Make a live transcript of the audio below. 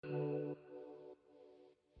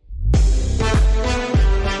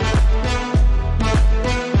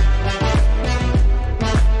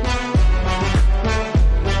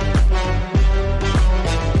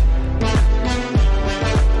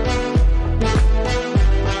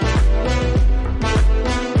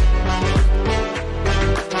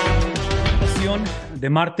de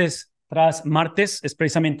martes tras martes es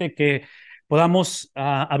precisamente que podamos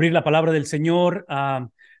abrir la palabra del Señor.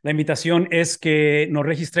 La invitación es que nos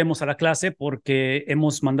registremos a la clase porque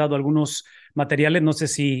hemos mandado algunos materiales. No sé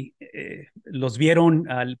si los vieron,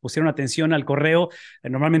 pusieron atención al correo.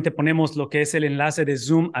 Normalmente ponemos lo que es el enlace de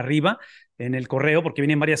Zoom arriba en el correo porque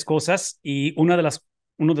vienen varias cosas y uno de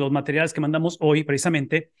los materiales que mandamos hoy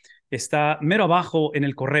precisamente está mero abajo en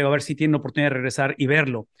el correo, a ver si tienen oportunidad de regresar y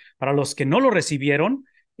verlo. Para los que no lo recibieron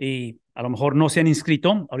y a lo mejor no se han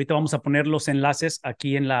inscrito, ahorita vamos a poner los enlaces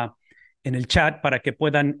aquí en el chat para que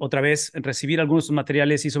puedan otra vez recibir algunos de sus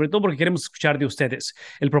materiales y sobre todo porque queremos escuchar de ustedes.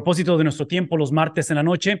 El propósito de nuestro tiempo los martes en la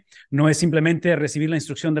noche no es simplemente recibir la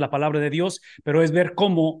instrucción de la palabra de Dios, pero es ver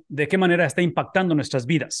de qué manera está impactando nuestras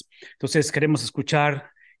vidas. Entonces queremos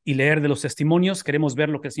escuchar y leer de los testimonios, queremos ver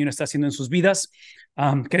lo que el Señor está haciendo en sus vidas,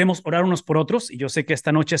 queremos orar unos por otros y yo sé que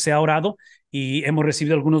esta noche se ha orado y hemos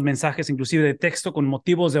recibido algunos mensajes inclusive de texto con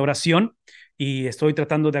motivos de oración y estoy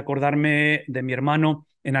tratando de acordarme de mi hermano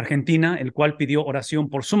en Argentina, el cual pidió oración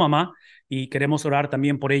por su mamá y queremos orar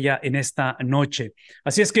también por ella en esta noche.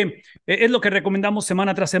 Así es que es lo que recomendamos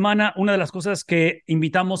semana tras semana. Una de las cosas que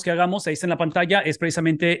invitamos que hagamos, ahí está en la pantalla, es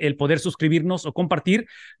precisamente el poder suscribirnos o compartir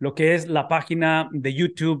lo que es la página de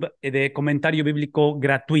YouTube de comentario bíblico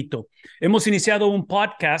gratuito. Hemos iniciado un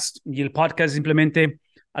podcast y el podcast es simplemente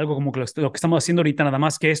algo como lo que estamos haciendo ahorita, nada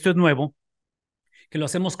más que esto es nuevo, que lo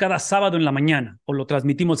hacemos cada sábado en la mañana o lo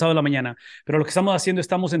transmitimos sábado en la mañana, pero lo que estamos haciendo,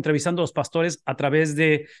 estamos entrevistando a los pastores a través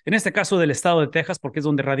de, en este caso del estado de Texas, porque es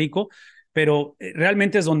donde radico, pero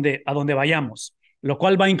realmente es a donde vayamos, lo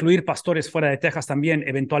cual va a incluir pastores fuera de Texas también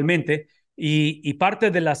eventualmente. Y parte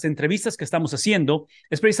de las entrevistas que estamos haciendo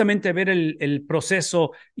es precisamente ver el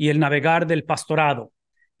proceso y el navegar del pastorado.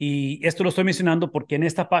 Y esto lo estoy mencionando porque en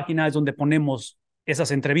esta página es donde ponemos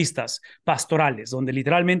esas entrevistas pastorales, donde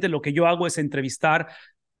literalmente lo que yo hago es entrevistar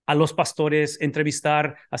a los pastores,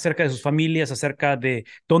 entrevistar acerca de sus familias, acerca de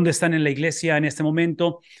dónde están en la iglesia en este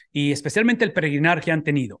momento y especialmente el peregrinar que han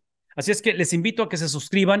tenido. Así es que les invito a que se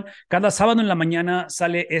suscriban. Cada sábado en la mañana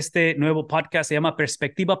sale este nuevo podcast, se llama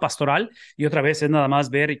Perspectiva Pastoral, y otra vez es nada más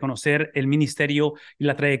ver y conocer el ministerio y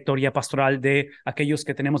la trayectoria pastoral de aquellos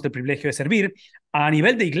que tenemos el privilegio de servir. A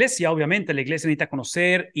nivel de iglesia, obviamente, la iglesia necesita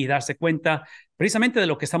conocer y darse cuenta precisamente de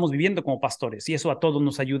lo que estamos viviendo como pastores, y eso a todos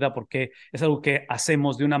nos ayuda porque es algo que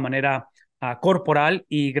hacemos de una manera corporal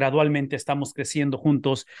y gradualmente estamos creciendo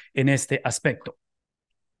juntos en este aspecto.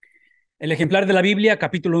 El ejemplar de la Biblia,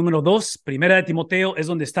 capítulo número 2, Primera de Timoteo, es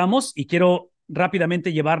donde estamos y quiero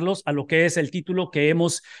rápidamente llevarlos a lo que es el título que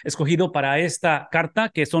hemos escogido para esta carta,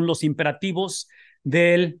 que son los imperativos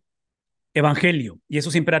del Evangelio. Y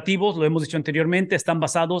esos imperativos, lo hemos dicho anteriormente, están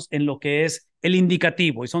basados en lo que es el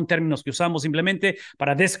indicativo y son términos que usamos simplemente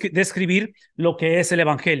para describir lo que es el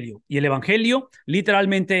Evangelio. Y el Evangelio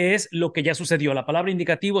literalmente es lo que ya sucedió. La palabra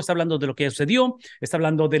indicativo está hablando de lo que ya sucedió, está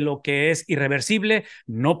hablando de lo que es irreversible,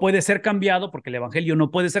 no puede ser cambiado porque el Evangelio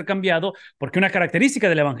no puede ser cambiado porque una característica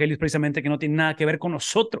del Evangelio es precisamente que no tiene nada que ver con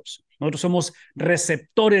nosotros. Nosotros somos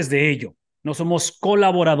receptores de ello. No somos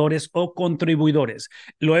colaboradores o contribuidores.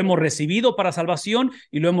 Lo hemos recibido para salvación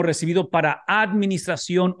y lo hemos recibido para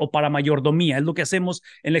administración o para mayordomía. Es lo que hacemos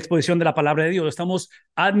en la exposición de la palabra de Dios. Lo estamos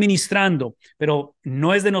administrando, pero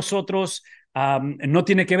no es de nosotros. No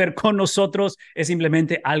tiene que ver con nosotros, es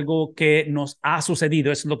simplemente algo que nos ha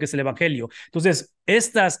sucedido. Eso es lo que es el Evangelio. Entonces,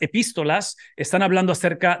 estas epístolas están hablando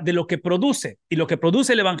acerca de lo que produce, y lo que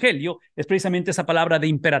produce el Evangelio es precisamente esa palabra de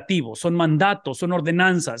imperativo. Son mandatos, son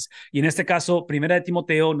ordenanzas, y en este caso, Primera de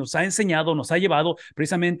Timoteo nos ha enseñado, nos ha llevado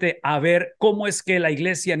precisamente a ver cómo es que la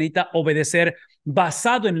iglesia necesita obedecer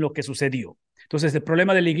basado en lo que sucedió. Entonces, el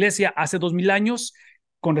problema de la iglesia hace 2000 años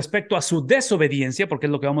con respecto a su desobediencia, porque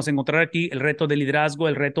es lo que vamos a encontrar aquí, el reto de liderazgo,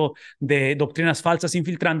 el reto de doctrinas falsas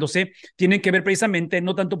infiltrándose, tienen que ver precisamente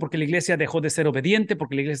no tanto porque la iglesia dejó de ser obediente,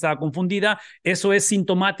 porque la iglesia estaba confundida. Eso es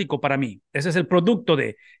sintomático para mí. Ese es el producto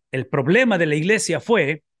el problema de la iglesia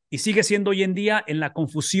fue y sigue siendo hoy en día en la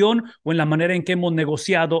confusión o en la manera en que hemos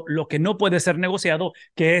negociado lo que no puede ser negociado,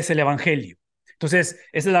 que es el Evangelio. Entonces,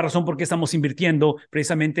 esa es la razón por qué estamos invirtiendo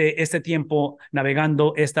precisamente este tiempo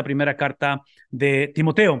navegando esta primera carta de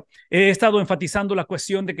Timoteo. He estado enfatizando la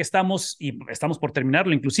cuestión de que estamos por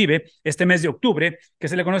terminarlo inclusive, este mes de octubre, que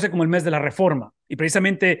se le conoce como el mes de la Reforma. Y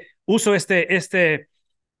precisamente uso este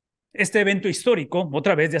evento histórico,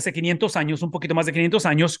 otra vez de hace 500 años, un poquito más de 500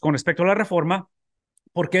 años, con respecto a la Reforma,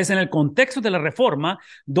 porque es en el contexto de la Reforma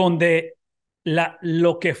donde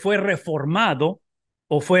lo que fue reformado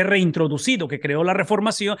o fue reintroducido, que creó la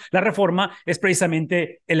reforma es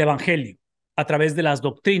precisamente el Evangelio. a través de las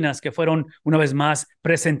doctrinas que fueron una vez más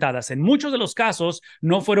presentadas. En muchos de los casos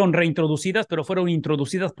no fueron reintroducidas, pero fueron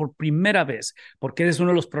introducidas por primera vez, porque es uno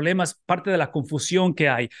de los problemas, parte de la confusión que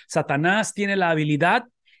hay. Satanás tiene la habilidad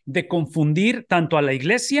de confundir tanto a la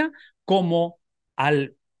iglesia como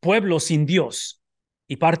al pueblo sin Dios.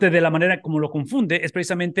 Y parte de la manera como lo confunde es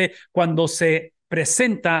precisamente cuando se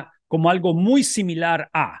presenta como algo muy similar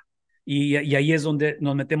a. Y ahí es donde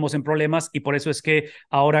nos metemos en problemas, y por eso es que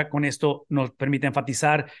ahora con esto nos permite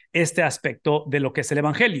enfatizar este aspecto de lo que es el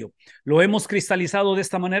evangelio. Lo hemos cristalizado de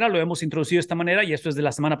esta manera, lo hemos introducido de esta manera, y esto es de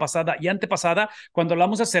la semana pasada y antepasada, cuando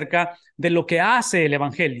hablamos acerca de lo que hace el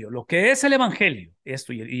evangelio, lo que es el evangelio.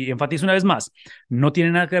 Esto, y enfatizo una vez más, no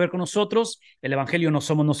tiene nada que ver con nosotros, el evangelio no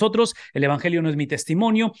somos nosotros, el evangelio no es mi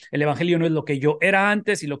testimonio, el evangelio no es lo que yo era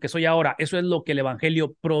antes y lo que soy ahora, eso es lo que el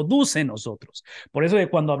evangelio produce en nosotros. Por eso de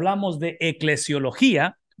cuando hablamos de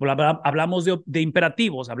eclesiología, hablamos de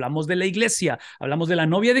imperativos, hablamos de la iglesia, hablamos de la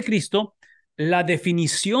novia de Cristo, la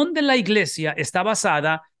definición de la iglesia está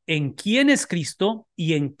basada en quién es Cristo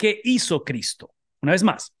y en qué hizo Cristo. Una vez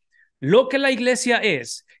más, lo que la iglesia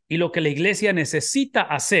es y lo que la iglesia necesita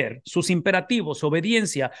hacer, sus imperativos, su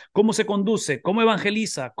obediencia, cómo se conduce, cómo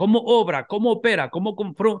evangeliza, cómo obra, cómo opera, cómo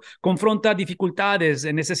confronta dificultades,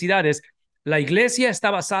 necesidades. La iglesia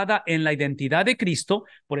está basada en la identidad de Cristo,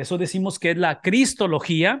 por eso decimos que es la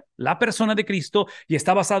cristología, la persona de Cristo, y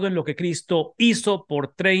está basado en lo que Cristo hizo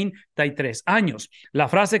por 33 años. La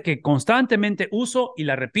frase que constantemente uso y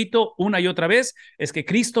la repito una y otra vez es que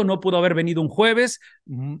Cristo no pudo haber venido un jueves,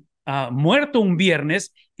 muerto un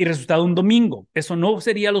viernes y resucitado un domingo. Eso no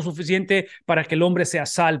sería lo suficiente para que el hombre sea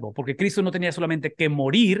salvo, porque Cristo no tenía solamente que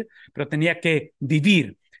morir, pero tenía que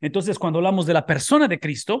vivir. Entonces, cuando hablamos de la persona de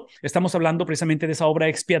Cristo, estamos hablando precisamente de esa obra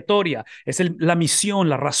expiatoria. Es la misión,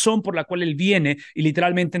 la razón por la cual Él viene y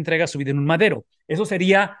literalmente entrega su vida en un madero. Eso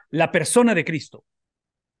sería la persona de Cristo.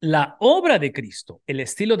 La obra de Cristo, el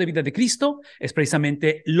estilo de vida de Cristo, es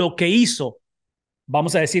precisamente lo que hizo,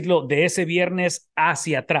 vamos a decirlo, de ese viernes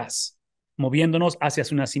hacia atrás, moviéndonos hacia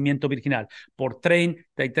su nacimiento virginal por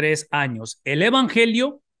 33 años. El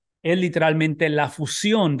evangelio es literalmente la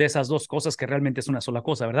fusión de esas dos cosas, que realmente es una sola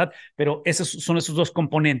cosa, ¿verdad? Pero son esos dos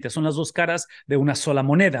componentes, son las dos caras de una sola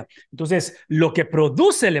moneda. Entonces, lo que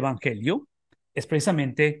produce el evangelio es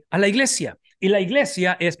precisamente a la iglesia, y la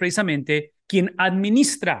iglesia es precisamente quien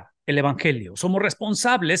administra el evangelio. Somos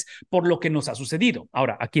responsables por lo que nos ha sucedido.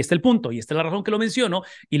 Ahora, aquí está el punto, y esta es la razón que lo menciono,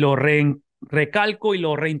 y lo recalco y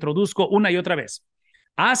lo reintroduzco una y otra vez.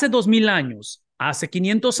 Hace 2000 años, hace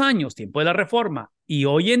 500 años, tiempo de la Reforma, y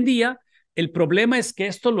hoy en día, el problema es que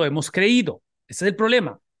esto lo hemos creído. Ese es el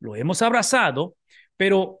problema. Lo hemos abrazado,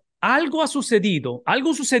 pero algo ha sucedido,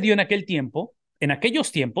 algo sucedió en aquel tiempo, en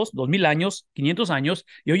aquellos tiempos, 2000 años, 500 años,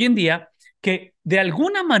 y hoy en día, que de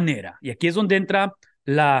alguna manera, y aquí es donde entra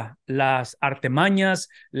las artimañas,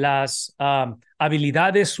 las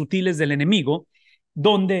habilidades sutiles del enemigo,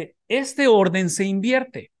 donde este orden se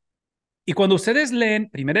invierte. Y cuando ustedes leen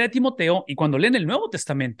Primera de Timoteo y cuando leen el Nuevo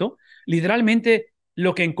Testamento, literalmente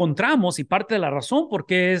lo que encontramos, y parte de la razón por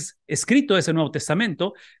qué es escrito ese Nuevo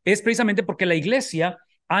Testamento, es precisamente porque la iglesia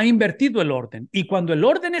ha invertido el orden. Y cuando el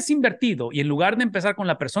orden es invertido, y en lugar de empezar con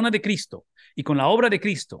la persona de Cristo y con la obra de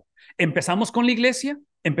Cristo, empezamos con la iglesia,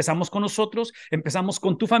 empezamos con nosotros, empezamos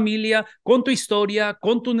con tu familia, con tu historia,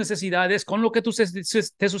 con tus necesidades, con lo que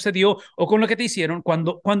te sucedió o con lo que te hicieron.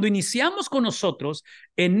 Cuando iniciamos con nosotros,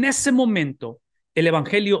 en ese momento el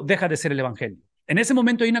evangelio deja de ser el evangelio. En ese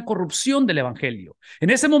momento hay una corrupción del evangelio. En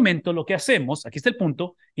ese momento lo que hacemos, aquí está el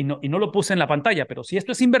punto, y no lo puse en la pantalla, pero si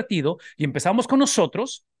esto es invertido y empezamos con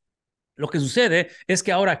nosotros, lo que sucede es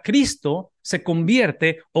que ahora Cristo se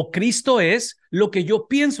convierte, o Cristo es lo que yo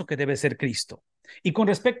pienso que debe ser Cristo. Y con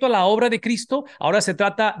respecto a la obra de Cristo, ahora se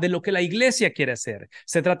trata de lo que la iglesia quiere hacer.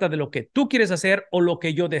 Se trata de lo que tú quieres hacer o lo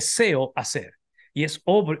que yo deseo hacer. Y es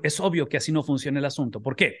obvio que así no funciona el asunto.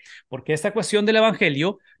 ¿Por qué? Porque esta cuestión del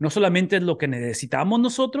evangelio no solamente es lo que necesitamos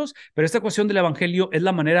nosotros, pero esta cuestión del evangelio es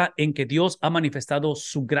la manera en que Dios ha manifestado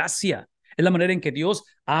su gracia. Es la manera en que Dios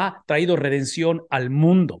ha traído redención al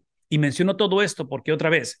mundo. Y menciono todo esto porque, otra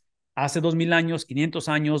vez, hace 2000 años, 500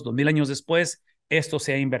 años, 2000 años después, esto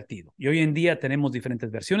se ha invertido. Y hoy en día tenemos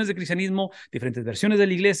diferentes versiones de cristianismo, diferentes versiones de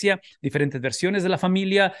la iglesia, diferentes versiones de la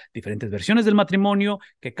familia, diferentes versiones del matrimonio,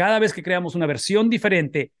 que cada vez que creamos una versión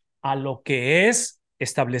diferente a lo que es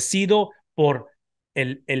establecido por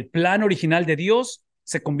el plan original de Dios,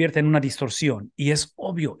 se convierte en una distorsión. Y es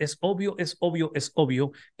obvio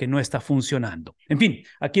que no está funcionando. En fin,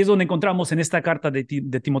 aquí es donde encontramos en esta carta de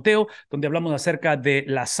Timoteo, donde hablamos acerca de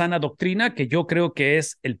la sana doctrina, que yo creo que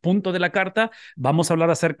es el punto de la carta. Vamos a hablar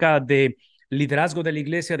acerca de liderazgo de la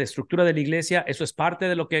iglesia, de estructura de la iglesia. Eso es parte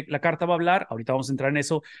de lo que la carta va a hablar. Ahorita vamos a entrar en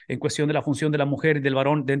eso, en cuestión de la función de la mujer y del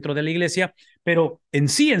varón dentro de la iglesia. Pero en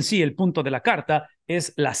sí, el punto de la carta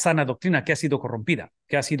es la sana doctrina que ha sido corrompida,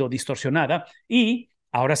 que ha sido distorsionada. Y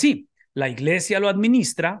ahora sí, la iglesia lo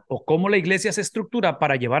administra, o cómo la iglesia se estructura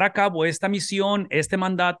para llevar a cabo esta misión, este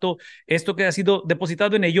mandato, esto que ha sido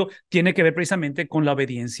depositado en ello, tiene que ver precisamente con la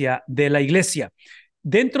obediencia de la iglesia.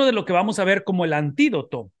 Dentro de lo que vamos a ver como el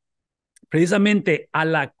antídoto precisamente a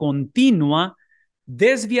la continua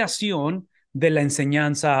desviación de la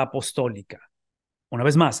enseñanza apostólica. Una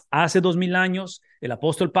vez más, hace 2000 años, el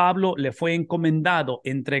apóstol Pablo le fue encomendado,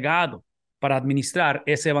 entregado para administrar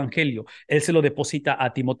ese evangelio. Él se lo deposita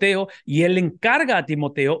a Timoteo y él le encarga a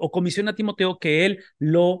Timoteo o comisiona a Timoteo que él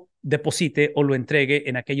lo deposite o lo entregue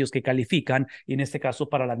en aquellos que califican, y en este caso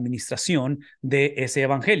para la administración de ese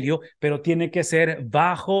evangelio, pero tiene que ser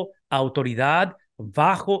bajo autoridad,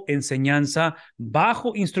 bajo enseñanza,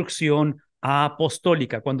 bajo instrucción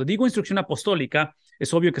apostólica. Cuando digo instrucción apostólica,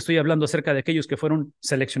 es obvio que estoy hablando acerca de aquellos que fueron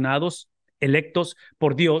seleccionados, electos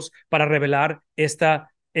por Dios para revelar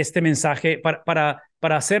este mensaje, para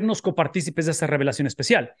hacernos copartícipes de esa revelación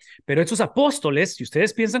especial. Pero estos apóstoles, si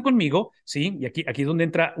ustedes piensan conmigo, ¿sí? Y aquí es donde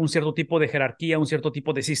entra un cierto tipo de jerarquía, un cierto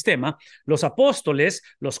tipo de sistema. Los apóstoles,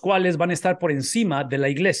 los cuales van a estar por encima de la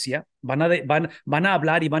iglesia, van a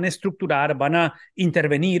hablar y van a estructurar, van a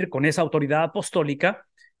intervenir con esa autoridad apostólica.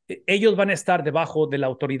 Ellos van a estar debajo de la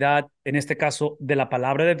autoridad, en este caso, de la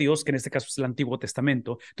palabra de Dios, que en este caso es el Antiguo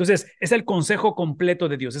Testamento. Entonces, es el consejo completo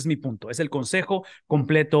de Dios, es mi punto, es el consejo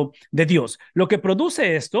completo de Dios. Lo que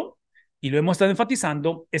produce esto, y lo hemos estado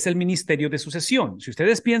enfatizando, es el ministerio de sucesión. Si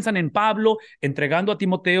ustedes piensan en Pablo entregando a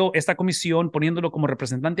Timoteo esta comisión, poniéndolo como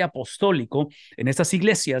representante apostólico en estas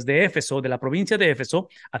iglesias de Éfeso, de la provincia de Éfeso,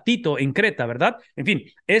 a Tito en Creta, ¿verdad? En fin,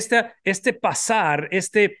 este pasar,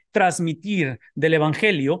 este transmitir del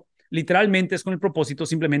evangelio, literalmente es con el propósito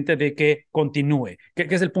simplemente de que continúe. ¿Qué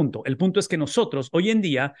es el punto? El punto es que nosotros hoy en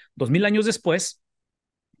día, 2000 años después,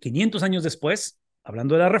 500 años después,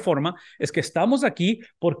 hablando de la reforma, es que estamos aquí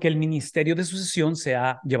porque el ministerio de sucesión se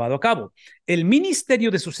ha llevado a cabo. El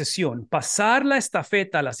ministerio de sucesión, pasar la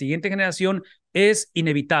estafeta a la siguiente generación, es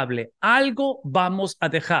inevitable. Algo vamos a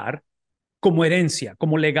dejar como herencia,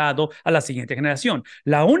 como legado a la siguiente generación.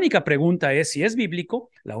 La única pregunta es si es bíblico,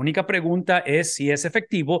 la única pregunta es si es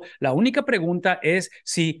efectivo, la única pregunta es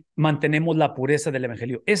si mantenemos la pureza del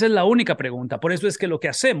evangelio. Esa es la única pregunta. Por eso es que lo que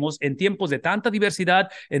hacemos en tiempos de tanta diversidad,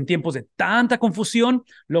 en tiempos de tanta confusión,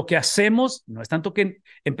 lo que hacemos no es tanto que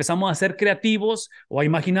empezamos a ser creativos o a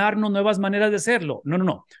imaginarnos nuevas maneras de hacerlo. No, no,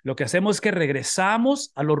 no. Lo que hacemos es que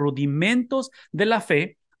regresamos a los rudimentos de la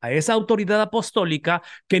fe, a esa autoridad apostólica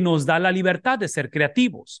que nos da la libertad de ser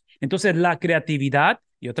creativos. Entonces, la creatividad,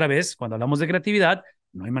 y otra vez, cuando hablamos de creatividad,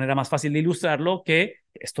 no hay manera más fácil de ilustrarlo que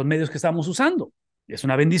estos medios que estamos usando. Es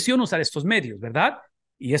una bendición usar estos medios, ¿verdad?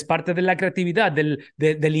 Y es parte de la creatividad,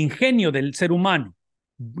 del ingenio del ser humano.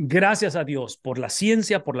 Gracias a Dios por la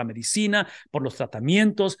ciencia, por la medicina, por los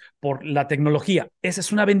tratamientos, por la tecnología. Esa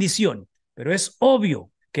es una bendición, pero es obvio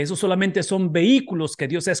que esos solamente son vehículos que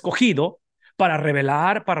Dios ha escogido para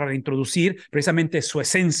revelar, para reintroducir precisamente su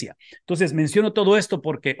esencia. Entonces, menciono todo esto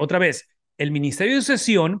porque, otra vez, el ministerio de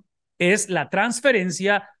sucesión es la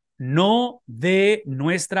transferencia no de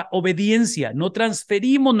nuestra obediencia, no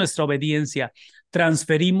transferimos nuestra obediencia,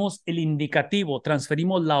 transferimos el indicativo,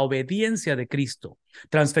 transferimos la obediencia de Cristo,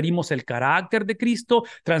 transferimos el carácter de Cristo,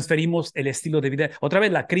 transferimos el estilo de vida, otra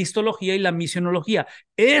vez la cristología y la misionología,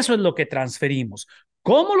 eso es lo que transferimos.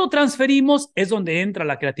 ¿Cómo lo transferimos? Es donde entra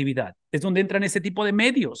la creatividad, es donde entran ese tipo de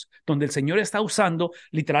medios, donde el Señor está usando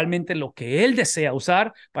literalmente lo que Él desea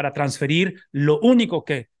usar para transferir lo único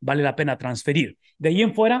que vale la pena transferir. De ahí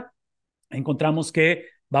en fuera, encontramos que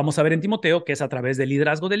vamos a ver en Timoteo que es a través del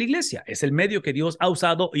liderazgo de la iglesia. Es el medio que Dios ha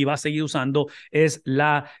usado y va a seguir usando, es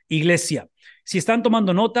la iglesia. Si están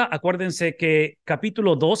tomando nota, acuérdense que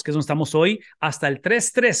capítulo 2, que es donde estamos hoy, hasta el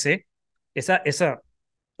 3:13, esa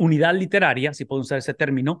unidad literaria, si puedo usar ese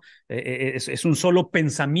término, es un solo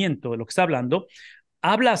pensamiento de lo que está hablando,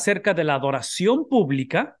 habla acerca de la adoración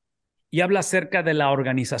pública y habla acerca de la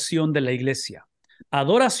organización de la iglesia.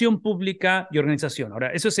 Adoración pública y organización.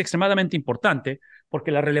 Ahora, eso es extremadamente importante porque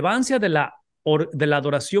la relevancia de la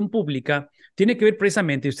adoración pública tiene que ver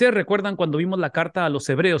precisamente, ustedes recuerdan cuando vimos la carta a los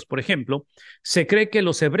hebreos, por ejemplo, se cree que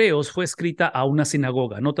los hebreos fue escrita a una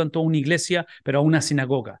sinagoga, no tanto a una iglesia, pero a una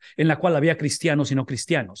sinagoga, en la cual había cristianos y no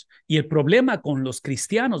cristianos. Y el problema con los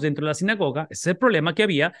cristianos dentro de la sinagoga, ese es el problema que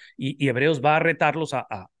había, y Hebreos va a retarlos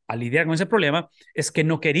a a lidiar con ese problema es que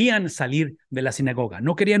no querían salir de la sinagoga,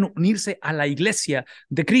 no querían unirse a la iglesia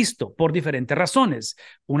de Cristo por diferentes razones.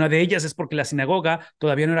 Una de ellas es porque la sinagoga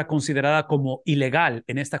todavía no era considerada como ilegal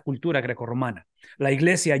en esta cultura grecorromana. La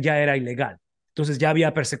iglesia ya era ilegal. Entonces ya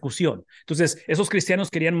había persecución. Entonces esos cristianos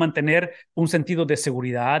querían mantener un sentido de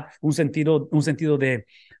seguridad, un sentido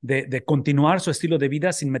de continuar su estilo de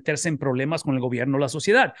vida sin meterse en problemas con el gobierno o la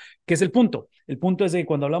sociedad. ¿Qué es el punto? El punto es de que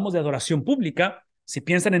cuando hablamos de adoración pública, si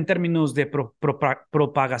piensan en términos de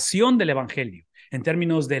propagación del evangelio, en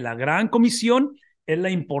términos de la gran comisión, es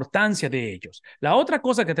la importancia de ellos. La otra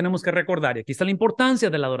cosa que tenemos que recordar, y aquí está la importancia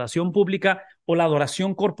de la adoración pública o la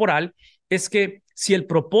adoración corporal, es que si el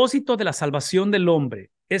propósito de la salvación del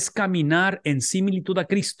hombre es caminar en similitud a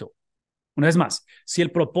Cristo, una vez más, si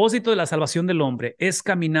el propósito de la salvación del hombre es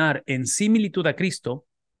caminar en similitud a Cristo,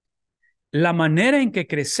 la manera en que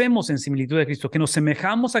crecemos en similitud a Cristo, que nos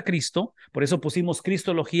semejamos a Cristo, por eso pusimos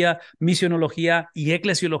cristología, misionología y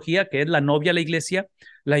eclesiología, que es la novia a la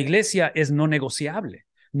iglesia es no negociable.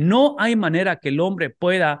 No hay manera que el hombre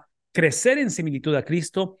pueda crecer en similitud a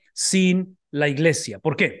Cristo sin la iglesia.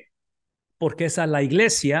 ¿Por qué? Porque es a la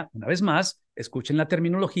iglesia, una vez más, escuchen la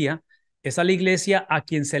terminología, es a la iglesia a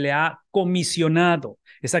quien se le ha comisionado,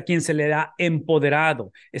 es a quien se le ha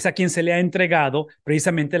empoderado, es a quien se le ha entregado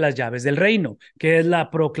precisamente las llaves del reino, que es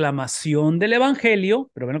la proclamación del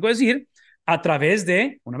evangelio, pero bueno, quiero decir, a través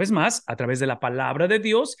de, una vez más, a través de la palabra de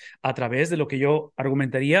Dios, a través de lo que yo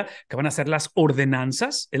argumentaría que van a ser las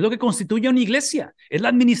ordenanzas, es lo que constituye una iglesia, es la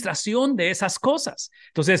administración de esas cosas.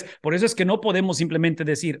 Entonces, por eso es que no podemos simplemente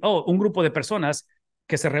decir, oh, un grupo de personas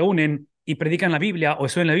que se reúnen y predican la Biblia o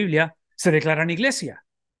estudian la Biblia, se declaran iglesia.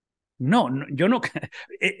 No, yo no,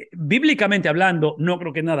 bíblicamente hablando, no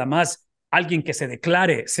creo que nada más alguien que se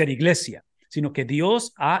declare ser iglesia, sino que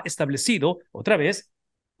Dios ha establecido, otra vez,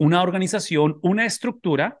 una organización, una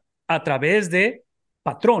estructura a través de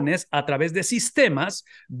patrones, a través de sistemas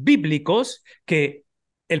bíblicos que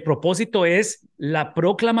el propósito es la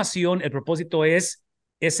proclamación, el propósito es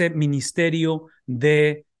ese ministerio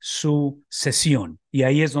de sucesión. Y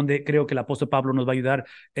ahí es donde creo que el apóstol Pablo nos va a ayudar,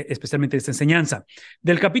 especialmente en esta enseñanza.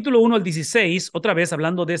 Del capítulo 1 al 16, otra vez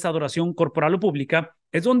hablando de esta adoración corporal o pública,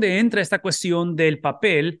 es donde entra esta cuestión del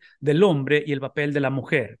papel del hombre y el papel de la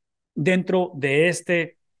mujer dentro de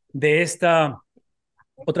este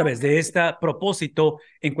propósito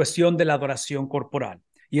en cuestión de la adoración corporal.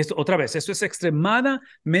 Y esto, otra vez, esto es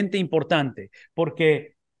extremadamente importante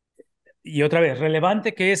porque, y otra vez,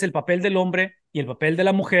 relevante que es el papel del hombre y el papel de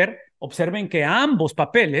la mujer. Observen que ambos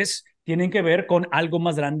papeles tienen que ver con algo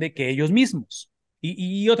más grande que ellos mismos.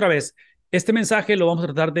 Y otra vez, este mensaje lo vamos a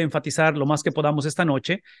tratar de enfatizar lo más que podamos esta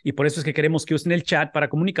noche y por eso es que queremos que usen el chat para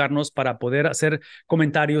comunicarnos, para poder hacer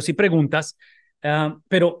comentarios y preguntas.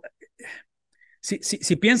 Pero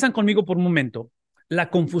si piensan conmigo por un momento, la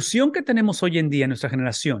confusión que tenemos hoy en día en nuestra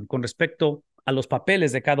generación con respecto a los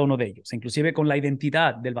papeles de cada uno de ellos, inclusive con la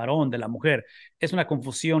identidad del varón, de la mujer, es una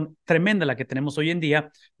confusión tremenda la que tenemos hoy en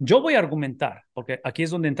día. Yo voy a argumentar, porque aquí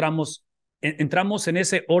es donde entramos en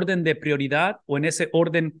ese orden de prioridad o en ese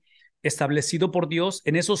orden establecido por Dios,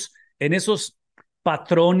 en esos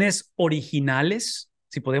patrones originales,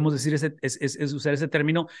 si podemos decir es usar ese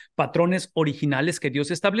término, patrones originales que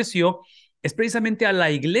Dios estableció. Es precisamente a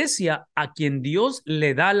la iglesia a quien Dios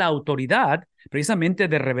le da la autoridad precisamente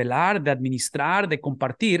de revelar, de administrar, de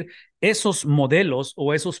compartir esos modelos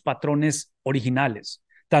o esos patrones originales,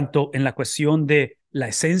 tanto en la cuestión de la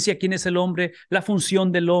esencia, quién es el hombre, la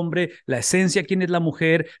función del hombre, la esencia, quién es la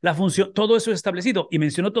mujer, la función, todo eso es establecido. Y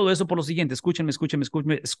menciono todo eso por lo siguiente,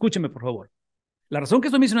 escúchenme, por favor. La razón que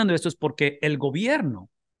estoy mencionando esto es porque el gobierno,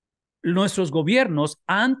 nuestros gobiernos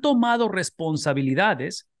han tomado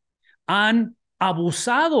responsabilidades, han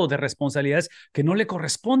abusado de responsabilidades que no le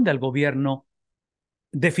corresponde al gobierno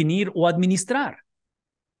definir o administrar.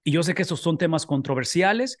 Y yo sé que esos son temas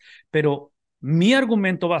controversiales, pero mi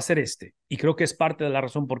argumento va a ser este, y creo que es parte de la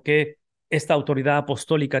razón por qué esta autoridad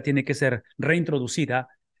apostólica tiene que ser reintroducida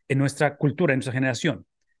en nuestra cultura, en nuestra generación.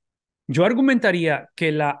 Yo argumentaría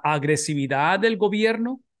que la agresividad del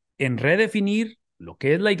gobierno en redefinir lo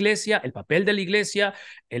que es la iglesia, el papel de la iglesia,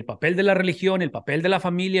 el papel de la religión, el papel de la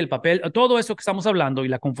familia, el papel, todo eso que estamos hablando y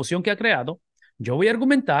la confusión que ha creado, yo voy a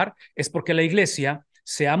argumentar es porque la iglesia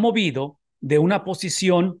se ha movido de una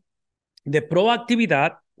posición de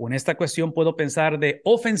proactividad, o en esta cuestión puedo pensar de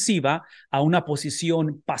ofensiva, a una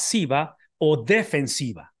posición pasiva o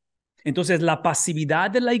defensiva. Entonces, la pasividad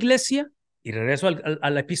de la iglesia, y regreso a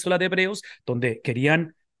la epístola de Hebreos, donde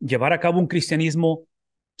querían llevar a cabo un cristianismo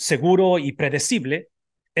seguro y predecible,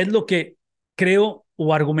 es lo que creo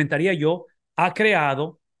o argumentaría yo ha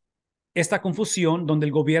creado esta confusión donde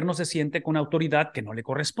el gobierno se siente con autoridad que no le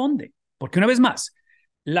corresponde. Porque una vez más,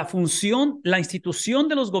 la función, la institución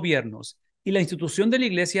de los gobiernos y la institución de la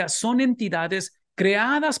iglesia son entidades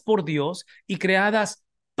creadas por Dios y creadas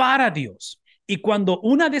para Dios. Y cuando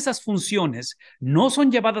una de esas funciones no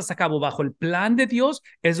son llevadas a cabo bajo el plan de Dios,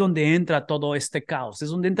 es donde entra todo este caos, es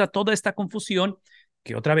donde entra toda esta confusión,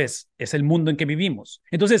 que otra vez es el mundo en que vivimos.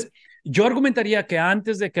 Entonces, yo argumentaría que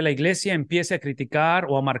antes de que la iglesia empiece a criticar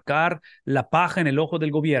o a marcar la paja en el ojo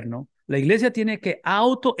del gobierno, la iglesia tiene que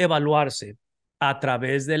autoevaluarse a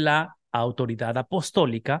través de la autoridad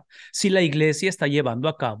apostólica si la iglesia está llevando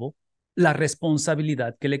a cabo la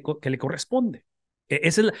responsabilidad que le corresponde.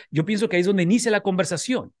 Yo pienso que ahí es donde inicia la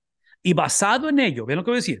conversación. Y basado en ello, vean lo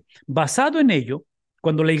que voy a decir, basado en ello,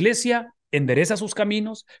 cuando la iglesia endereza sus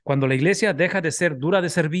caminos, cuando la iglesia deja de ser dura de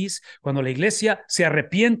cerviz, cuando la iglesia se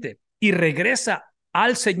arrepiente y regresa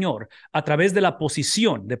al Señor a través de la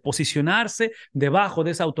posición, de posicionarse debajo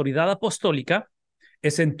de esa autoridad apostólica,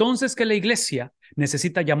 es entonces que la iglesia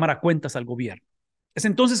necesita llamar a cuentas al gobierno. Es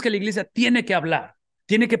entonces que la iglesia tiene que hablar,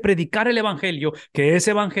 tiene que predicar el evangelio, que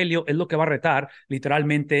ese evangelio es lo que va a retar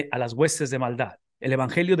literalmente a las huestes de maldad. El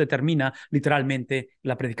evangelio determina literalmente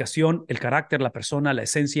la predicación, el carácter, la persona, la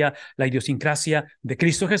esencia, la idiosincrasia de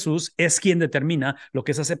Cristo Jesús es quien determina lo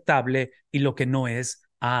que es aceptable y lo que no es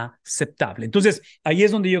aceptable. Entonces, ahí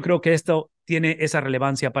es donde yo creo que esto tiene esa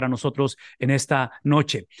relevancia para nosotros en esta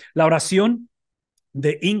noche. La oración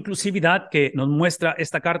de inclusividad que nos muestra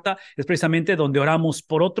esta carta es precisamente donde oramos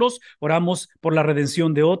por otros, oramos por la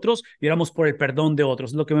redención de otros y oramos por el perdón de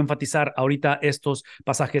otros. Es lo que voy a enfatizar ahorita estos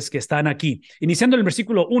pasajes que están aquí. Iniciando el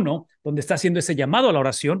versículo 1, donde está haciendo ese llamado a la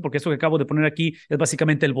oración, porque esto que acabo de poner aquí es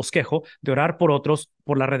básicamente el bosquejo de orar por otros,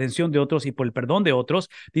 por la redención de otros y por el perdón de otros.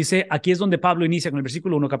 Dice, aquí es donde Pablo inicia con el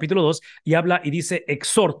versículo 1, capítulo 2, y habla y dice,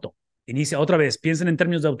 exhorto. Inicia otra vez, piensen en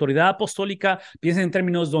términos de autoridad apostólica, piensen en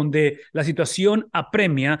términos donde la situación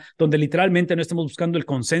apremia, donde literalmente no estamos buscando el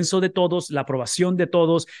consenso de todos, la aprobación de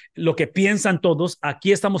todos, lo que piensan todos.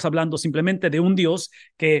 Aquí estamos hablando simplemente de un Dios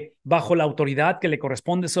que bajo la autoridad que le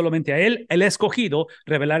corresponde solamente a él ha escogido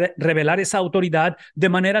revelar esa autoridad de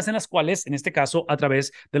maneras en las cuales, en este caso, a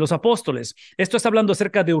través de los apóstoles. Esto está hablando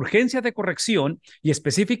acerca de urgencia de corrección y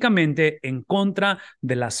específicamente en contra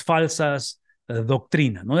de las falsas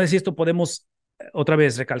doctrina. No sé si esto podemos otra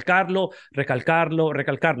vez recalcarlo.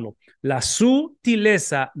 La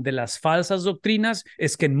sutileza de las falsas doctrinas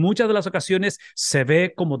es que en muchas de las ocasiones se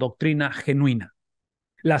ve como doctrina genuina.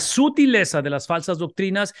 La sutileza de las falsas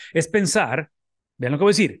doctrinas es pensar, vean lo que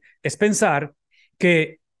voy a decir, es pensar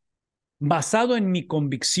que basado en mi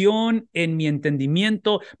convicción, en mi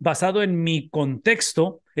entendimiento, basado en mi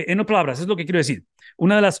contexto, en otras palabras, es lo que quiero decir.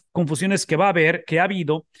 Una de las confusiones que va a haber, que ha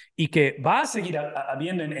habido y que va a seguir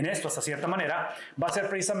habiendo en esto hasta cierta manera, va a ser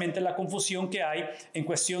precisamente la confusión que hay en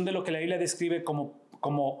cuestión de lo que la Biblia describe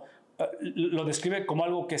lo describe como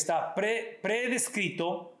algo que está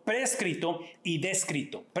prescrito y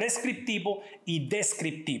descrito, prescriptivo y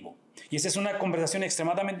descriptivo. Y esa es una conversación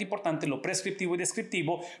extremadamente importante, lo prescriptivo y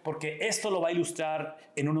descriptivo, porque esto lo va a ilustrar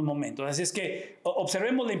en unos momentos. Así es que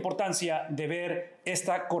observemos la importancia de ver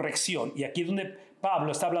esta corrección. Y aquí es donde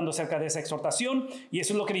Pablo está hablando acerca de esa exhortación, y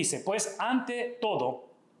eso es lo que dice: pues ante todo,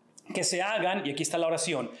 que se hagan, y aquí está la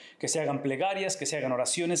oración, que se hagan plegarias, que se hagan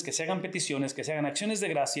oraciones, que se hagan peticiones, que se hagan acciones de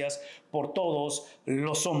gracias por todos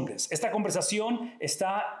los hombres. Esta conversación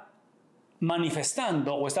está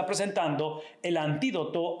manifestando o está presentando el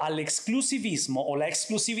antídoto al exclusivismo o la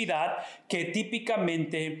exclusividad que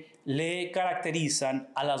típicamente le caracterizan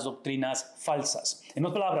a las doctrinas falsas. En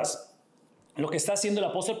otras palabras, lo que está haciendo el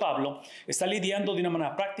apóstol Pablo está lidiando de una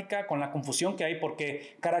manera práctica con la confusión que hay,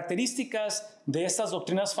 porque características de estas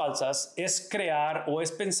doctrinas falsas es crear o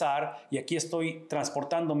es pensar, y aquí estoy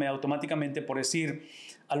transportándome automáticamente por decir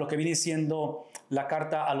a lo que viene siendo la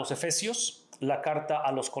carta a los Efesios, la carta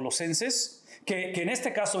a los Colosenses, que en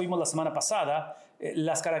este caso vimos la semana pasada.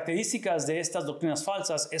 Las características de estas doctrinas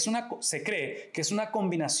falsas se cree que es una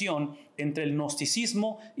combinación entre el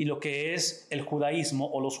gnosticismo y lo que es el judaísmo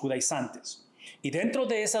o los judaizantes. Y dentro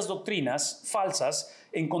de esas doctrinas falsas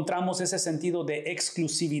encontramos ese sentido de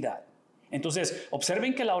exclusividad. Entonces,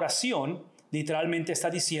 observen que la oración literalmente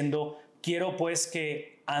está diciendo: quiero pues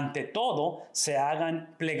que ante todo se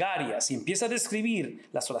hagan plegarias. Y empieza a describir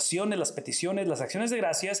las oraciones, las peticiones, las acciones de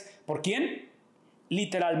gracias. ¿Por quién?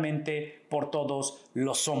 Literalmente por todos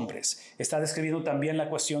los hombres. Está describiendo también la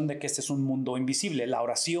cuestión de que este es un mundo invisible. La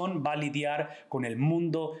oración va a lidiar con el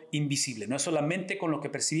mundo invisible. No es solamente con lo que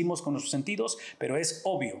percibimos con nuestros sentidos, pero es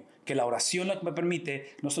obvio que la oración lo que me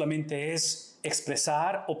permite no solamente es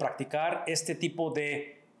expresar o practicar este tipo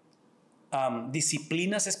de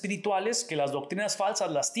disciplinas espirituales, que las doctrinas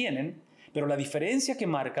falsas las tienen, pero la diferencia que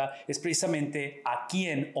marca es precisamente a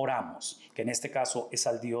quién oramos, que en este caso es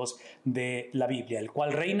al Dios de la Biblia, el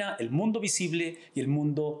cual reina el mundo visible y el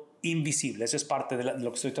mundo invisible. Eso es parte de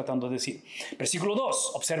lo que estoy tratando de decir. Versículo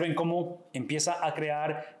 2, observen cómo empieza a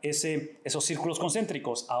crear esos círculos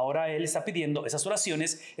concéntricos. Ahora él está pidiendo esas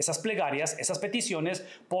oraciones, esas plegarias, esas peticiones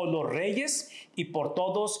por los reyes y por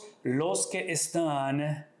todos los que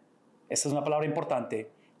están, esta es una palabra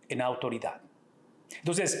importante, en autoridad.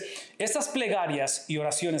 Entonces, estas plegarias y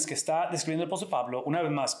oraciones que está describiendo el apóstol Pablo, una vez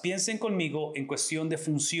más, piensen conmigo en cuestión de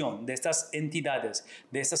función de estas entidades,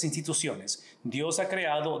 de estas instituciones. Dios ha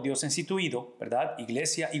creado, Dios ha instituido, ¿verdad?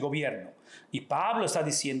 Iglesia y gobierno. Y Pablo está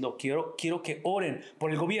diciendo, quiero que oren por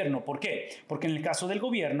el gobierno. ¿Por qué? Porque en el caso del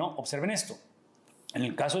gobierno, observen esto, en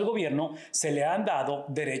el caso del gobierno se le han dado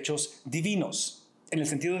derechos divinos, en el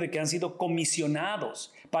sentido de que han sido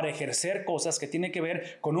comisionados para ejercer cosas que tienen que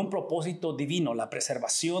ver con un propósito divino. La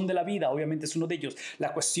preservación de la vida, obviamente, es uno de ellos.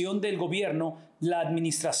 La cuestión del gobierno, la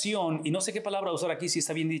administración, y no sé qué palabra usar aquí, si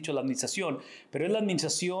está bien dicho la administración, pero es la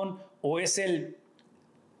administración o es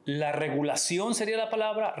la regulación, sería la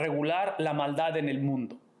palabra, regular la maldad en el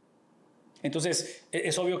mundo. Entonces,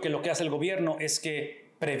 es obvio que lo que hace el gobierno es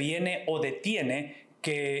que previene o detiene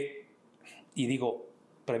y digo,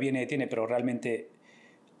 previene, detiene, pero realmente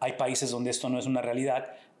hay países donde esto no es una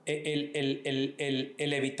realidad, el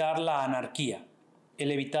evitar la anarquía, el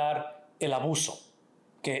evitar el abuso,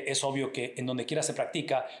 que es obvio que en donde quiera se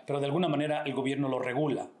practica, pero de alguna manera el gobierno lo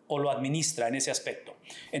regula o lo administra en ese aspecto.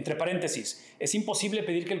 Entre paréntesis, es imposible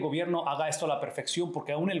pedir que el gobierno haga esto a la perfección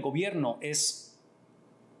porque aún el gobierno es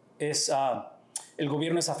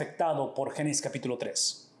afectado por Génesis capítulo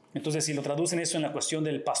 3. Entonces, si lo traducen eso en la cuestión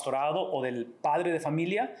del pastorado o del padre de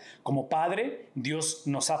familia, como padre, Dios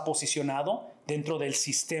nos ha posicionado dentro del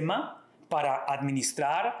sistema para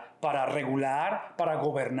administrar, para regular, para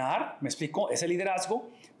gobernar. ¿Me explico? Ese liderazgo,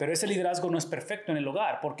 pero ese liderazgo no es perfecto en el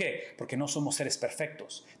hogar. ¿Por qué? Porque no somos seres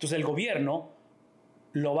perfectos. Entonces, el gobierno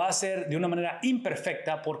lo va a hacer de una manera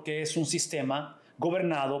imperfecta porque es un sistema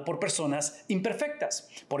gobernado por personas imperfectas.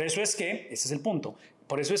 Por eso es que, ese es el punto,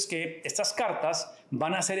 por eso es que estas cartas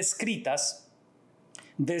van a ser escritas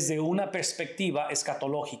desde una perspectiva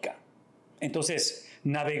escatológica. Entonces,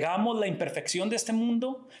 navegamos la imperfección de este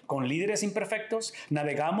mundo con líderes imperfectos,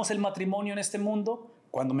 navegamos el matrimonio en este mundo.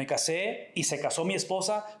 Cuando me casé y se casó mi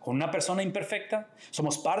esposa con una persona imperfecta,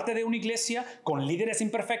 somos parte de una iglesia con líderes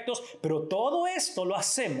imperfectos, pero todo esto lo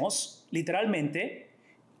hacemos literalmente,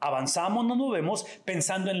 avanzamos, nos movemos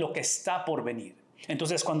pensando en lo que está por venir.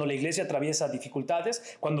 Entonces, cuando la iglesia atraviesa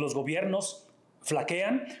dificultades, cuando los gobiernos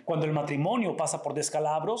flaquean, cuando el matrimonio pasa por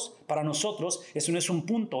descalabros, para nosotros eso no es un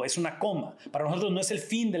punto, es una coma. Para nosotros no es el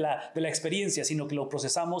fin de la experiencia, sino que lo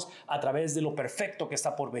procesamos a través de lo perfecto que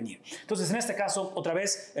está por venir. Entonces, en este caso, otra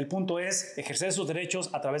vez, el punto es ejercer sus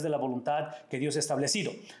derechos a través de la voluntad que Dios ha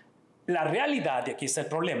establecido. La realidad, y aquí está el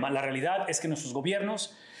problema, la realidad es que nuestros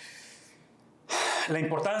gobiernos, la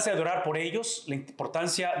importancia de orar por ellos, la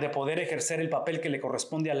importancia de poder ejercer el papel que le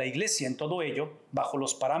corresponde a la iglesia en todo ello, bajo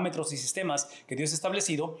los parámetros y sistemas que Dios ha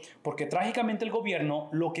establecido, porque trágicamente el gobierno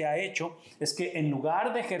lo que ha hecho es que en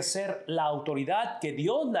lugar de ejercer la autoridad que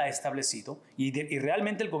Dios la ha establecido, y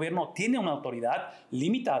realmente el gobierno tiene una autoridad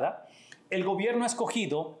limitada, el gobierno ha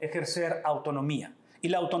escogido ejercer autonomía. Y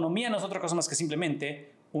la autonomía no es otra cosa más que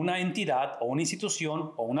simplemente una entidad o una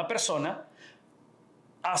institución o una persona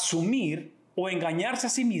asumir o engañarse a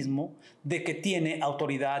sí mismo de que tiene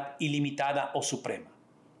autoridad ilimitada o suprema.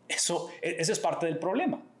 Eso es parte del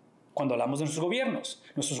problema. Cuando hablamos de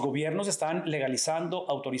nuestros gobiernos están legalizando,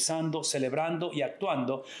 autorizando, celebrando y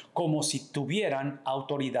actuando como si tuvieran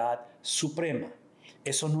autoridad suprema.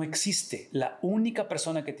 Eso no existe. La única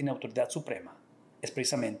persona que tiene autoridad suprema es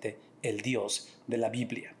precisamente el Dios de la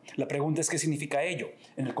Biblia. La pregunta es, ¿qué significa ello?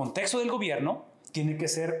 En el contexto del gobierno, tiene que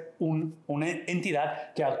ser una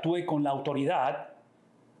entidad que actúe con la autoridad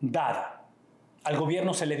dada. Al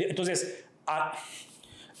gobierno se le dio. Entonces,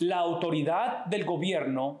 la autoridad del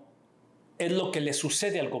gobierno es lo que le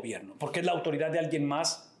sucede al gobierno, porque es la autoridad de alguien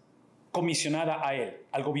más comisionada a él,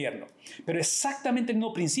 al gobierno. Pero exactamente el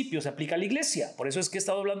mismo principio se aplica a la iglesia. Por eso es que he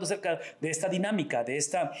estado hablando acerca de esta dinámica, de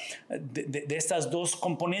estas dos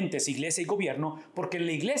componentes, iglesia y gobierno, porque en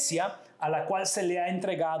la iglesia a la cual se le ha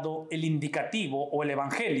entregado el indicativo o el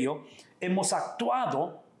evangelio, hemos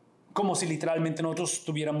actuado como si literalmente nosotros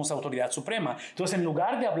tuviéramos autoridad suprema. Entonces, en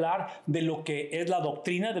lugar de hablar de lo que es la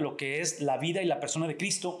doctrina, de lo que es la vida y la persona de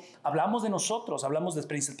Cristo, hablamos de nosotros, hablamos de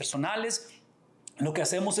experiencias personales. Lo que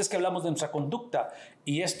hacemos es que hablamos de nuestra conducta.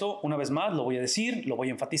 Y esto, una vez más, lo voy a decir, lo voy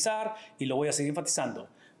a enfatizar y lo voy a seguir enfatizando.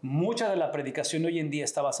 mucha de la predicación hoy en día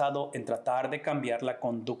está basado en tratar de cambiar la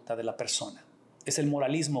conducta de la persona. Es el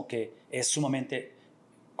moralismo que es sumamente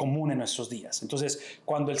común en nuestros días. Entonces,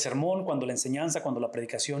 cuando el sermón, cuando la enseñanza, cuando la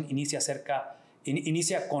predicación inicia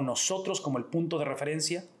con nosotros como el punto de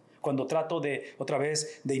referencia, cuando trato de, otra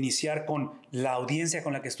vez, de iniciar con la audiencia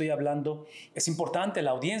con la que estoy hablando, es importante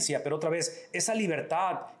la audiencia, pero otra vez, esa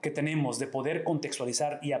libertad que tenemos de poder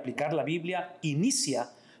contextualizar y aplicar la Biblia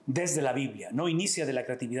inicia desde la Biblia, no inicia de la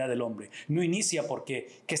creatividad del hombre, no inicia porque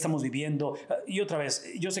qué estamos viviendo. Y otra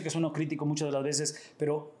vez, yo sé que sueno crítico muchas de las veces,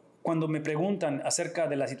 pero cuando me preguntan acerca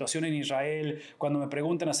de la situación en Israel, cuando me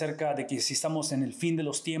preguntan acerca de que si estamos en el fin de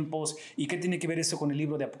los tiempos y qué tiene que ver eso con el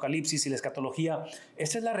libro de Apocalipsis y la escatología,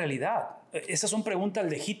 esa es la realidad. Esas son preguntas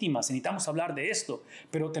legítimas, necesitamos hablar de esto,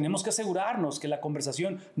 pero tenemos que asegurarnos que la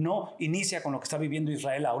conversación no inicia con lo que está viviendo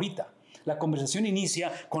Israel ahorita. La conversación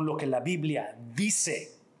inicia con lo que la Biblia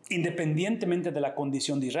dice, independientemente de la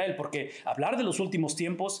condición de Israel, porque hablar de los últimos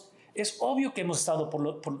tiempos, es obvio que hemos estado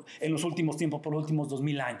en los últimos tiempos por los últimos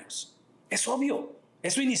 2000 años. Es obvio.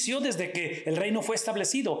 Eso inició desde que el reino fue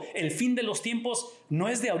establecido. El fin de los tiempos no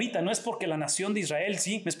es de ahorita, no es porque la nación de Israel,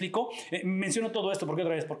 ¿sí? ¿Me explico? Menciono todo esto porque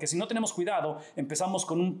otra vez, porque si no tenemos cuidado, empezamos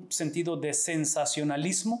con un sentido de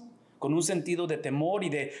sensacionalismo, con un sentido de temor y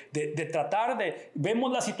de tratar de...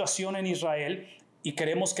 Vemos la situación en Israel y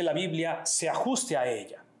queremos que la Biblia se ajuste a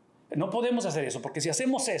ella. No podemos hacer eso, porque si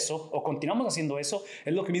hacemos eso o continuamos haciendo eso,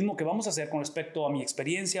 es lo mismo que vamos a hacer con respecto a mi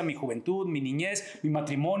experiencia, mi juventud, mi niñez, mi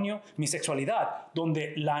matrimonio, mi sexualidad,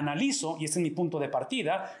 donde la analizo y este es mi punto de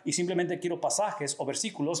partida y simplemente quiero pasajes o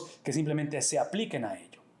versículos que simplemente se apliquen a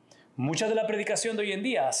ello. Mucha de la predicación de hoy en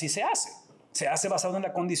día así se hace. Se hace basado en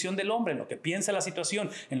la condición del hombre, en lo que piensa la situación,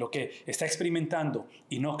 en lo que está experimentando.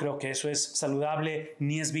 Y no creo que eso es saludable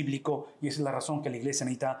ni es bíblico y esa es la razón que la iglesia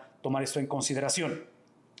necesita tomar esto en consideración.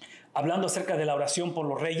 Hablando acerca de la oración por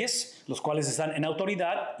los reyes, los cuales están en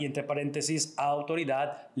autoridad y entre paréntesis,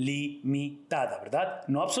 autoridad limitada, ¿verdad?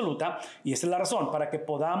 No absoluta. Y esta es la razón, para que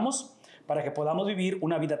podamos vivir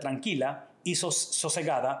una vida tranquila y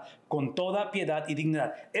sosegada con toda piedad y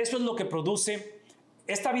dignidad. Eso es lo que produce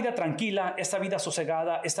esta vida tranquila, esta vida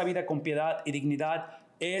sosegada, esta vida con piedad y dignidad.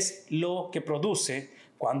 Es lo que produce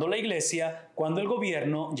cuando la iglesia, cuando el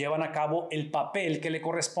gobierno llevan a cabo el papel que le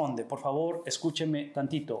corresponde. Por favor, escúchenme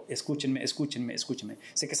tantito, escúchenme.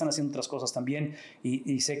 Sé que están haciendo otras cosas también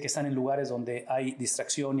y sé que están en lugares donde hay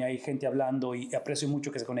distracción y hay gente hablando y aprecio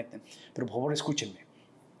mucho que se conecten. Pero por favor, escúchenme.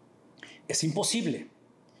 Es imposible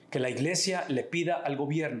que la iglesia le pida al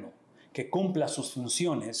gobierno que cumpla sus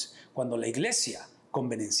funciones cuando la iglesia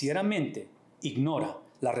convenencieramente ignora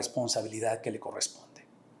la responsabilidad que le corresponde.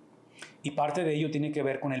 Y parte de ello tiene que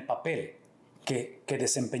ver con el papel que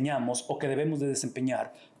desempeñamos o que debemos de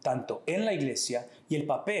desempeñar tanto en la iglesia y el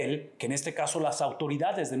papel que en este caso las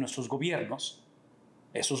autoridades de nuestros gobiernos,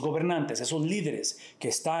 esos gobernantes, esos líderes que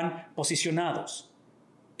están posicionados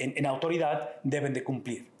en autoridad deben de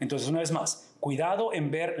cumplir. Entonces, una vez más, cuidado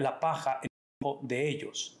en ver la paja en el ojo de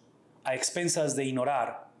ellos a expensas de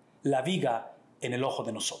ignorar la viga en el ojo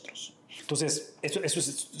de nosotros. Entonces, eso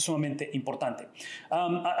es sumamente importante.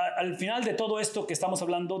 Al final de todo esto que estamos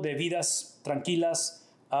hablando de vidas tranquilas,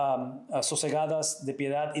 sosegadas, de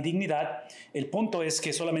piedad y dignidad, el punto es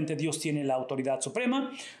que solamente Dios tiene la autoridad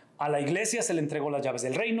suprema. A la iglesia se le entregó las llaves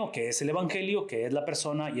del reino, que es el evangelio, que es la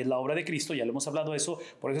persona y es la obra de Cristo. Ya le hemos hablado de eso.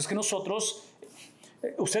 Por eso es que nosotros,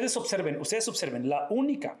 ustedes observen, la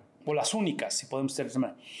única, o las únicas, si podemos decir,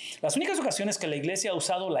 las únicas ocasiones que la iglesia ha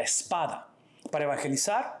usado la espada para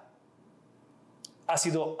evangelizar ha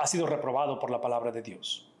sido reprobado por la palabra de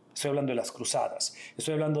Dios. Estoy hablando de las cruzadas,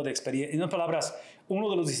 estoy hablando de experiencia. En otras palabras, uno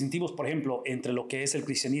de los distintivos, por ejemplo, entre lo que es el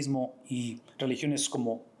cristianismo y religiones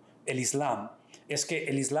como el Islam, es que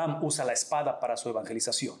el Islam usa la espada para su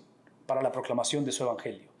evangelización, para la proclamación de su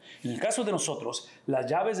evangelio. En el caso de nosotros, las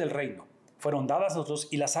llaves del reino fueron dadas a nosotros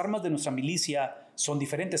y las armas de nuestra milicia son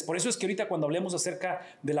diferentes. Por eso es que ahorita cuando hablemos acerca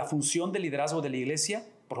de la función de liderazgo de la iglesia,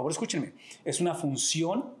 por favor escúchenme, es una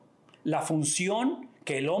función, la función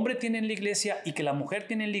que el hombre tiene en la iglesia y que la mujer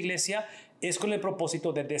tiene en la iglesia es con el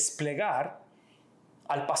propósito de desplegar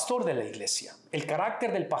al pastor de la iglesia, el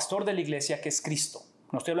carácter del pastor de la iglesia que es Cristo.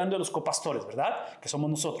 No estoy hablando de los copastores, ¿verdad? Que somos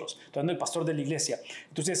nosotros. Estoy hablando del pastor de la iglesia.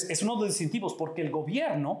 Entonces es uno de los distintivos porque el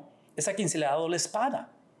gobierno es a quien se le ha dado la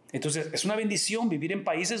espada. Entonces, es una bendición vivir en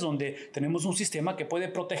países donde tenemos un sistema que puede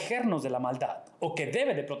protegernos de la maldad o que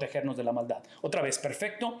debe de protegernos de la maldad. Otra vez,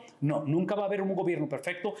 ¿perfecto? No, nunca va a haber un gobierno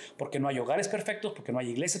perfecto porque no hay hogares perfectos, porque no hay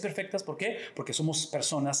iglesias perfectas. ¿Por qué? Porque somos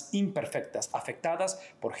personas imperfectas, afectadas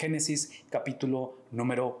por Génesis capítulo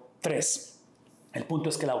número 3. El punto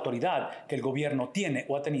es que la autoridad que el gobierno tiene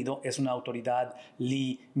o ha tenido es una autoridad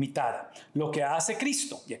limitada. Lo que hace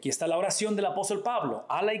Cristo, y aquí está la oración del apóstol Pablo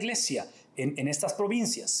a la iglesia en estas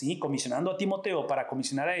provincias, ¿sí? Comisionando a Timoteo para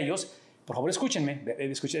comisionar a ellos. Por favor, escúchenme,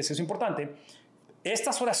 escuchen, eso es importante.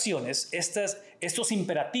 Estas oraciones, estos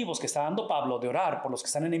imperativos que está dando Pablo de orar por los que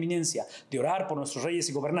están en eminencia, de orar por nuestros reyes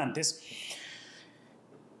y gobernantes,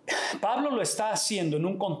 Pablo lo está haciendo en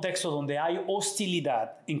un contexto donde hay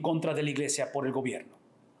hostilidad en contra de la iglesia por el gobierno.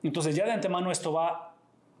 Entonces ya de antemano esto va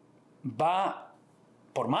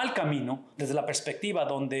por mal camino desde la perspectiva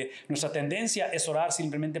donde nuestra tendencia es orar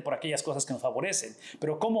simplemente por aquellas cosas que nos favorecen.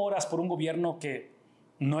 Pero ¿cómo oras por un gobierno que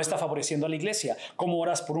no está favoreciendo a la iglesia? ¿Cómo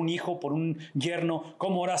oras por un hijo, por un yerno?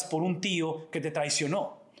 ¿Cómo oras por un tío que te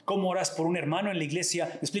traicionó? ¿Cómo oras por un hermano en la iglesia?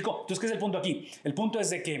 ¿Me explico? Entonces, ¿qué es el punto aquí? El punto es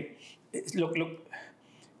de que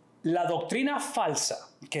la doctrina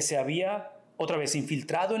falsa que se había otra vez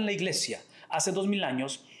infiltrado en la iglesia hace 2000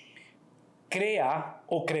 años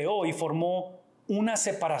creó y formó una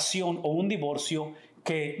separación o un divorcio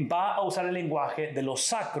que va a usar el lenguaje de lo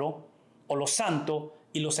sacro o lo santo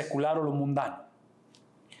y lo secular o lo mundano.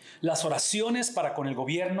 Las oraciones para con el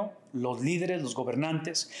gobierno, los líderes, los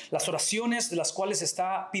gobernantes, las oraciones de las cuales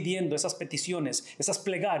está pidiendo esas peticiones, esas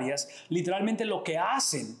plegarias, literalmente lo que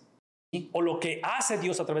hacen o lo que hace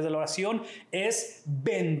Dios a través de la oración es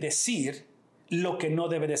bendecir lo que no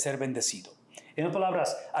debe de ser bendecido. En otras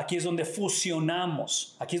palabras, aquí es donde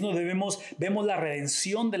fusionamos, aquí es donde vemos la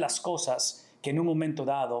redención de las cosas que en un momento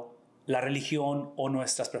dado la religión o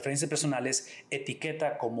nuestras preferencias personales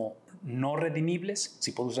etiqueta como no redimibles,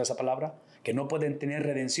 si puedo usar esa palabra, que no pueden tener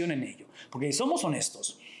redención en ello. Porque si somos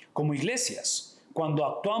honestos, como iglesias, cuando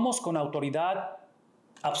actuamos con autoridad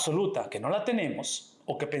absoluta, que no la tenemos,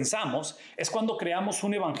 o que pensamos, es cuando creamos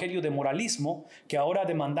un evangelio de moralismo que ahora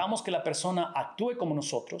demandamos que la persona actúe como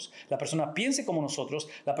nosotros, la persona piense como nosotros,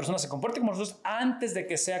 la persona se comporte como nosotros antes de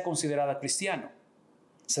que sea considerada cristiano.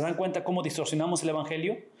 ¿Se dan cuenta cómo distorsionamos el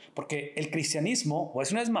evangelio? Porque el cristianismo, o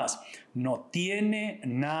es una vez más, no tiene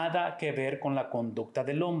nada que ver con la conducta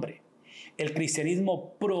del hombre. El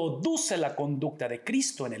cristianismo produce la conducta de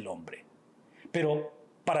Cristo en el hombre. Pero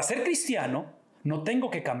para ser cristiano no tengo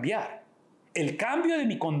que cambiar. El cambio de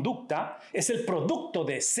mi conducta es el producto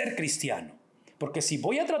de ser cristiano. Porque si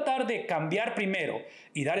voy a tratar de cambiar primero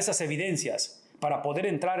y dar esas evidencias para poder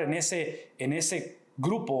entrar en ese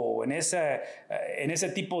grupo, en ese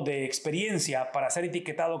tipo de experiencia para ser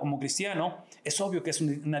etiquetado como cristiano, es obvio que es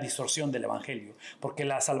una distorsión del evangelio. Porque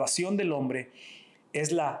la salvación del hombre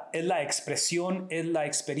es la expresión, es la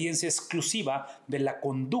experiencia exclusiva de la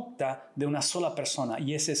conducta de una sola persona,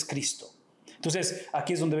 y ese es Cristo. Entonces,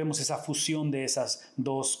 aquí es donde vemos esa fusión de esas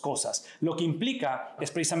dos cosas. Lo que implica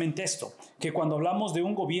es precisamente esto, que cuando hablamos de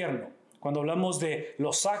un gobierno, cuando hablamos de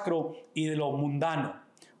lo sacro y de lo mundano,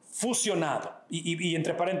 fusionado, y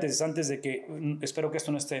entre paréntesis, antes de que, espero que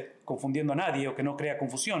esto no esté confundiendo a nadie o que no crea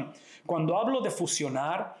confusión, cuando hablo de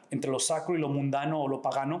fusionar entre lo sacro y lo mundano o lo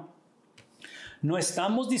pagano, no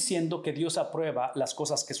estamos diciendo que Dios aprueba las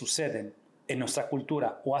cosas que suceden en nuestra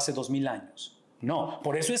cultura o hace 2000 años. No,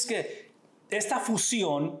 por eso es que esta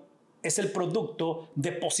fusión es el producto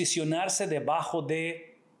de posicionarse debajo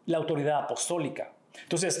de la autoridad apostólica.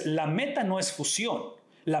 Entonces, la meta no es fusión,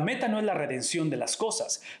 la meta no es la redención de las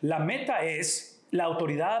cosas, la meta es la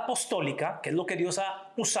autoridad apostólica, que es lo que Dios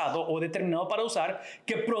ha usado o determinado para usar,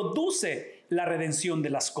 que produce la redención de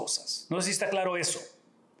las cosas. No sé si está claro eso.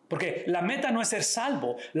 Porque la meta no es ser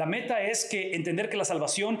salvo, la meta es entender que la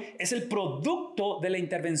salvación es el producto de la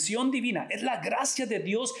intervención divina, es la gracia de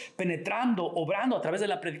Dios penetrando, obrando a través de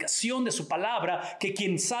la predicación de su palabra, que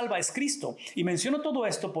quien salva es Cristo. Y menciono todo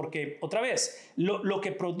esto porque, otra vez, lo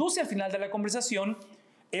que produce al final de la conversación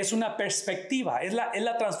es una perspectiva, es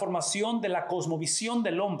la transformación de la cosmovisión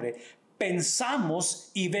del hombre.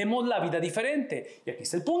 Pensamos y vemos la vida diferente. Y aquí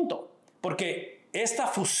está el punto, porque esta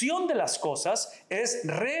fusión de las cosas es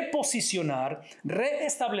reposicionar,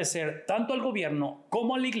 reestablecer tanto al gobierno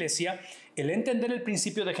como a la iglesia el entender el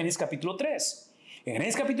principio de Génesis capítulo 3. En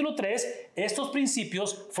Génesis capítulo 3, estos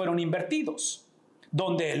principios fueron invertidos,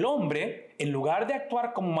 donde el hombre, en lugar de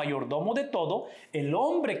actuar como mayordomo de todo, el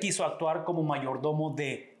hombre quiso actuar como mayordomo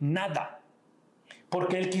de nada.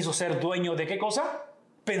 Porque él quiso ser dueño ¿de qué cosa?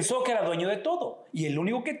 Pensó que era dueño de todo, y el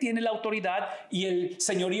único que tiene la autoridad y el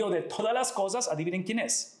señorío de todas las cosas, adivinen quién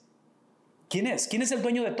es. ¿Quién es? ¿Quién es el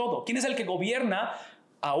dueño de todo? ¿Quién es el que gobierna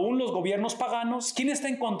aún los gobiernos paganos? ¿Quién está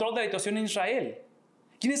en control de la situación en Israel?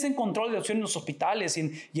 ¿Quién está en control de la situación en los hospitales y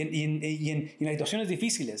en las situaciones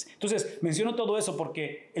difíciles? Entonces, menciono todo eso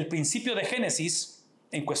porque el principio de Génesis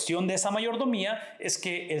en cuestión de esa mayordomía es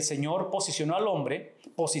que el Señor posiciona al hombre,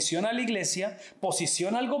 posiciona a la iglesia,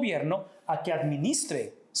 posiciona al gobierno a que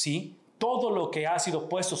administre, ¿sí?, todo lo que ha sido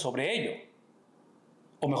puesto sobre ello,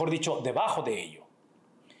 o mejor dicho, debajo de ello.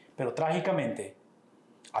 Pero trágicamente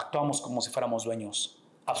actuamos como si fuéramos dueños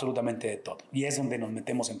absolutamente de todo. Y es donde nos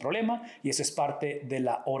metemos en problema, y esa es parte de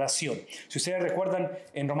la oración. Si ustedes recuerdan,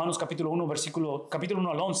 en Romanos capítulo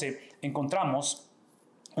 1 al 11, encontramos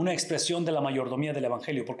una expresión de la mayordomía del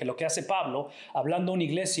evangelio, porque lo que hace Pablo, hablando de una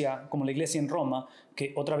iglesia como la iglesia en Roma,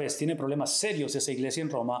 que otra vez tiene problemas serios esa iglesia en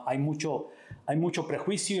Roma, hay mucho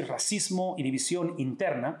prejuicio y racismo y división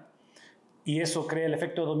interna, y eso crea el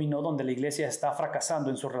efecto dominó donde la iglesia está fracasando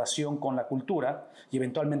en su relación con la cultura y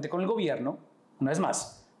eventualmente con el gobierno. Una vez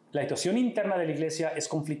más, la situación interna de la iglesia es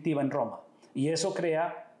conflictiva en Roma, y eso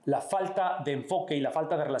crea la falta de enfoque y la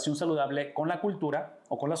falta de relación saludable con la cultura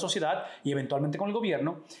o con la sociedad y eventualmente con el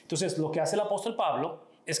gobierno. Entonces, lo que hace el apóstol Pablo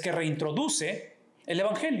es que reintroduce el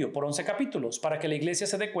evangelio por 11 capítulos para que la iglesia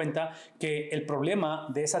se dé cuenta que el problema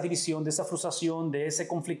de esa división, de esa frustración, de ese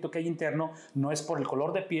conflicto que hay interno no es por el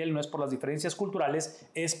color de piel, no es por las diferencias culturales,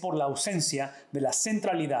 es por la ausencia de la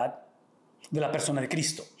centralidad de la persona de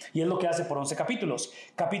Cristo. Y es lo que hace por 11 capítulos.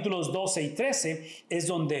 Capítulos 12 y 13 es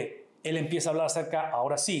donde él empieza a hablar acerca,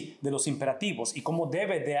 ahora sí, de los imperativos y cómo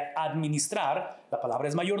debe de administrar, la palabra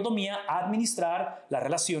es mayordomía, administrar las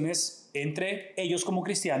relaciones entre ellos como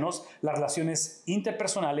cristianos, las relaciones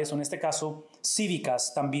interpersonales, o en este caso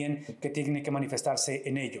cívicas también, que tienen que manifestarse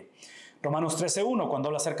en ello. Romanos 13:1, cuando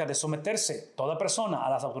habla acerca de someterse toda persona a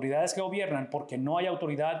las autoridades que gobiernan, porque no hay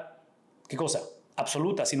autoridad, ¿qué cosa?,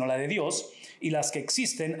 absoluta, sino la de Dios, y las que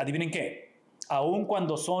existen, adivinen qué, aun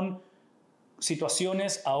cuando son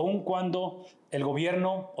situaciones, aun cuando el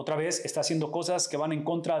gobierno otra vez está haciendo cosas que van en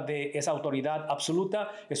contra de esa autoridad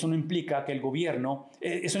absoluta, eso no implica que el gobierno,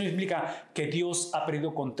 eso no implica que Dios ha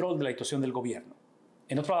perdido control de la situación del gobierno.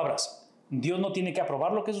 En otras palabras, Dios no tiene que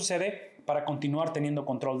aprobar lo que sucede para continuar teniendo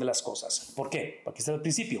control de las cosas. ¿Por qué? Porque está el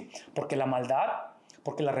principio. Porque la maldad,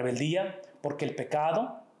 porque la rebeldía, porque el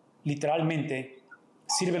pecado, literalmente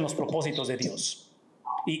sirven los propósitos de Dios.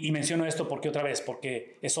 Y menciono esto porque otra vez,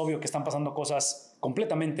 porque es obvio que están pasando cosas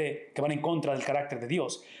completamente que van en contra del carácter de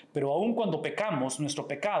Dios. Pero aun cuando pecamos, nuestro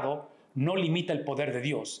pecado no limita el poder de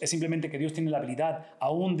Dios. Es simplemente que Dios tiene la habilidad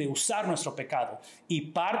aún de usar nuestro pecado.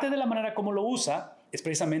 Y parte de la manera como lo usa es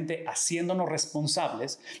precisamente haciéndonos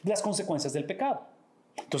responsables de las consecuencias del pecado.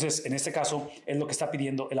 Entonces, en este caso, es lo que está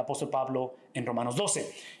pidiendo el apóstol Pablo en Romanos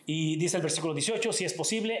 12. Y dice el versículo 18, si es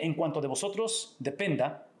posible, en cuanto de vosotros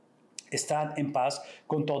dependa, estad en paz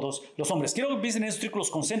con todos los hombres. Quiero que piensen en esos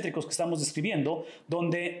círculos concéntricos que estamos describiendo,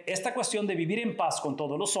 donde esta cuestión de vivir en paz con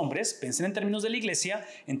todos los hombres, piensen en términos de la iglesia,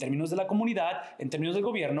 en términos de la comunidad, en términos del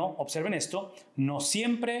gobierno, observen esto, no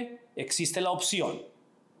siempre existe la opción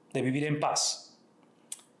de vivir en paz,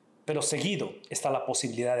 pero seguido está la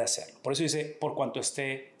posibilidad de hacerlo. Por eso dice, por cuanto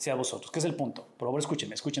esté sea vosotros. ¿Qué es el punto? Por favor,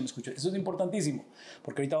 escúchenme. Eso es importantísimo,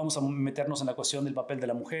 porque ahorita vamos a meternos en la cuestión del papel de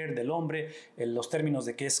la mujer, del hombre, en los términos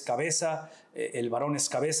de qué es cabeza, el varón es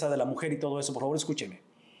cabeza de la mujer y todo eso. Por favor, escúchenme.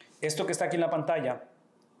 Esto que está aquí en la pantalla,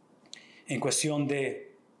 en cuestión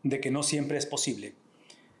de que no siempre es posible,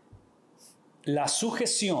 la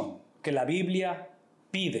sujeción que la Biblia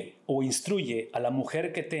pide o instruye a la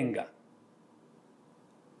mujer que tenga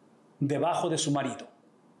debajo de su marido,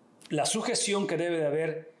 la sujeción que debe de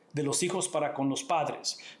haber de los hijos para con los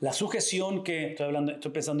padres, la sujeción que,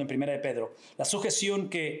 estoy pensando en 1 de Pedro, la sujeción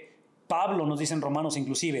que Pablo nos dice en Romanos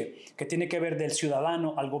inclusive, que tiene que ver del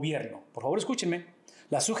ciudadano al gobierno. Por favor, escúchenme,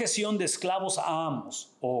 la sujeción de esclavos a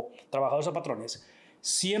amos o trabajadores a patrones,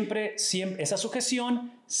 siempre, esa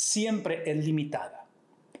sujeción siempre es limitada.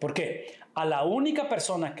 ¿Por qué? A la única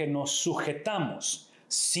persona que nos sujetamos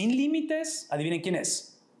sin límites, adivinen quién es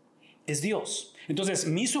Dios. Entonces,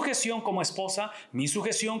 mi sujeción como esposa, mi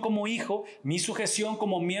sujeción como hijo, mi sujeción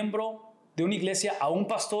como miembro de una iglesia a un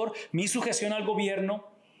pastor, mi sujeción al gobierno,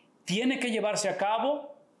 tiene que llevarse a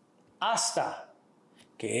cabo hasta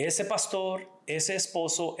que ese pastor, ese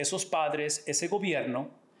esposo, esos padres, ese gobierno,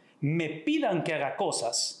 me pidan que haga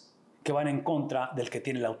cosas que van en contra del que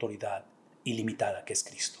tiene la autoridad ilimitada, que es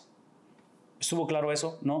Cristo. ¿Estuvo claro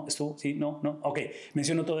eso? ¿No? ¿Estuvo? ¿Sí? ¿No? ¿No? Ok,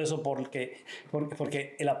 menciono todo eso porque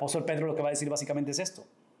el apóstol Pedro lo que va a decir básicamente es esto.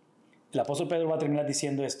 El apóstol Pedro va a terminar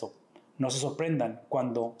diciendo esto. No se sorprendan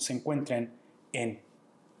cuando se encuentren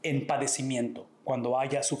en padecimiento, cuando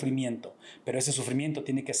haya sufrimiento. Pero ese sufrimiento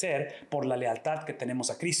tiene que ser por la lealtad que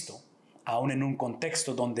tenemos a Cristo, aún en un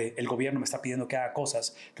contexto donde el gobierno me está pidiendo que haga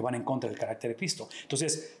cosas que van en contra del carácter de Cristo.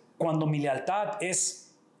 Entonces, cuando mi lealtad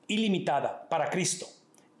es ilimitada para Cristo,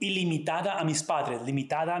 ilimitada a mis padres,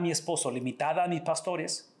 limitada a mi esposo, limitada a mis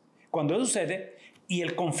pastores, cuando eso sucede y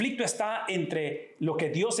el conflicto está entre lo que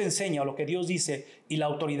Dios enseña o lo que Dios dice y la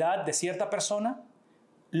autoridad de cierta persona,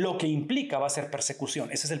 lo que implica va a ser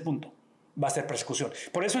persecución. Ese es el punto. Va a ser persecución.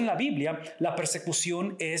 Por eso en la Biblia la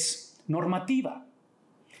persecución es normativa.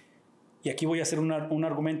 Y aquí voy a hacer un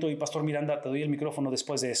argumento y Pastor Miranda, te doy el micrófono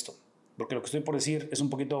después de esto, porque lo que estoy por decir es un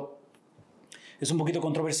poquito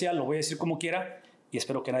controversial, lo voy a decir como quiera y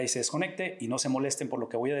espero que nadie se desconecte y no se molesten por lo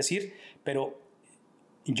que voy a decir, pero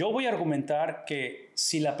yo voy a argumentar que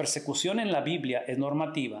si la persecución en la Biblia es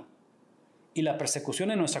normativa y la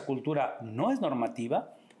persecución en nuestra cultura no es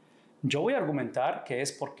normativa, yo voy a argumentar que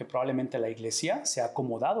es porque probablemente la iglesia se ha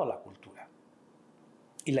acomodado a la cultura.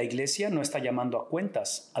 Y la iglesia no está llamando a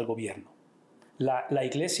cuentas al gobierno. La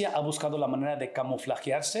iglesia ha buscado la manera de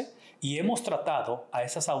camuflajearse y hemos tratado a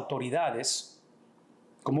esas autoridades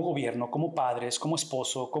como gobierno, como padres, como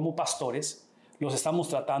esposo, como pastores, los estamos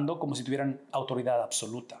tratando como si tuvieran autoridad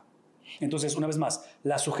absoluta. Entonces, una vez más,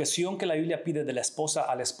 la sujeción que la Biblia pide de la esposa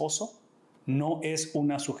al esposo no es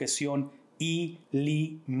una sujeción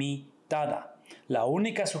ilimitada. La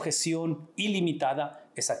única sujeción ilimitada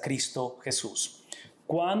es a Cristo Jesús.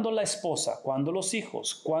 Cuando la esposa, cuando los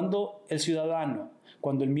hijos, cuando el ciudadano,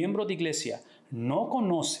 cuando el miembro de iglesia no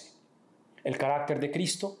conoce el carácter de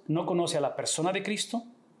Cristo, no conoce a la persona de Cristo,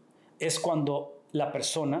 es cuando la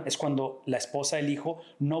esposa, el hijo,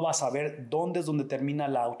 no va a saber dónde es donde termina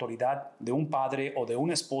la autoridad de un padre o de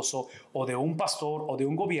un esposo o de un pastor o de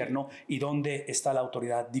un gobierno y dónde está la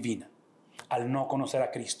autoridad divina al no conocer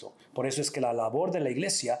a Cristo. Por eso es que la labor de la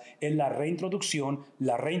iglesia es la reintroducción y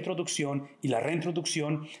la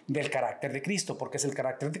reintroducción del carácter de Cristo, porque es el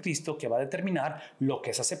carácter de Cristo que va a determinar lo que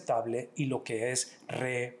es aceptable y lo que es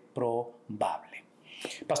reprobable.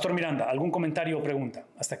 Pastor Miranda, ¿algún comentario o pregunta?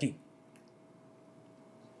 Hasta aquí.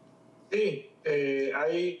 Sí,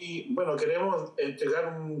 queremos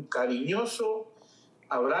entregar un cariñoso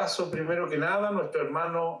abrazo primero que nada a nuestro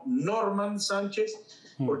hermano Norman Sánchez,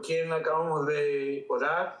 por quien acabamos de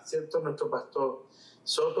orar, ¿cierto? Nuestro pastor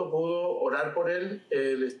Soto pudo orar por él.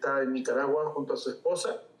 Él está en Nicaragua junto a su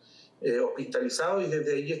esposa, hospitalizado, y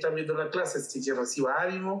desde allí están viendo la clase, así que reciba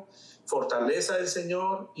ánimo, fortaleza del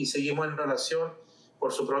Señor, y seguimos en oración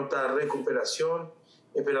por su pronta recuperación,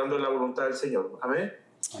 esperando la voluntad del Señor. Amén.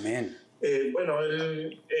 Amén.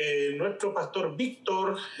 Nuestro pastor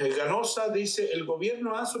Víctor Ganosa dice: el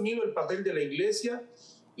gobierno ha asumido el papel de la iglesia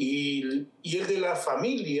y el de la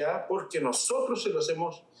familia porque nosotros se los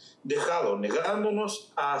hemos dejado,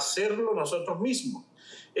 negándonos a hacerlo nosotros mismos.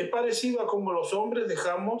 Es parecido a como los hombres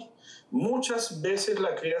dejamos muchas veces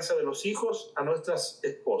la crianza de los hijos a nuestras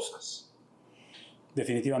esposas.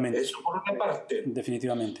 Definitivamente. Eso por una parte.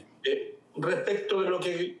 Definitivamente. Respecto de lo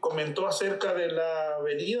que comentó acerca de la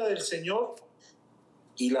venida del Señor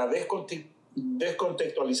y la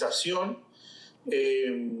descontextualización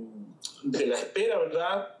de la espera,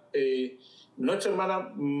 ¿verdad? Nuestra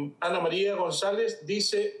hermana Ana María González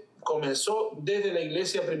dice: comenzó desde la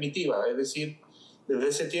iglesia primitiva, es decir, desde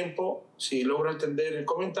ese tiempo, si logro entender el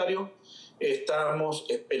comentario, estamos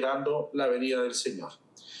esperando la venida del Señor.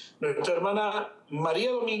 Nuestra hermana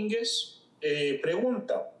María Domínguez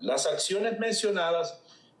pregunta: ¿las acciones mencionadas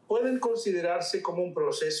pueden considerarse como un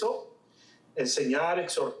proceso? Enseñar,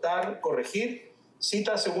 exhortar, corregir.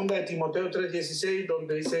 Cita 2 de Timoteo 3:16,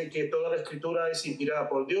 donde dice que toda la escritura es inspirada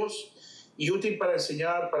por Dios y útil para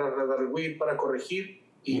enseñar, para redarguir, para corregir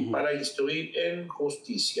y para instruir en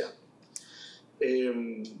justicia.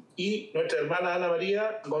 Y nuestra hermana Ana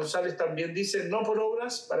María González también dice: no por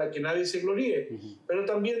obras para que nadie se gloríe, pero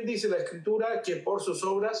también dice la escritura que por sus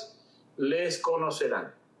obras les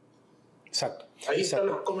conocerán. Exacto. Ahí están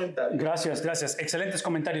los comentarios. Gracias. Excelentes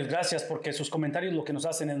comentarios. Gracias, porque sus comentarios lo que nos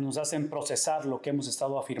hacen es nos hacen procesar lo que hemos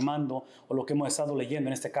estado afirmando o lo que hemos estado leyendo,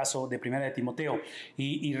 en este caso de Primera de Timoteo.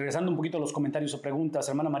 Y regresando un poquito a los comentarios o preguntas,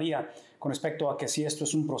 hermana María, con respecto a que si esto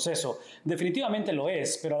es un proceso, definitivamente lo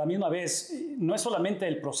es, pero a la misma vez no es solamente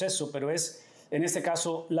el proceso, pero es, en este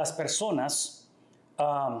caso, las personas,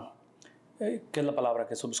 ¿qué es la palabra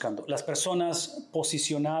que estoy buscando? Las personas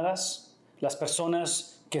posicionadas, las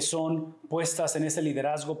personas que son puestas en ese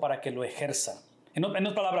liderazgo para que lo ejerzan. En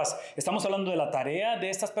otras palabras, estamos hablando de la tarea de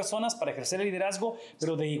estas personas para ejercer el liderazgo,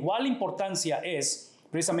 pero de igual importancia es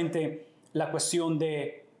precisamente la cuestión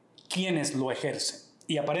de quiénes lo ejercen.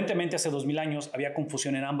 Y aparentemente hace 2000 años había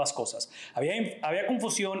confusión en ambas cosas. Había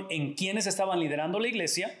confusión en quiénes estaban liderando la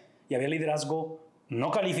iglesia y había liderazgo no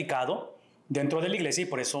calificado dentro de la iglesia, y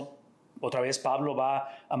por eso otra vez Pablo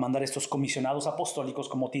va a mandar estos comisionados apostólicos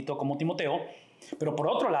como Tito, como Timoteo. Pero por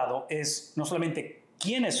otro lado es no solamente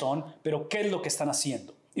quiénes son, pero qué es lo que están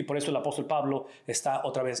haciendo. Y por eso el apóstol Pablo está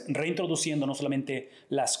otra vez reintroduciendo no solamente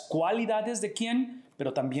las cualidades de quién,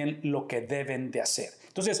 pero también lo que deben de hacer.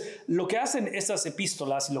 Entonces, lo que hacen estas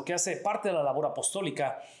epístolas, lo que hace parte de la labor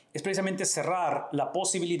apostólica, es precisamente cerrar la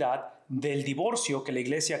posibilidad del divorcio que la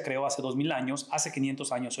Iglesia creó hace 2000 años, hace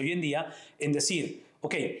 500 años hoy en día, en decir,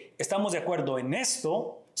 ok, estamos de acuerdo en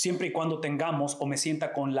esto, siempre y cuando tengamos o me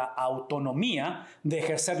sienta con la autonomía de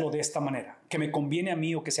ejercerlo de esta manera, que me conviene a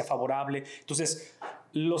mí o que sea favorable. Entonces,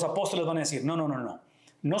 los apóstoles van a decir, no.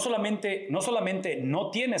 No solamente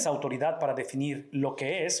no tienes autoridad para definir lo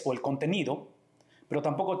que es o el contenido, pero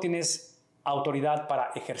tampoco tienes autoridad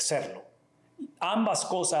para ejercerlo. Ambas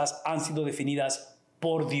cosas han sido definidas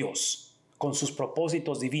por Dios, con sus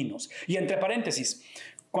propósitos divinos. Y entre paréntesis,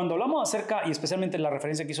 cuando hablamos acerca, y especialmente la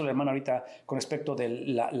referencia que hizo la hermana ahorita con respecto de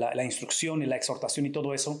la instrucción y la exhortación y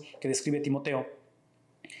todo eso que describe Timoteo,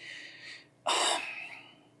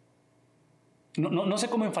 no sé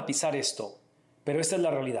cómo enfatizar esto, pero esta es la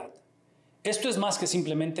realidad. Esto es más que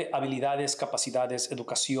simplemente habilidades, capacidades,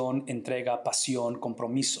 educación, entrega, pasión,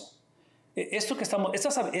 compromiso. Esto que estamos,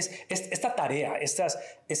 esta tarea, estas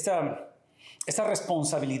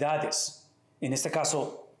responsabilidades, en este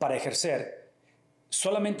caso para ejercer,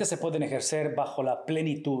 solamente se pueden ejercer bajo la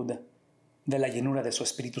plenitud de la llenura de su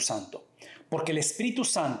Espíritu Santo. Porque el Espíritu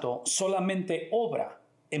Santo solamente obra,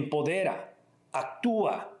 empodera,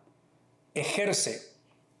 actúa, ejerce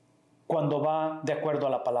cuando va de acuerdo a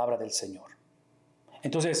la palabra del Señor.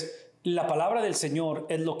 Entonces, la palabra del Señor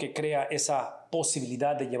es lo que crea esa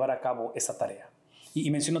posibilidad de llevar a cabo esa tarea. Y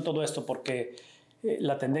menciono todo esto porque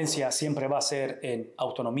la tendencia siempre va a ser en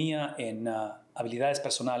autonomía, en habilidades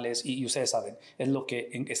personales, y ustedes saben, es lo que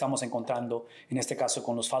estamos encontrando en este caso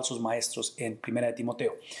con los falsos maestros en 1 de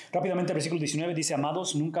Timoteo. Rápidamente el versículo 19 dice,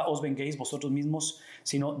 amados, nunca os venguéis vosotros mismos,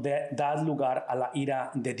 sino dad lugar a la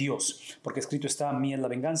ira de Dios, porque escrito está, mía es la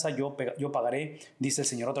venganza, yo pagaré, dice el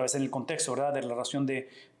Señor. Otra vez en el contexto, ¿verdad?, de la relación de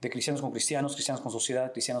cristianos con cristianos, cristianos con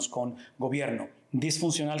sociedad, cristianos con gobierno.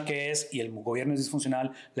 Disfuncional que es, y el gobierno es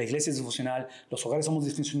disfuncional, la iglesia es disfuncional, los hogares somos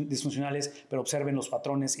disfuncionales, pero observen los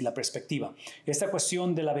patrones y la perspectiva. Esta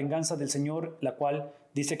cuestión de la venganza del Señor, la cual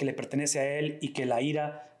dice que le pertenece a Él y que la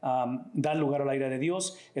ira da lugar a la ira de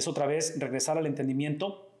Dios, es otra vez regresar al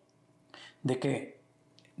entendimiento de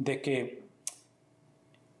que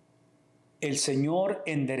el Señor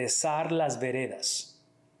enderezar las veredas,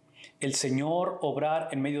 el Señor obrar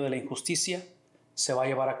en medio de la injusticia, se va a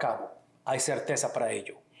llevar a cabo. Hay certeza para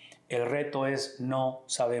ello. El reto es no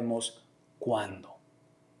sabemos cuándo.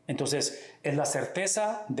 Entonces, es la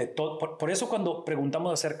certeza de todo. Por eso cuando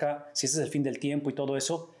preguntamos acerca si ese es el fin del tiempo y todo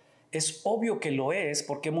eso, es obvio que lo es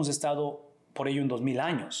porque hemos estado por ello en 2000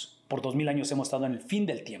 años. Por 2000 años hemos estado en el fin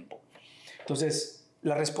del tiempo. Entonces,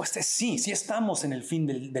 la respuesta es sí estamos en el fin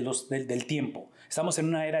del tiempo. Estamos en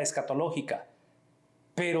una era escatológica.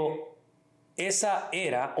 Pero esa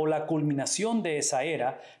era o la culminación de esa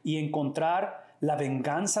era y encontrar la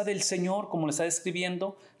venganza del Señor, como le está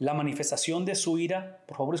describiendo, la manifestación de su ira,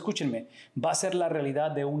 por favor escúchenme, va a ser la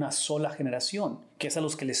realidad de una sola generación, que es a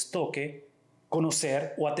los que les toque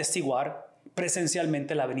conocer o atestiguar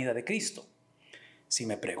presencialmente la venida de Cristo. Si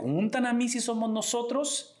me preguntan a mí si somos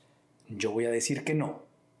nosotros, yo voy a decir que no.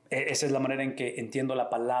 Esa es la manera en que entiendo la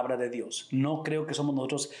palabra de Dios. No creo que somos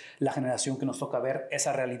nosotros la generación que nos toca ver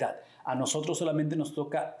esa realidad. A nosotros solamente nos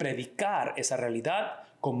toca predicar esa realidad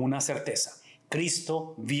como una certeza.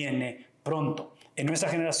 Cristo viene pronto. En nuestra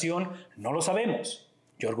generación no lo sabemos.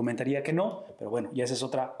 Yo argumentaría que no, pero bueno, ya esa es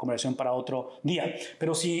otra conversación para otro día.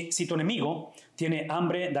 Pero si tu enemigo tiene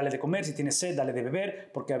hambre, dale de comer, si tiene sed, dale de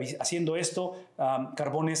beber, porque haciendo esto,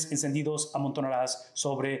 carbones encendidos amontonarás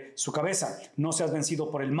sobre su cabeza. No seas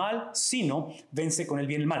vencido por el mal, sino vence con el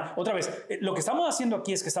bien el mal. Otra vez, lo que estamos haciendo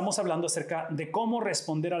aquí es que estamos hablando acerca de cómo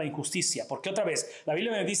responder a la injusticia, porque otra vez, la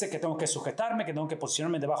Biblia me dice que tengo que sujetarme, que tengo que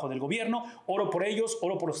posicionarme debajo del gobierno, oro por ellos,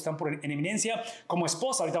 oro por los que están en eminencia. Como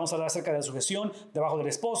esposa, ahorita vamos a hablar acerca de la sujeción debajo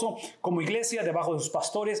del esposo, como iglesia, debajo de sus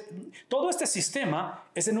pastores. Todo este sistema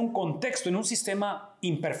es en un contexto, en un sistema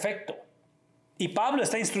imperfecto. Y Pablo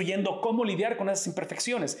está instruyendo cómo lidiar con esas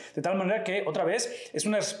imperfecciones, de tal manera que, otra vez, es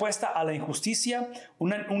una respuesta a la injusticia,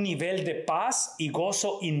 un nivel de paz y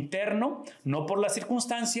gozo interno, no por las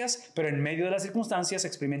circunstancias, pero en medio de las circunstancias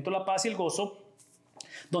experimento la paz y el gozo,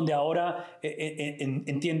 donde ahora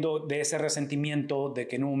entiendo de ese resentimiento, de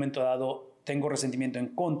que en un momento dado tengo resentimiento en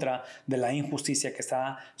contra de la injusticia que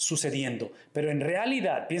está sucediendo. Pero en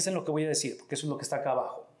realidad, piensen lo que voy a decir, porque eso es lo que está acá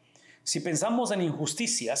abajo. Si pensamos en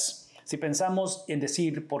injusticias, si pensamos en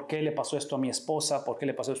decir por qué le pasó esto a mi esposa, por qué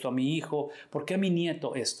le pasó esto a mi hijo, por qué a mi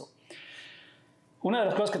nieto esto, Una de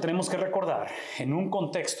las cosas que tenemos que recordar en un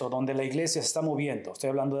contexto donde la iglesia se está moviendo, estoy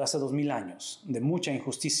hablando de hace 2000 años, de mucha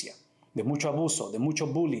injusticia, de mucho abuso, de mucho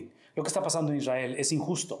bullying, lo que está pasando en Israel es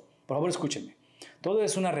injusto. Por favor, escúchenme. Todo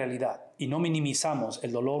es una realidad y no minimizamos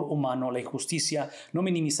el dolor humano, la injusticia, no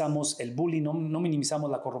minimizamos el bullying, no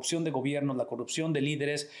minimizamos la corrupción de gobiernos, la corrupción de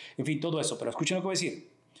líderes, en fin, todo eso. Pero escuchen lo que voy a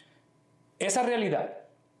decir. Esa realidad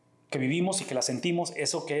que vivimos y que la sentimos,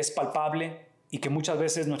 eso que es palpable y que muchas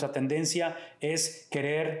veces nuestra tendencia es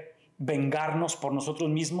querer vengarnos por nosotros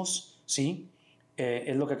mismos, ¿sí?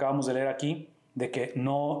 Es lo que acabamos de leer aquí, de que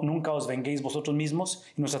nunca os venguéis vosotros mismos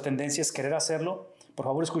y nuestra tendencia es querer hacerlo. Por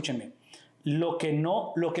favor, escúchenme. Lo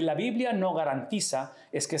que la Biblia no garantiza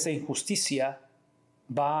es que esa injusticia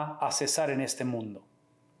va a cesar en este mundo.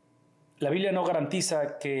 La Biblia no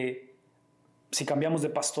garantiza que si cambiamos de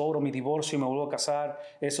pastor o mi divorcio y me vuelvo a casar,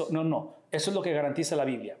 eso es lo que garantiza la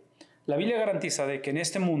Biblia. La Biblia garantiza de que en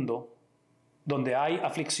este mundo, donde hay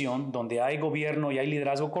aflicción, donde hay gobierno y hay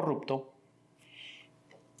liderazgo corrupto,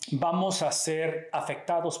 vamos a ser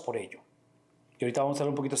afectados por ello. Y ahorita vamos a hablar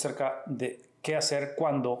un poquito acerca de qué hacer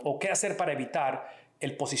cuando, o qué hacer para evitar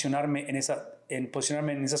el posicionarme en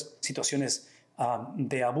esas situaciones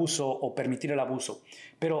de abuso o permitir el abuso.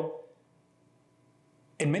 Pero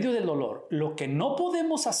en medio del dolor, lo que no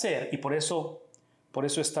podemos hacer, y por eso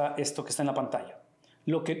está esto que está en la pantalla,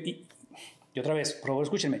 y otra vez, por favor,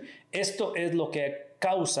 escúchenme, esto es lo que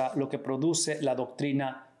causa, lo que produce la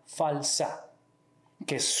doctrina falsa,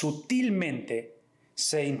 que sutilmente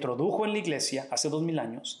se introdujo en la iglesia hace 2000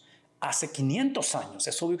 años, hace 500 años.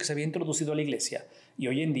 Es obvio que se había introducido a la iglesia y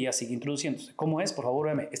hoy en día sigue introduciéndose. ¿Cómo es? Por favor,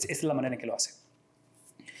 véame. Esta es la manera en que lo hace.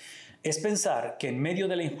 Es pensar que en medio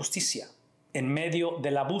de la injusticia, en medio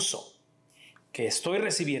del abuso que estoy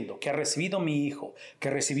recibiendo, que ha recibido mi hijo, que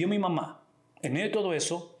recibió mi mamá, en medio de todo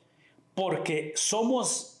eso, porque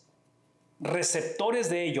somos receptores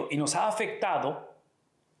de ello y nos ha afectado,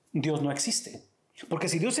 Dios no existe. Porque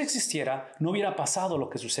si Dios existiera, no hubiera pasado lo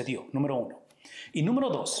que sucedió, número uno. Y número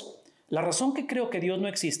dos, la razón que creo que Dios no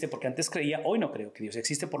existe, porque antes creía, hoy no creo que Dios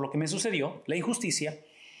existe por lo que me sucedió, la injusticia,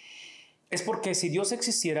 es porque si Dios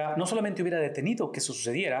existiera, no solamente hubiera detenido que eso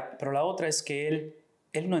sucediera, pero la otra es que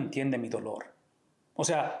Él no entiende mi dolor. O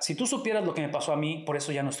sea, si tú supieras lo que me pasó a mí, por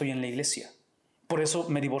eso ya no estoy en la iglesia. Por eso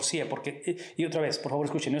me divorcié, y otra vez, por favor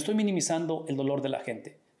escuchen, no estoy minimizando el dolor de la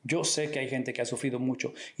gente. Yo sé que hay gente que ha sufrido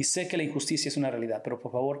mucho y sé que la injusticia es una realidad, pero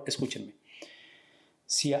por favor escúchenme.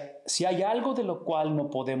 Si hay algo de lo cual no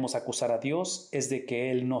podemos acusar a Dios es de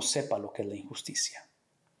que Él no sepa lo que es la injusticia.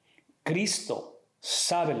 Cristo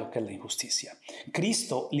sabe lo que es la injusticia.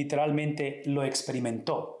 Cristo literalmente lo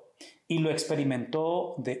experimentó. Y lo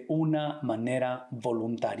experimentó de una manera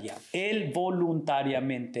voluntaria. Él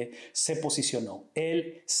voluntariamente se posicionó.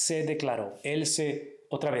 Él se declaró.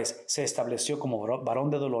 Otra vez, se estableció como varón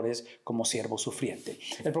de dolores, como siervo sufriente.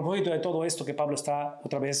 El propósito de todo esto que Pablo está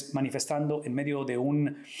otra vez manifestando en medio de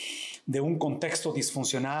un contexto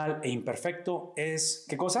disfuncional e imperfecto es,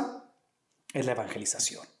 ¿qué cosa? Es la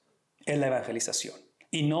evangelización. Es la evangelización.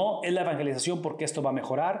 Y no es la evangelización porque esto va a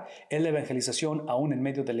mejorar, es la evangelización aún en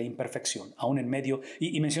medio de la imperfección, aún en medio,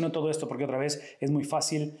 y menciono todo esto porque otra vez es muy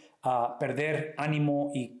fácil perder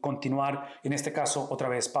ánimo y continuar. En este caso, otra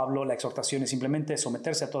vez, Pablo, la exhortación es simplemente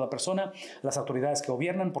someterse a toda persona, las autoridades que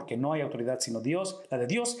gobiernan, porque no hay autoridad sino Dios, la de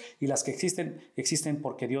Dios, y las que existen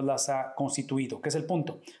porque Dios las ha constituido. ¿Qué es el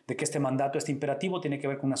punto? De que este mandato, este imperativo, tiene que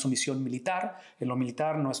ver con una sumisión militar. En lo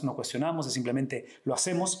militar no cuestionamos, es simplemente lo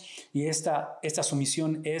hacemos, y esta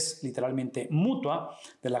sumisión es literalmente mutua,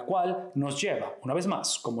 de la cual nos lleva, una vez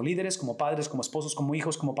más, como líderes, como padres, como esposos, como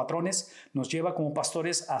hijos, como patrones, nos lleva como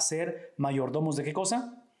pastores a ser mayordomos de ¿qué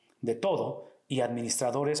cosa? De todo, y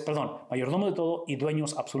mayordomos de todo y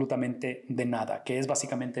dueños absolutamente de nada, que es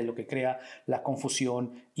básicamente lo que crea la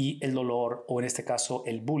confusión y el dolor, o en este caso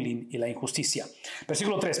el bullying y la injusticia.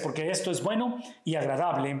 Versículo 3, porque esto es bueno y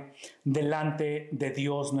agradable delante de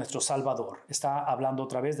Dios nuestro Salvador. Está hablando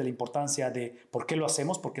otra vez de la importancia de por qué lo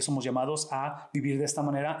hacemos, por qué somos llamados a vivir de esta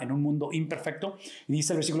manera en un mundo imperfecto. Y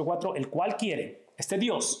dice el versículo 4, el cual quiere, este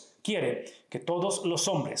Dios quiere que todos los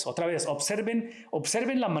hombres, otra vez, observen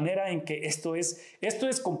la manera en que esto es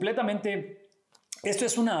completamente, esto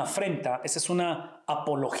es una afrenta, esto es una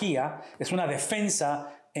apología, es una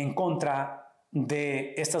defensa en contra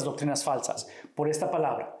de estas doctrinas falsas. Por esta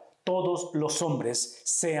palabra, todos los hombres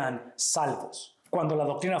sean salvos. Cuando la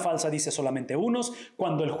doctrina falsa dice solamente unos,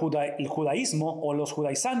 cuando el judaísmo o los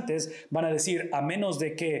judaizantes van a decir a menos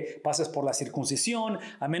de que pases por la circuncisión,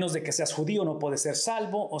 a menos de que seas judío no puedes ser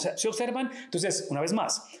salvo. O sea, ¿se observan? Entonces, una vez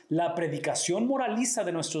más, la predicación moralista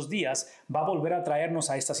de nuestros días va a volver a traernos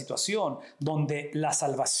a esta situación donde la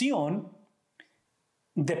salvación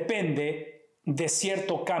depende de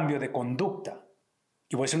cierto cambio de conducta.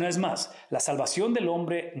 Y voy a decir una vez más, la salvación del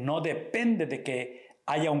hombre no depende de que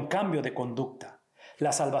haya un cambio de conducta.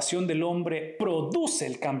 La salvación del hombre produce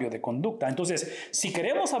el cambio de conducta. Entonces, si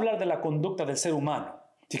queremos hablar de la conducta del ser humano,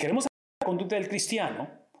 si queremos hablar de la conducta del cristiano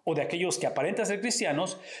o de aquellos que aparentan ser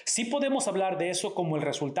cristianos, sí podemos hablar de eso como el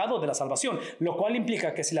resultado de la salvación, lo cual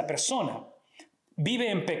implica que si la persona vive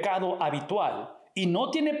en pecado habitual y no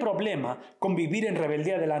tiene problema con vivir en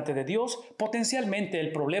rebeldía delante de Dios, potencialmente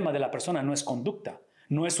el problema de la persona no es conducta,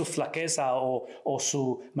 no es su flaqueza o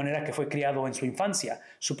su manera que fue criado en su infancia.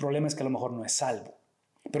 Su problema es que a lo mejor no es salvo.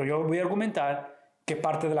 Pero yo voy a argumentar que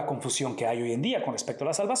parte de la confusión que hay hoy en día con respecto a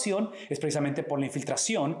la salvación es precisamente por la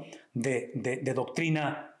infiltración de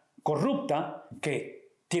doctrina corrupta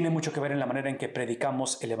que tiene mucho que ver en la manera en que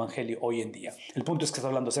predicamos el evangelio hoy en día. El punto es que está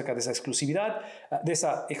hablando acerca de esa exclusividad, de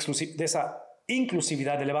esa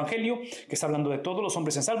inclusividad del evangelio, que está hablando de todos los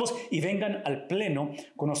hombres en salvos y vengan al pleno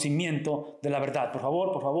conocimiento de la verdad. Por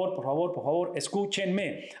favor,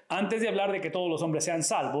 escúchenme. Antes de hablar de que todos los hombres sean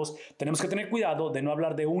salvos, tenemos que tener cuidado de no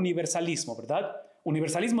hablar de universalismo, ¿verdad?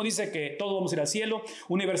 Universalismo dice que todos vamos a ir al cielo.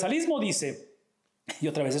 Universalismo dice, y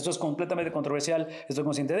otra vez, esto es completamente controversial, estoy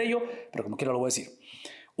consciente de ello, pero como quiera lo voy a decir.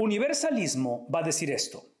 Universalismo va a decir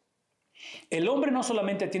esto: el hombre no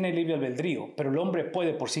solamente tiene libre albedrío, pero el hombre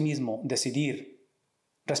puede por sí mismo decidir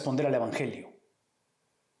responder al evangelio,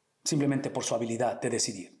 simplemente por su habilidad de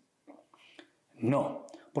decidir. No,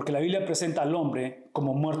 porque la Biblia presenta al hombre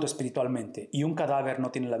como muerto espiritualmente y un cadáver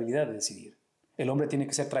no tiene la habilidad de decidir. El hombre tiene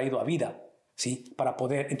que ser traído a vida, ¿sí? Para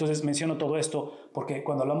poder. Entonces menciono todo esto porque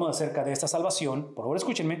cuando hablamos acerca de esta salvación, por favor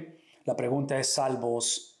escúchenme, la pregunta es: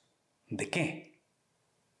 ¿salvos de qué?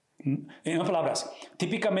 En otras palabras,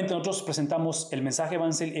 típicamente nosotros presentamos el mensaje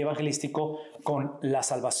evangelístico con la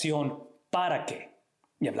salvación ¿para qué?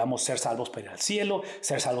 Y hablamos ser salvos para ir al cielo,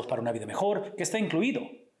 ser salvos para una vida mejor, que está incluido.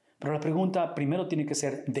 Pero la pregunta primero tiene que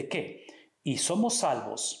ser ¿de qué? Y somos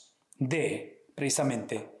salvos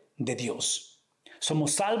precisamente, de Dios.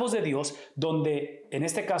 Somos salvos de Dios, donde en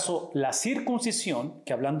este caso la circuncisión,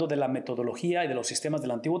 que hablando de la metodología y de los sistemas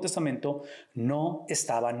del Antiguo Testamento, no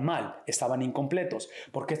estaban mal, estaban incompletos.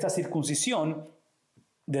 Porque esta circuncisión,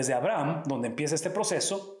 desde Abraham, donde empieza este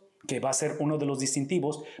proceso, que va a ser uno de los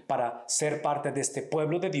distintivos para ser parte de este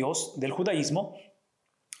pueblo de Dios, del judaísmo,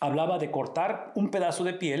 hablaba de cortar un pedazo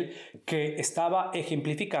de piel que estaba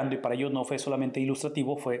ejemplificando, y para ellos no fue solamente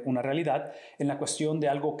ilustrativo, fue una realidad, en la cuestión de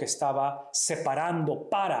algo que estaba separando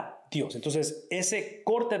para Dios. Entonces, ese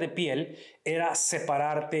corte de piel era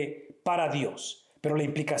separarte para Dios, pero la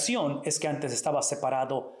implicación es que antes estaba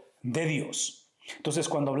separado de Dios. Entonces,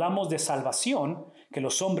 cuando hablamos de salvación, que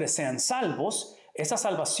los hombres sean salvos, esa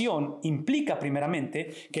salvación implica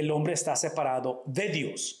primeramente que el hombre está separado de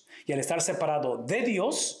Dios. Y al estar separado de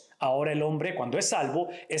Dios, ahora el hombre, cuando es salvo,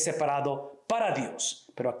 es separado para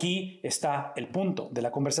Dios. Pero aquí está el punto de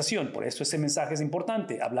la conversación. Por eso ese mensaje es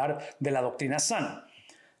importante, hablar de la doctrina sana.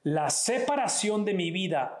 La separación de mi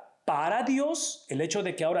vida para Dios, el hecho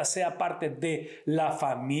de que ahora sea parte de la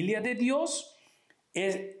familia de Dios,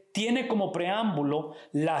 tiene como preámbulo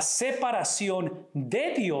la separación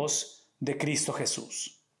de Dios de Cristo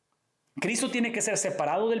Jesús. Cristo tiene que ser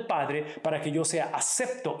separado del Padre para que yo sea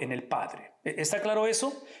acepto en el Padre. ¿Está claro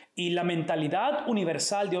eso? Y la mentalidad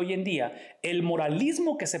universal de hoy en día, el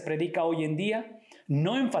moralismo que se predica hoy en día,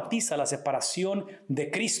 no enfatiza la separación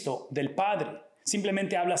de Cristo del Padre.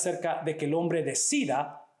 Simplemente habla acerca de que el hombre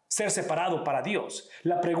decida ser separado para Dios.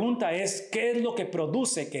 La pregunta es, ¿qué es lo que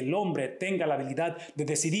produce que el hombre tenga la habilidad de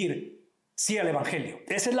decidir sí al Evangelio?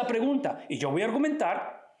 Esa es la pregunta. Y yo voy a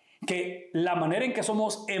argumentar que la manera en que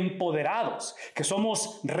somos empoderados, que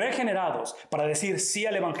somos regenerados para decir sí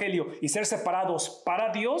al Evangelio y ser separados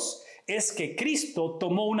para Dios, es que Cristo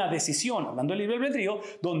tomó una decisión, hablando del libre albedrío,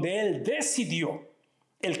 donde Él decidió,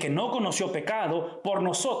 el que no conoció pecado, por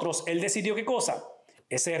nosotros, Él decidió ¿qué cosa?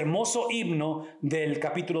 Ese hermoso himno del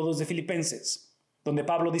capítulo 2 de Filipenses, donde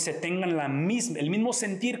Pablo dice, tengan el mismo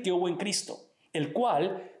sentir que hubo en Cristo, el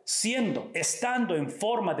cual, estando en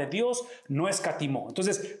forma de Dios, no escatimó.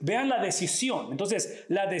 Entonces, vean la decisión. Entonces,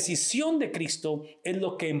 la decisión de Cristo es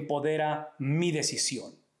lo que empodera mi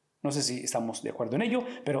decisión. No sé si estamos de acuerdo en ello,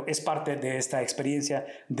 pero es parte de esta experiencia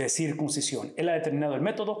de circuncisión. Él ha determinado el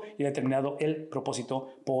método y ha determinado el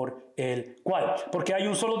propósito por el cual. Porque hay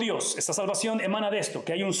un solo Dios. Esta salvación emana de esto,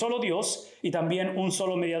 que hay un solo Dios y también un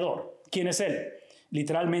solo mediador. ¿Quién es Él?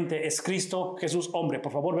 Literalmente es Cristo Jesús hombre.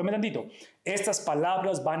 Por favor, venme tantito. Estas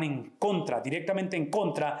palabras van en contra, directamente en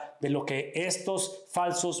contra de lo que estos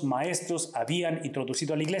falsos maestros habían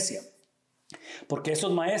introducido a la iglesia. Porque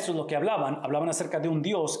esos maestros lo que hablaban acerca de un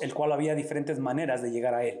Dios, el cual había diferentes maneras de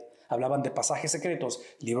llegar a él. Hablaban de pasajes secretos,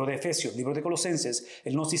 libro de Efesios, libro de Colosenses,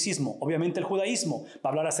 el gnosticismo, obviamente el judaísmo, va a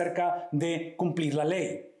hablar acerca de cumplir la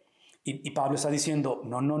ley. Y Pablo está diciendo,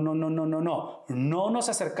 no nos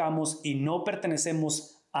acercamos y no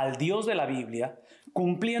pertenecemos al Dios de la Biblia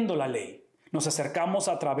cumpliendo la ley. Nos acercamos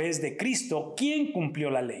a través de Cristo, quien cumplió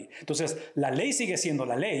la ley. Entonces, la ley sigue siendo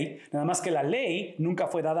la ley, nada más que la ley nunca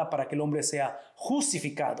fue dada para que el hombre sea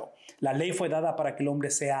justificado. La ley fue dada para que el hombre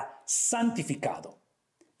sea santificado.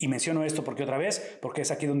 Y menciono esto porque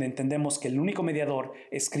es aquí donde entendemos que el único mediador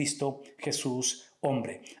es Cristo Jesús,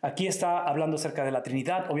 hombre. Aquí está hablando acerca de la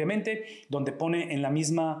Trinidad, obviamente, donde pone en la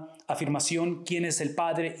misma afirmación quién es el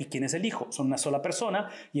Padre y quién es el Hijo. Son una sola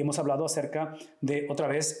persona y hemos hablado acerca de, otra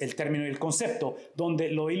vez, el término y el concepto, donde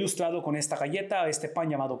lo he ilustrado con esta galleta, este pan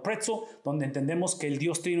llamado pretzel, donde entendemos que el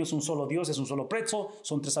Dios Trino es un solo Dios, es un solo pretzel,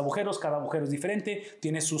 son 3 agujeros, cada agujero es diferente,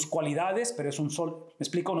 tiene sus cualidades, pero es un solo, me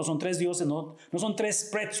explico, no son 3 dioses, no son 3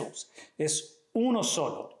 pretzels, es uno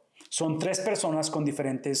solo. Son 3 personas con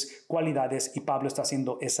diferentes cualidades y Pablo está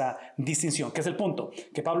haciendo esa distinción. ¿Qué es el punto?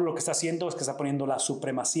 Que Pablo lo que está haciendo es que está poniendo la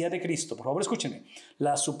supremacía de Cristo. Por favor, escúchenme.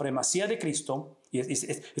 La supremacía de Cristo, y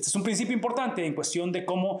este es un principio importante en cuestión de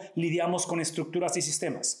cómo lidiamos con estructuras y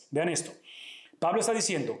sistemas. Vean esto. Pablo está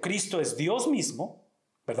diciendo, Cristo es Dios mismo,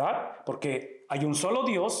 ¿verdad? Porque hay un solo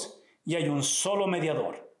Dios y hay un solo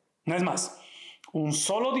mediador. No es más, un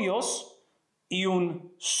solo Dios y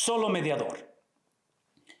un solo mediador.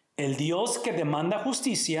 El Dios que demanda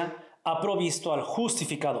justicia ha provisto al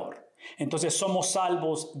justificador. Entonces somos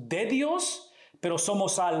salvos de Dios, pero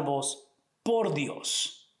somos salvos por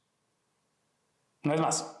Dios. No es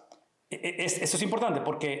más. Esto es importante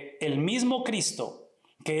porque el mismo Cristo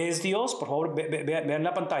que es Dios, por favor vean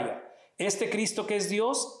la pantalla, este Cristo que es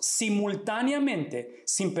Dios simultáneamente,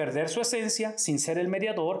 sin perder su esencia, sin ser el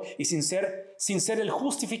mediador y sin ser el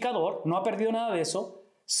justificador, no ha perdido nada de eso,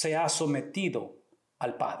 se ha sometido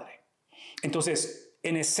al Padre. Entonces,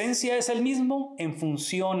 en esencia es el mismo, en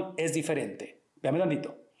función es diferente. Véame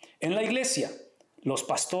tantito. En la iglesia, los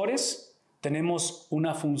pastores tenemos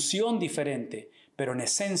una función diferente, pero en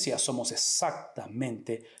esencia somos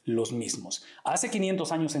exactamente los mismos. Hace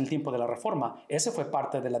 500 años en el tiempo de la Reforma, ese fue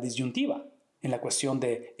parte de la disyuntiva. En la cuestión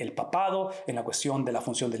del papado, en la cuestión de la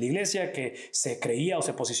función de la iglesia, que se creía o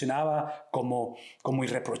se posicionaba como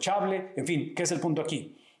irreprochable. En fin, ¿qué es el punto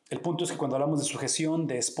aquí? El punto es que cuando hablamos de sujeción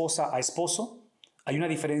de esposa a esposo, hay una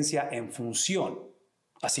diferencia en función.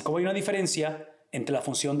 Así como hay una diferencia entre la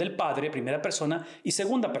función del padre, primera persona, y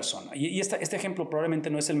segunda persona. Y este ejemplo probablemente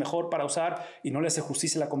no es el mejor para usar y no le hace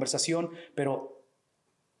justicia a la conversación, pero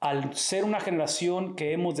al ser una generación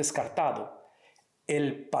que hemos descartado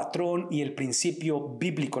el patrón y el principio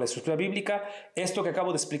bíblico, la estructura bíblica, esto que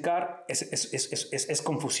acabo de explicar es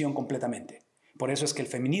confusión completamente. Por eso es que el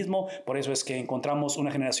feminismo, por eso es que encontramos una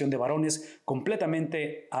generación de varones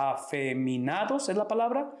completamente afeminados, es la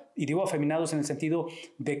palabra, y digo afeminados en el sentido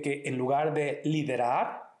de que en lugar de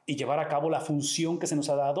liderar y llevar a cabo la función que se nos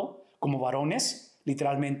ha dado como varones,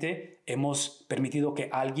 literalmente hemos permitido que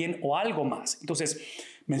alguien o algo más. Entonces,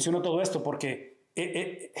 menciono todo esto porque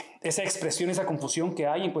esa expresión, esa confusión que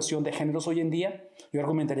hay en cuestión de géneros hoy en día, yo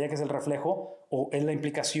argumentaría que es el reflejo o es la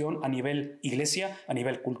implicación a nivel iglesia, a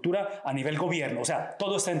nivel cultura, a nivel gobierno. O sea,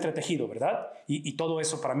 todo está entretejido, ¿verdad? Y todo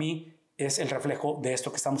eso para mí es el reflejo de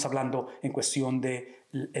esto que estamos hablando en cuestión de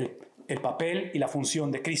el papel y la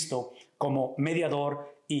función de Cristo como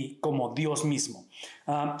mediador y como Dios mismo.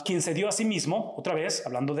 Quien se dio a sí mismo, otra vez,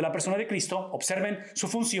 hablando de la persona de Cristo, observen su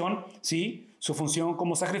función, ¿sí? Su función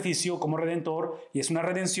como sacrificio, como redentor, y es una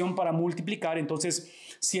redención para multiplicar. Entonces,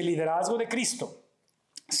 si el liderazgo de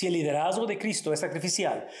Cristo es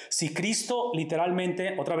sacrificial, si Cristo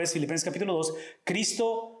literalmente, otra vez Filipenses capítulo 2,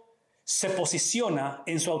 Cristo se posiciona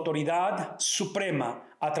en su autoridad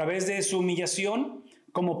suprema a través de su humillación,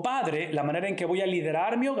 como padre, la manera en que voy a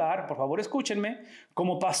liderar mi hogar, por favor escúchenme,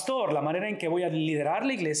 como pastor, la manera en que voy a liderar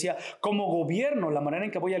la iglesia, como gobierno, la manera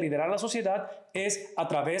en que voy a liderar la sociedad es a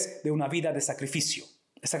través de una vida de sacrificio.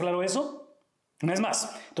 ¿Está claro eso? No es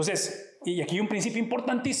más. Entonces, y aquí hay un principio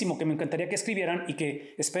importantísimo que me encantaría que escribieran y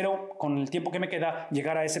que espero con el tiempo que me queda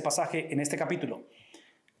llegar a ese pasaje en este capítulo.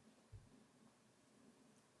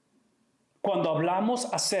 Cuando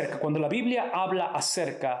la Biblia habla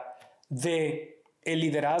acerca de el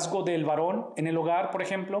liderazgo del varón en el hogar, por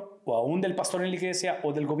ejemplo, o aún del pastor en la iglesia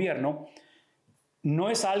o del gobierno,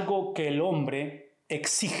 no es algo que el hombre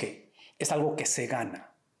exige, es algo que se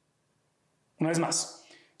gana. No es más,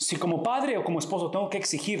 si como padre o como esposo tengo que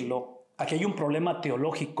exigirlo, aquí hay un problema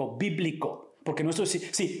teológico, bíblico, Porque nuestro,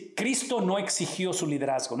 sí, Cristo no exigió su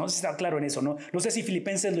liderazgo, no sé si está claro en eso, ¿no? No sé si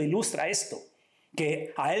Filipenses lo ilustra esto,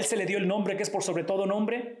 que a él se le dio el nombre que es por sobre todo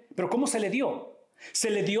nombre, pero ¿cómo se le dio?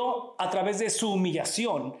 Se le dio a través de su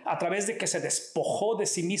humillación, a través de que se despojó de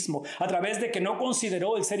sí mismo, a través de que no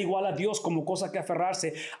consideró el ser igual a Dios como cosa que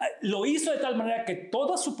aferrarse. Lo hizo de tal manera que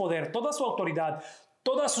todo su poder, toda su autoridad,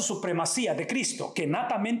 toda su supremacía de Cristo, que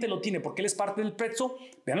natamente lo tiene porque Él es parte del preso,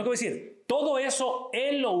 vean lo que voy a decir, todo eso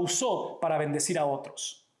Él lo usó para bendecir a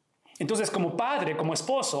otros. Entonces, como padre, como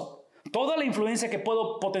esposo, toda la influencia que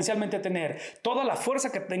puedo potencialmente tener, toda la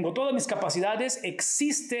fuerza que tengo, todas mis capacidades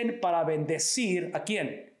existen para bendecir ¿a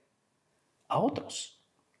quién? A otros.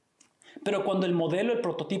 Pero cuando el modelo, el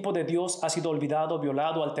prototipo de Dios ha sido olvidado,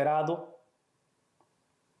 violado, alterado,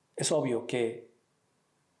 es obvio que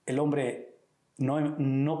el hombre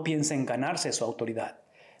no piensa en ganarse su autoridad.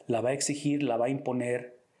 La va a exigir, la va a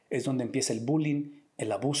imponer. Es donde empieza el bullying,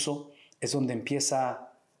 el abuso, es donde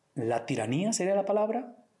empieza la tiranía, ¿sería la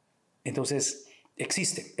palabra? Entonces,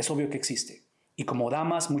 existe, es obvio que existe. Y como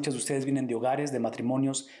damas, muchas de ustedes vienen de hogares, de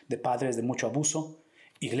matrimonios, de padres de mucho abuso.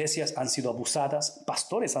 Iglesias han sido abusadas,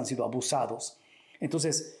 pastores han sido abusados.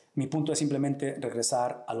 Entonces, mi punto es simplemente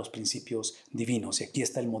regresar a los principios divinos. Y aquí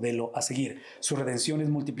está el modelo a seguir. Su redención es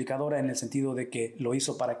multiplicadora en el sentido de que lo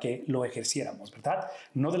hizo para que lo ejerciéramos, ¿verdad?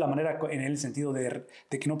 No de la manera en el sentido de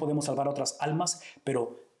que no podemos salvar a otras almas,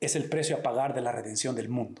 pero es el precio a pagar de la redención del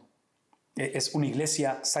mundo. Es una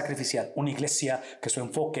iglesia sacrificial, una iglesia que su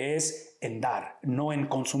enfoque es en dar, no en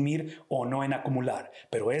consumir o no en acumular,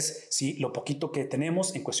 pero es, sí, lo poquito que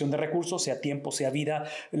tenemos en cuestión de recursos, sea tiempo, sea vida,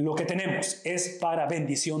 lo que tenemos es para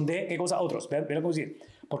bendición de, ¿qué cosa? Otros, vean lo que voy a decir,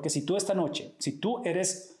 porque si tú esta noche, si tú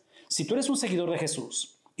eres un seguidor de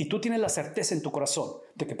Jesús y tú tienes la certeza en tu corazón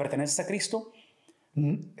de que perteneces a Cristo,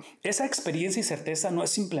 esa experiencia y certeza no es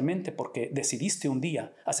simplemente porque decidiste un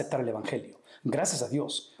día aceptar el Evangelio. Gracias a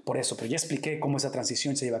Dios por eso, pero ya expliqué cómo esa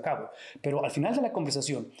transición se lleva a cabo. Pero al final de la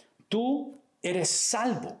conversación, tú eres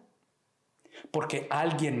salvo porque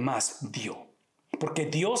alguien más dio. Porque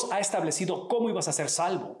Dios ha establecido cómo ibas a ser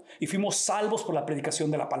salvo. Y fuimos salvos por la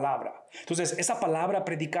predicación de la palabra. Entonces, esa palabra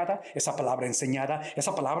predicada, esa palabra enseñada,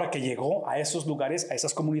 esa palabra que llegó a esos lugares, a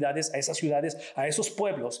esas comunidades, a esas ciudades, a esos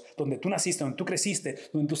pueblos donde tú naciste, donde tú creciste,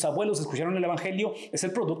 donde tus abuelos escucharon el Evangelio, es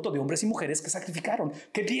el producto de hombres y mujeres que sacrificaron,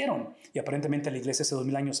 que dieron. Y aparentemente la iglesia hace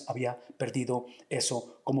 2000 años había perdido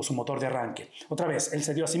eso como su motor de arranque. Otra vez, Él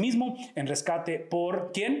se dio a sí mismo en rescate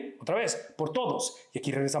por ¿quién? Otra vez, por todos. Y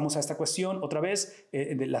aquí regresamos a esta cuestión, otra vez,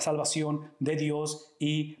 de la salvación de Dios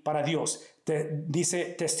y para Dios. Dice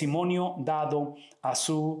testimonio dado a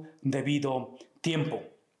su debido tiempo.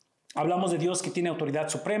 Hablamos de Dios que tiene autoridad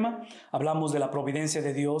suprema, hablamos de la providencia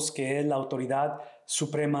de Dios que es la autoridad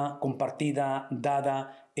suprema compartida,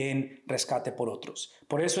 dada en rescate por otros.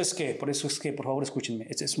 Por eso es que, por favor, escúchenme,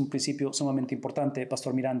 este es un principio sumamente importante,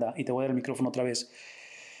 Pastor Miranda, y te voy a dar el micrófono otra vez.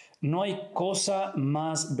 No hay cosa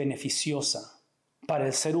más beneficiosa para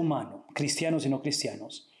el ser humano, cristianos y no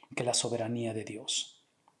cristianos, que la soberanía de Dios.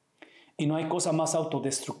 Y no hay cosa más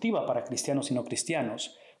autodestructiva para cristianos y no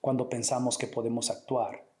cristianos cuando pensamos que podemos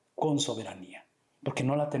actuar con soberanía, porque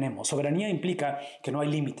no la tenemos. Soberanía implica que no hay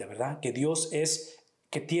límite, ¿verdad? Que Dios es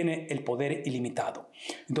que tiene el poder ilimitado.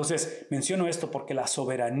 Entonces, menciono esto porque la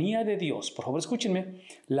soberanía de Dios, por favor escúchenme,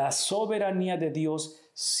 la soberanía de Dios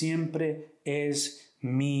siempre es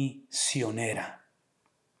misionera.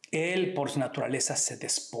 Él por su naturaleza se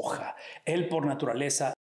despoja. Él por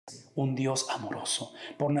naturaleza es un Dios amoroso.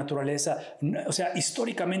 Por naturaleza, o sea,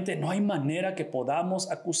 históricamente no hay manera que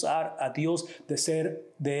podamos acusar a Dios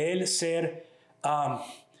de Él ser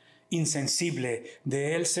insensible,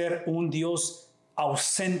 de Él ser un Dios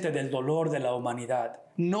ausente del dolor de la humanidad.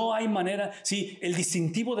 No hay manera. Sí, el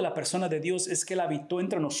distintivo de la persona de Dios es que Él habitó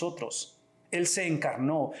entre nosotros. Él se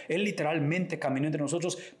encarnó, Él literalmente caminó entre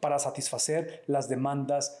nosotros para satisfacer las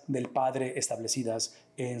demandas del Padre establecidas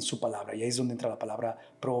en su palabra. Y ahí es donde entra la palabra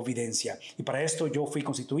providencia. Y para esto yo fui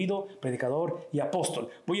constituido predicador y apóstol.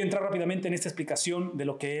 Voy a entrar rápidamente en esta explicación de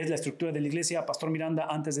lo que es la estructura de la iglesia. Pastor Miranda,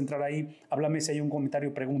 antes de entrar ahí, háblame si hay un comentario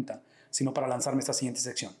o pregunta, sino para lanzarme esta siguiente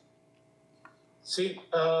sección. Sí,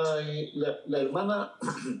 la hermana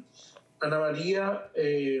Ana María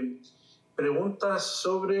pregunta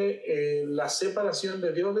sobre la separación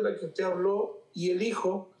de Dios de la que usted habló y el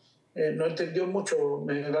Hijo. No entendió mucho,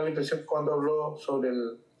 me da la impresión que cuando habló sobre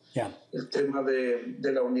el tema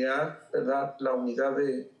de la unidad, ¿verdad? La unidad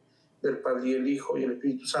del Padre y el Hijo y el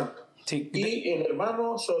Espíritu Santo. Sí. Y el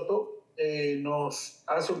hermano Soto nos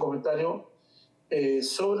hace un comentario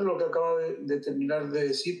sobre lo que acaba de terminar de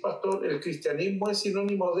decir, pastor. El cristianismo es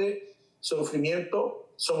sinónimo de sufrimiento,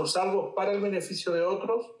 somos salvos para el beneficio de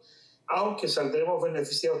otros, aunque saldremos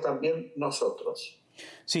beneficiados también nosotros.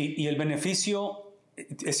 Sí, y el beneficio,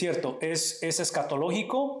 es cierto, es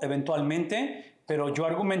escatológico eventualmente, pero yo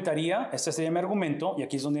argumentaría, este sería mi argumento, y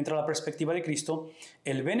aquí es donde entra la perspectiva de Cristo,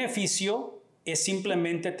 el beneficio es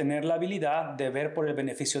simplemente tener la habilidad de ver por el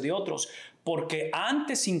beneficio de otros, porque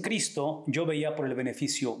antes sin Cristo yo veía por el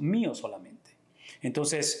beneficio mío solamente.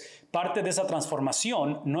 Entonces, parte de esa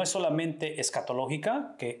transformación no es solamente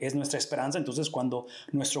escatológica, que es nuestra esperanza. Entonces, cuando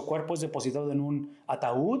nuestro cuerpo es depositado en un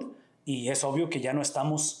ataúd y es obvio que ya no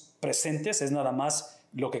estamos presentes, es nada más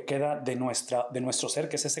lo que queda de nuestro ser,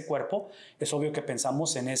 que es ese cuerpo, es obvio que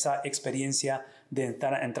pensamos en esa experiencia de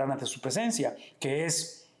entrar ante su presencia, que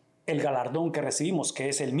es el galardón que recibimos, que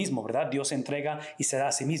es el mismo, ¿verdad? Dios entrega y se da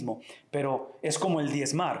a sí mismo, pero es como el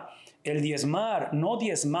diezmar. El diezmar, no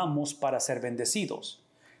diezmamos para ser bendecidos.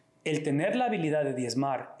 El tener la habilidad de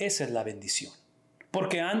diezmar, esa es la bendición.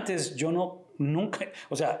 Porque antes yo nunca,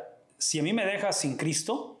 o sea, si a mí me dejas sin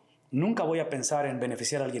Cristo, nunca voy a pensar en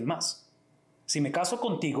beneficiar a alguien más. Si me caso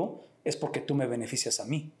contigo, es porque tú me beneficias a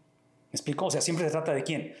mí. ¿Me explico? O sea, siempre se trata de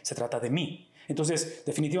quién, se trata de mí. Entonces,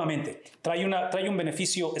 definitivamente, trae un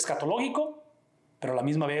beneficio escatológico, pero a la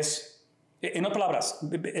misma vez, en otras palabras,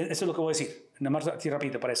 eso es lo que voy a decir, nada más así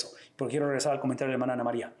rápido para eso, porque quiero regresar al comentario de la hermana Ana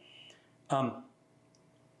María.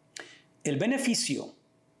 El beneficio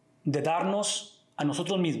de darnos a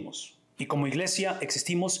nosotros mismos, y como iglesia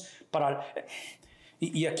existimos para...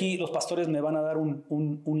 Y aquí los pastores me van a dar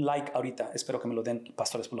un like ahorita, espero que me lo den,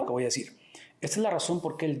 pastores, por lo que voy a decir. Esta es la razón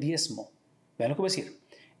por qué el diezmo, vean lo que voy a decir,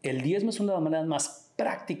 el diezmo es una de las maneras más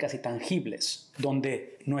prácticas y tangibles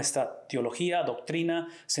donde nuestra teología, doctrina,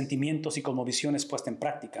 sentimientos y cosmovisión es puesta en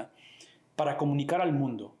práctica para comunicar al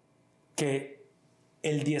mundo que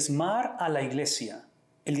el diezmar a la iglesia,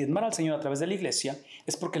 el diezmar al Señor a través de la iglesia,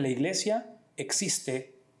 es porque la iglesia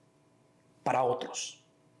existe para otros.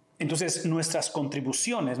 Entonces, nuestras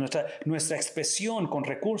contribuciones, nuestra expresión con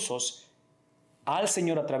recursos al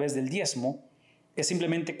Señor a través del diezmo es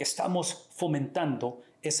simplemente que estamos fomentando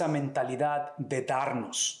esa mentalidad de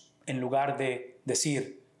darnos en lugar de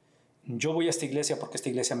decir, yo voy a esta iglesia porque esta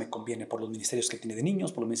iglesia me conviene por los ministerios que tiene de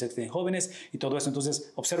niños, por los ministerios que tiene de jóvenes y todo eso.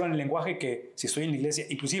 Entonces, observan el lenguaje que si estoy en la iglesia,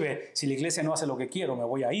 inclusive si la iglesia no hace lo que quiero, me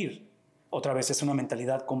voy a ir. Otra vez es una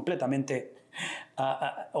mentalidad completamente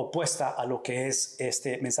opuesta a lo que es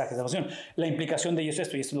este mensaje de salvación. La implicación de ello es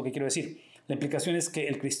esto, y esto es lo que quiero decir. La implicación es que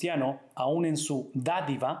el cristiano, aún en su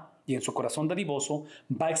dádiva y en su corazón dadivoso,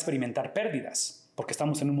 va a experimentar pérdidas, porque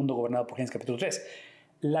estamos en un mundo gobernado por Génesis capítulo 3.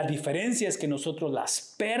 La diferencia es que nosotros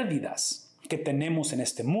las pérdidas que tenemos en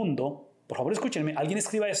este mundo, por favor escúchenme, alguien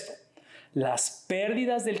escriba esto, las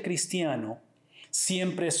pérdidas del cristiano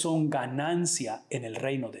siempre son ganancia en el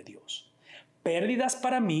reino de Dios. Pérdidas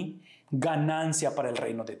para mí, ganancia para el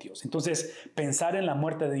reino de Dios. Entonces, pensar en la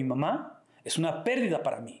muerte de mi mamá es una pérdida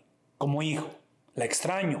para mí como hijo. La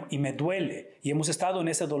extraño y me duele y hemos estado en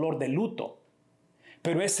ese dolor de luto.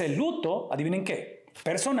 Pero ese luto, adivinen qué,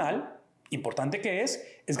 personal, importante que es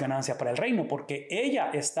ganancia para el reino, porque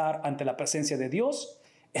ella estar ante la presencia de Dios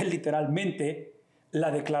es literalmente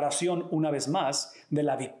la declaración una vez más de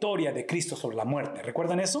la victoria de Cristo sobre la muerte.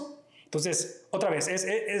 ¿Recuerdan eso? Entonces, otra vez,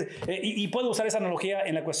 y puedo usar esa analogía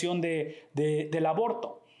en la cuestión del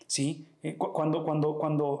aborto, ¿sí?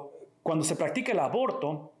 Cuando se practica el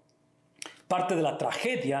aborto, parte de la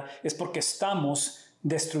tragedia es porque estamos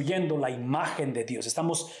destruyendo la imagen de Dios.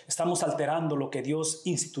 Estamos alterando lo que Dios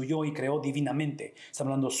instituyó y creó divinamente.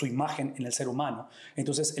 Estamos hablando de su imagen en el ser humano.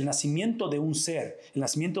 Entonces, el nacimiento de un ser, el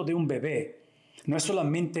nacimiento de un bebé, no es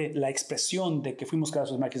solamente la expresión de que fuimos creados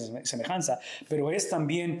a su imagen y semejanza, pero es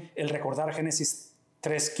también el recordar Génesis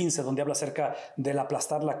 3:15, donde habla acerca del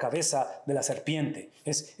aplastar la cabeza de la serpiente.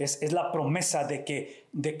 Es la promesa de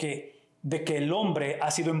que el hombre ha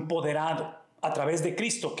sido empoderado a través de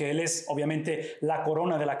Cristo, que Él es obviamente la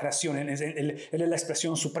corona de la creación. Él es la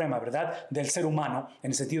expresión suprema, ¿verdad?, del ser humano, en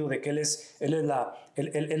el sentido de que Él es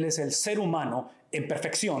el ser humano en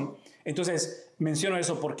perfección. Entonces, menciono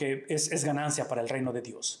eso porque es ganancia para el reino de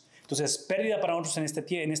Dios. Entonces, pérdida para nosotros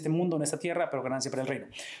en este mundo, en esta tierra, pero ganancia para el reino.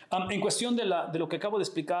 En cuestión de lo que acabo de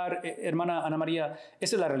explicar, hermana Ana María,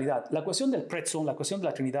 esa es la realidad. La cuestión del pretzo, la cuestión de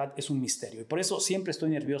la Trinidad es un misterio. Y por eso siempre estoy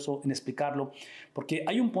nervioso en explicarlo, porque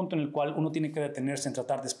hay un punto en el cual uno tiene que detenerse en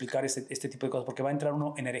tratar de explicar este tipo de cosas, porque va a entrar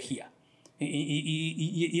uno en herejía.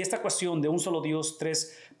 Y esta cuestión de un solo Dios,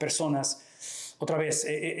 tres personas, otra vez,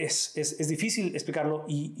 es difícil explicarlo,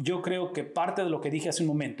 y yo creo que parte de lo que dije hace un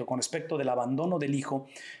momento con respecto del abandono del Hijo,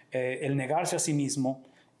 el negarse a sí mismo,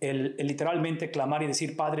 el literalmente clamar y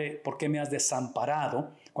decir, Padre, ¿por qué me has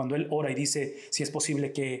desamparado? Cuando Él ora y dice, si es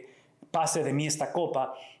posible que pase de mí esta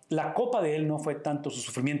copa, la copa de él no fue tanto su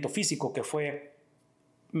sufrimiento físico, que fue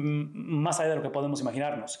más allá de lo que podemos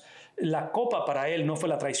imaginarnos. La copa para él no fue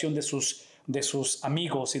la traición de sus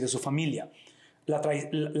amigos y de su familia.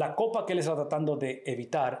 La copa que él está tratando de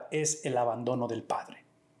evitar es el abandono del Padre.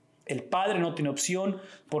 El Padre no tiene opción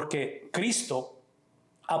porque Cristo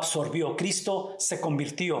absorbió, Cristo se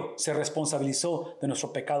convirtió, se responsabilizó de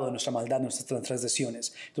nuestro pecado, de nuestra maldad, de nuestras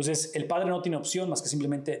transgresiones. Entonces el Padre no tiene opción más que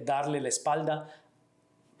simplemente darle la espalda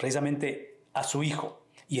precisamente a su Hijo.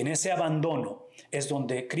 Y en ese abandono es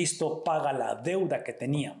donde Cristo paga la deuda que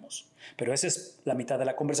teníamos. Pero esa es la mitad de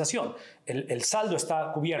la conversación. El saldo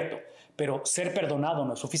está cubierto, pero ser perdonado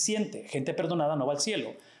no es suficiente. Gente perdonada no va al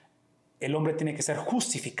cielo. El hombre tiene que ser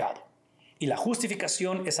justificado. Y la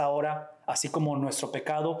justificación es ahora, así como nuestro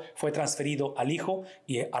pecado fue transferido al Hijo,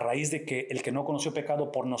 y a raíz de que el que no conoció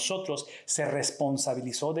pecado por nosotros se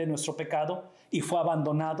responsabilizó de nuestro pecado y fue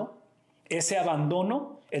abandonado. Ese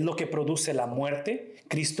abandono es lo que produce la muerte.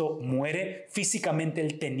 Cristo muere físicamente,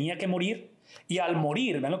 él tenía que morir. Y al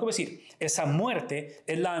morir, vean lo que voy a decir, esa muerte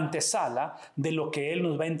es la antesala de lo que él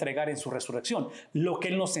nos va a entregar en su resurrección. Lo que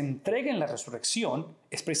él nos entrega en la resurrección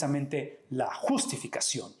es precisamente la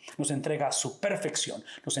justificación. Nos entrega su perfección,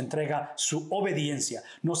 nos entrega su obediencia,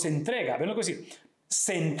 nos entrega, vean lo que voy a decir,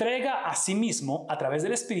 se entrega a sí mismo a través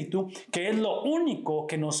del Espíritu, que es lo único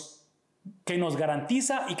que nos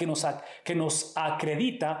garantiza y que nos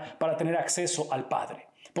acredita para tener acceso al Padre.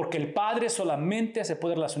 Porque el Padre solamente se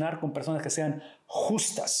puede relacionar con personas que sean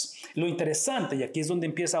justas. Lo interesante, y aquí es donde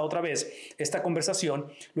empieza otra vez esta conversación,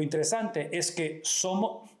 lo interesante es que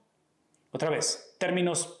somos, otra vez,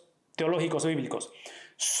 términos teológicos o bíblicos,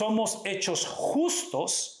 somos hechos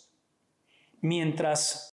justos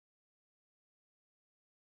mientras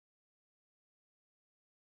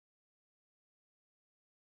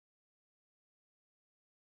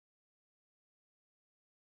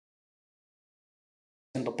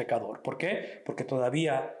siendo pecador. ¿Por qué? Porque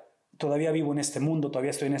todavía vivo en este mundo,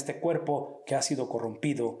 todavía estoy en este cuerpo que ha sido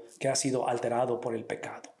corrompido, que ha sido alterado por el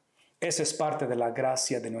pecado. Esa es parte de la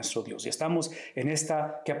gracia de nuestro Dios. Y estamos en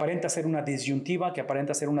esta que aparenta ser una disyuntiva, que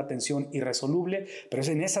aparenta ser una tensión irresoluble, pero es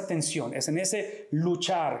en esa tensión, es en ese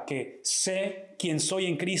luchar que sé quién soy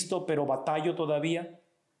en Cristo, pero batallo todavía.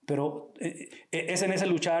 Pero es en ese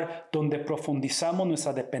luchar donde profundizamos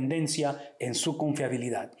nuestra dependencia en su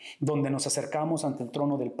confiabilidad, donde nos acercamos ante el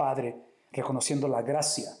trono del Padre, reconociendo la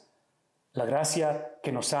gracia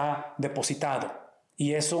que nos ha depositado.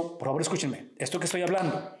 Y eso, por favor, escúchenme, esto que estoy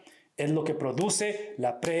hablando es lo que produce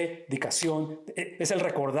la predicación, es el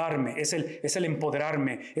recordarme, es el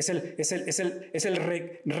empoderarme, es el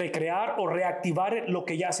recrear o reactivar lo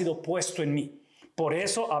que ya ha sido puesto en mí. Por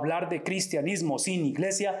eso hablar de cristianismo sin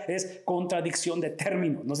iglesia es contradicción de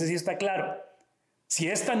términos. No sé si está claro. Si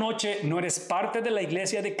esta noche no eres parte de la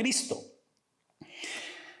iglesia de Cristo,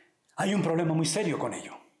 hay un problema muy serio con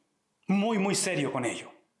ello. Muy, muy serio con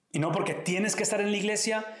ello. Y no porque tienes que estar en la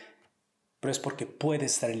iglesia, pero es porque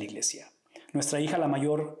puedes estar en la iglesia. Nuestra hija, la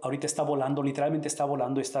mayor, ahorita está volando, literalmente está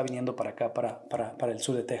volando y está viniendo para acá, para el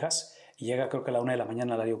sur de Texas. Y llega creo que a la 1 de la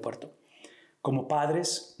mañana al aeropuerto. Como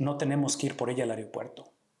padres, no tenemos que ir por ella al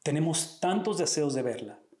aeropuerto. Tenemos tantos deseos de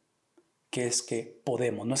verla, que es que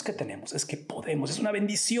podemos. No es que tenemos, es que podemos. Es una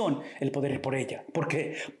bendición el poder ir por ella. ¿Por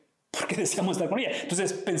qué? Porque deseamos estar con ella.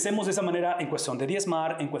 Entonces, pensemos de esa manera en cuestión de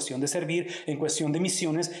diezmar, en cuestión de servir, en cuestión de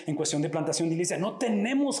misiones, en cuestión de plantación de iglesia. No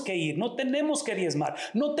tenemos que ir, no tenemos que diezmar,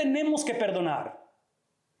 no tenemos que perdonar.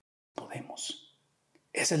 Podemos.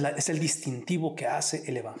 Ese es el distintivo que hace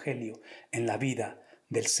el Evangelio en la vida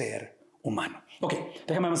del ser humano. Ok,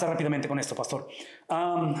 déjame avanzar rápidamente con esto, pastor.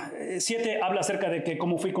 7 habla acerca de que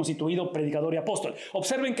cómo fui constituido predicador y apóstol.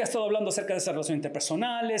 Observen que ha estado hablando acerca de esas relaciones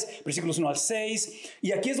interpersonales, versículos 1 al 6,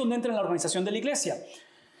 y aquí es donde entra en la organización de la iglesia.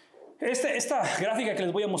 Esta gráfica que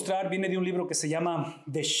les voy a mostrar viene de un libro que se llama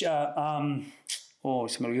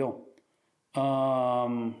se me olvidó.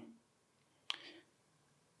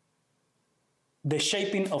 The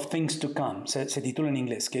Shaping of Things to Come, se titula en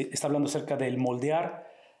inglés, que está hablando acerca del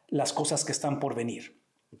moldear las cosas que están por venir.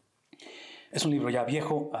 Es un libro ya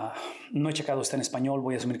viejo, no he checado, está en español,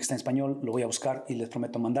 voy a asumir que está en español, lo voy a buscar y les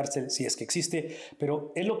prometo mandárselo si es que existe,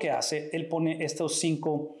 pero él lo que hace, él pone estos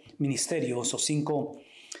 5 ministerios o 5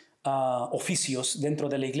 oficios dentro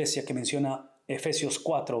de la iglesia que menciona Efesios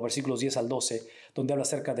 4, versículos 10 al 12, donde habla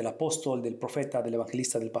acerca del apóstol, del profeta, del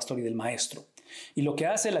evangelista, del pastor y del maestro. Y lo que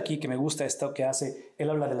hace él aquí, que me gusta esto que hace, él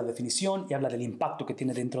habla de la definición y habla del impacto que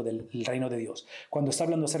tiene dentro del reino de Dios. Cuando está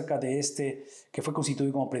hablando acerca de que fue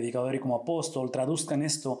constituido como predicador y como apóstol, traduzcan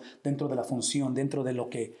esto dentro de la función, dentro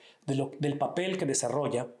de del papel que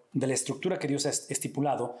desarrolla. de la estructura que Dios ha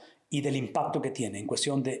estipulado y del impacto que tiene en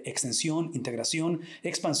cuestión de extensión, integración,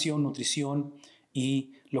 expansión, nutrición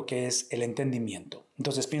y lo que es el entendimiento.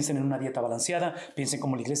 Entonces piensen en una dieta balanceada, piensen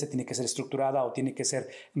cómo la iglesia tiene que ser estructurada o tiene que ser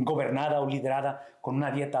gobernada o liderada con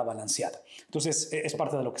una dieta balanceada. Entonces es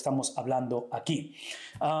parte de lo que estamos hablando aquí.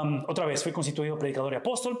 Otra vez, fui constituido predicador y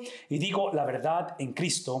apóstol y digo la verdad en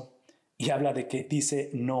Cristo. Y habla de que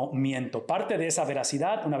dice no miento. Parte de esa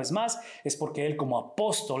veracidad, una vez más, es porque él como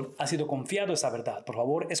apóstol ha sido confiado esa verdad. Por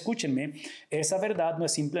favor, escúchenme, esa verdad no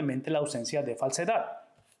es simplemente la ausencia de falsedad.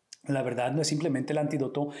 La verdad no es simplemente el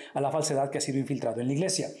antídoto a la falsedad que ha sido infiltrado en la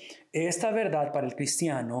iglesia. Esta verdad para el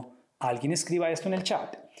cristiano, alguien escriba esto en el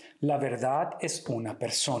chat, la verdad es una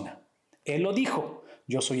persona. Él lo dijo,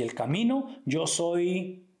 yo soy el camino, yo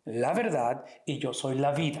soy la verdad y yo soy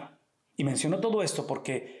la vida. Y menciono todo esto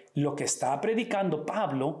porque lo que está predicando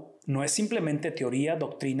Pablo no es simplemente teoría,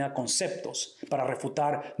 doctrina, conceptos, para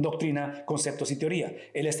refutar doctrina, conceptos y teoría.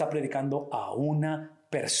 Él está predicando a una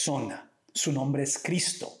persona. Su nombre es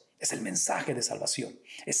Cristo. Es el mensaje de salvación.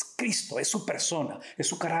 Es Cristo, es su persona, es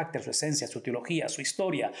su carácter, su esencia, su teología, su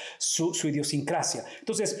historia, su idiosincrasia.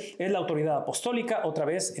 Entonces, es la autoridad apostólica, otra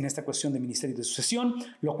vez, en esta cuestión de ministerio y de sucesión,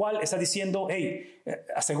 lo cual está diciendo, hey,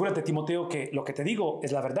 asegúrate, Timoteo, que lo que te digo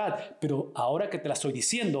es la verdad, pero ahora que te la estoy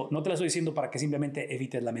diciendo, no te la estoy diciendo para que simplemente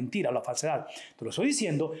evites la mentira o la falsedad. Te lo estoy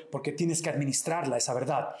diciendo porque tienes que administrarla, esa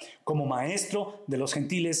verdad, como maestro de los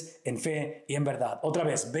gentiles en fe y en verdad. Otra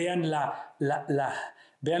vez, vean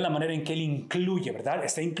Vean la manera en que él incluye, ¿verdad?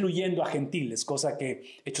 Está incluyendo a gentiles, cosa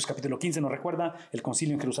que Hechos capítulo 15 nos recuerda, el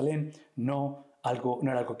concilio en Jerusalén no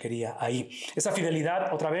era algo que quería ahí. Esa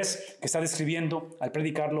fidelidad, otra vez, que está describiendo al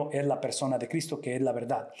predicarlo, es la persona de Cristo, que es la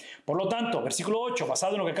verdad. Por lo tanto, versículo 8,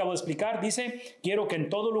 basado en lo que acabo de explicar, dice, quiero que en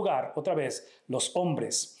todo lugar, otra vez, los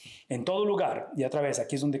hombres, en todo lugar, y otra vez,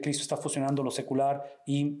 aquí es donde Cristo está fusionando lo secular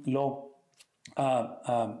y eso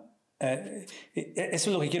es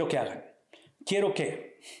lo que quiero que hagan. Quiero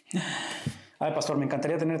que... Ay, pastor, me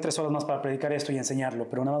encantaría tener 3 horas más para predicar esto y enseñarlo,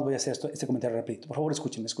 pero nada más voy a hacer este comentario rapidito. Por favor,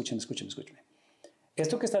 escúchenme.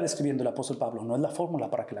 Esto que está describiendo el apóstol Pablo no es la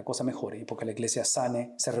fórmula para que la cosa mejore y porque la iglesia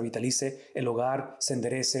sane, se revitalice, el hogar se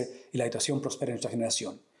enderece y la situación prospere en nuestra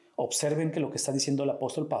generación. Observen que lo que está diciendo el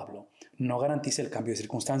apóstol Pablo no garantiza el cambio de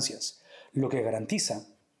circunstancias. Lo que garantiza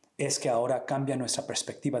es que ahora cambia nuestra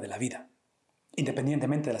perspectiva de la vida,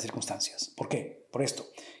 independientemente de las circunstancias. ¿Por qué? Por esto.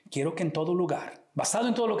 Quiero que en todo lugar, basado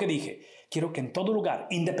en todo lo que dije, quiero que en todo lugar,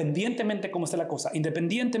 independientemente cómo esté la cosa,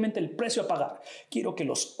 independientemente del precio a pagar, quiero que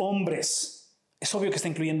los hombres, es obvio que está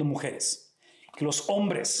incluyendo mujeres, que los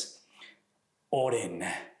hombres oren.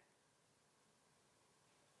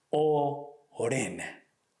 Oren.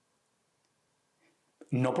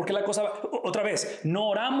 No porque la cosa, otra vez, no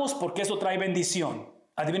oramos porque eso trae bendición.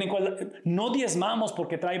 Adivinen cuál, no diezmamos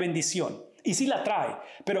porque trae bendición. Y sí la trae,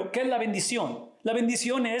 pero ¿qué es la bendición? La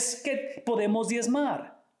bendición es que podemos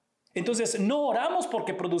diezmar. Entonces, no oramos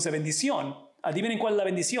porque produce bendición. Adivinen cuál es la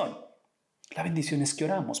bendición. La bendición es que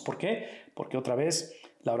oramos. ¿Por qué? Porque otra vez,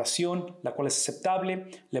 la oración, la cual es aceptable,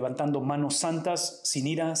 levantando manos santas, sin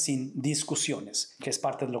ira, sin discusiones, que es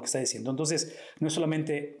parte de lo que está diciendo. Entonces, no es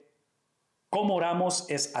solamente cómo oramos,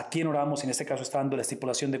 es a quién oramos. En este caso está dando la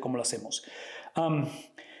estipulación de cómo lo hacemos.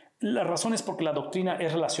 La razón es porque la doctrina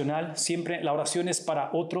es relacional. Siempre la oración es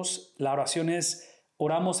para otros. La oración es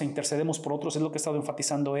oramos e intercedemos por otros. Es lo que ha estado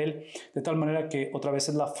enfatizando él. De tal manera que otra vez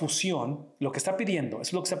es la fusión. Lo que está pidiendo.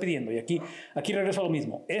 Es lo que está pidiendo. Y aquí regreso a lo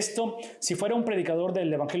mismo. Esto, si fuera un predicador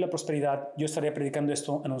del Evangelio de Prosperidad, yo estaría predicando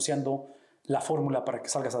esto, anunciando la fórmula para que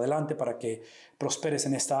salgas adelante, para que prosperes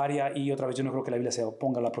en esta área. Y otra vez yo no creo que la Biblia se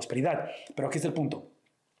oponga a la prosperidad. Pero aquí está el punto.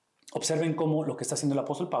 Observen cómo lo que está haciendo el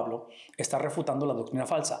apóstol Pablo está refutando la doctrina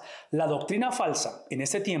falsa. La doctrina falsa en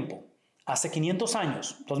ese tiempo, hace 500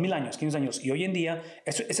 años, 2000 años, 500 años, y hoy en día,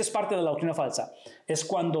 eso es parte de la doctrina falsa. Es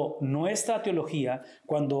cuando nuestra teología,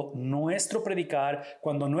 cuando nuestro predicar,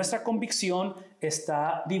 cuando nuestra convicción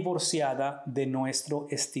está divorciada de nuestro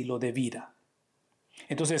estilo de vida.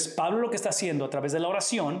 Entonces, Pablo lo que está haciendo a través de la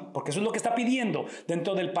oración, porque eso es lo que está pidiendo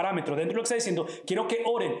dentro del parámetro, dentro de lo que está diciendo, quiero que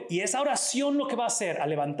oren. Y esa oración lo que va a hacer, al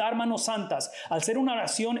levantar manos santas, al ser una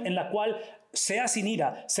oración en la cual sea sin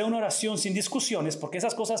ira, sea una oración sin discusiones, porque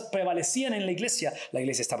esas cosas prevalecían en la iglesia. La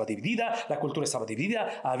iglesia estaba dividida, la cultura estaba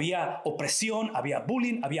dividida, había opresión, había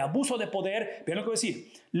bullying, había abuso de poder. Vean lo que voy a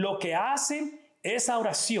decir. Lo que hace esa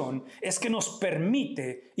oración es que nos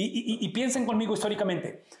permite, y piensen conmigo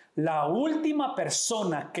históricamente, la última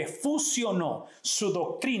persona que fusionó su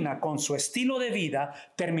doctrina con su estilo de vida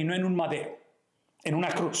terminó en un madero, en una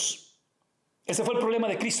cruz. Ese fue el problema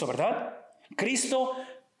de Cristo, ¿verdad?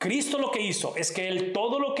 Cristo lo que hizo es que él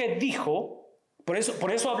todo lo que dijo Por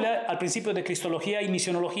eso hablé al principio de cristología y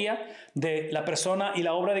misionología, de la persona y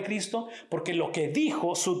la obra de Cristo, porque lo que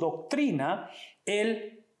dijo, su doctrina,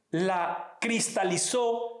 él la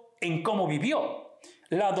cristalizó en cómo vivió.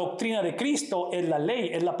 La doctrina de Cristo es la ley,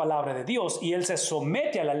 es la palabra de Dios, y él se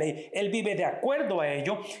somete a la ley, él vive de acuerdo a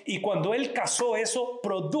ello, y cuando él casó eso,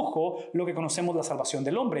 produjo lo que conocemos la salvación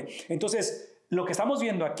del hombre. Entonces, lo que estamos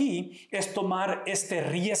viendo aquí es tomar este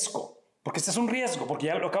riesgo, porque este es un riesgo, porque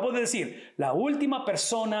ya lo acabo de decir, la última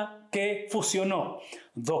persona que fusionó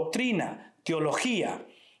doctrina, teología,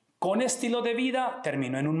 con estilo de vida,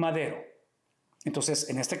 terminó en un madero. Entonces,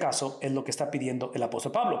 en este caso, es lo que está pidiendo el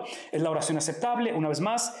apóstol Pablo. Es la oración aceptable, una vez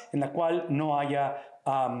más, en la cual no haya,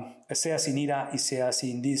 sea sin ira y sea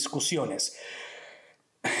sin discusiones.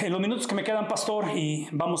 En los minutos que me quedan, pastor, y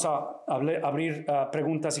vamos a abrir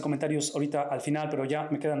preguntas y comentarios ahorita al final, pero ya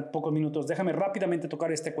me quedan pocos minutos, déjame rápidamente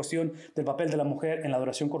tocar esta cuestión del papel de la mujer en la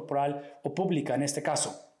adoración corporal o pública, en este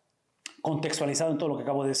caso, contextualizado en todo lo que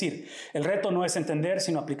acabo de decir. El reto no es entender,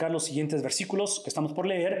 sino aplicar los siguientes versículos que estamos por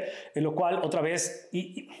leer, en lo cual otra vez,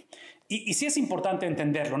 y sí es importante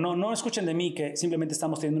entenderlo, no escuchen de mí que simplemente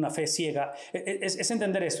estamos teniendo una fe ciega, es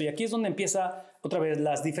entender esto, y aquí es donde empieza otra vez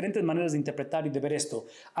las diferentes maneras de interpretar y de ver esto.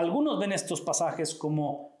 Algunos ven estos pasajes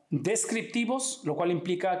como descriptivos, lo cual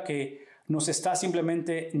implica que nos está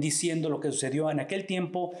simplemente diciendo lo que sucedió en aquel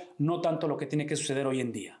tiempo, no tanto lo que tiene que suceder hoy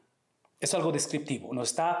en día. Es algo descriptivo, nos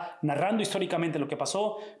está narrando históricamente lo que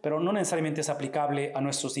pasó, pero no necesariamente es aplicable a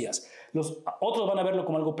nuestros días. Los otros van a verlo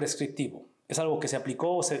como algo prescriptivo. Es algo que se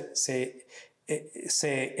aplicó,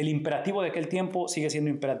 el imperativo de aquel tiempo sigue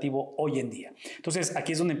siendo imperativo hoy en día. Entonces,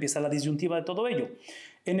 aquí es donde empieza la disyuntiva de todo ello.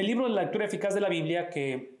 En el libro de la lectura eficaz de la Biblia,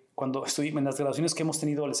 que cuando estoy en las grabaciones que hemos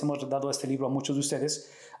tenido, les hemos dado este libro a muchos de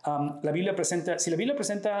ustedes, la Biblia presenta, si la Biblia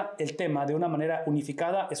presenta el tema de una manera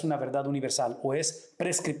unificada, es una verdad universal o es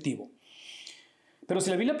prescriptivo. Pero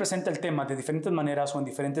si la Biblia presenta el tema de diferentes maneras o en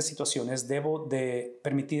diferentes situaciones, debo de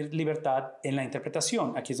permitir libertad en la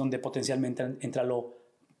interpretación. Aquí es donde potencialmente entra lo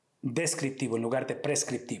descriptivo en lugar de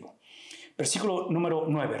prescriptivo. Versículo número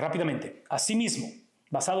 9, rápidamente. Asimismo,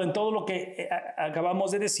 basado en todo lo que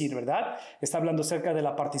acabamos de decir, ¿verdad? Está hablando acerca de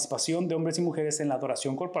la participación de hombres y mujeres en la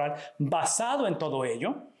adoración corporal. Basado en todo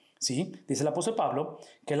ello, ¿sí? Dice el apóstol Pablo,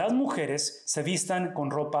 que las mujeres se vistan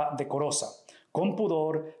con ropa decorosa, con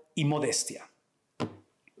pudor y modestia.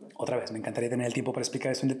 Otra vez, me encantaría tener el tiempo para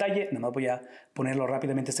explicar eso en detalle. Nada más voy a ponerlo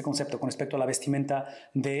rápidamente este concepto con respecto a la vestimenta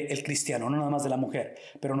del cristiano, no nada más de la mujer.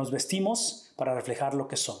 Pero nos vestimos para reflejar lo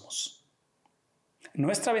que somos.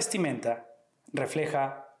 Nuestra vestimenta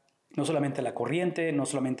refleja no solamente la corriente, no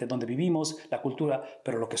solamente donde vivimos, la cultura,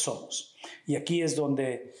 pero lo que somos. Y aquí es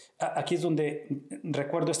donde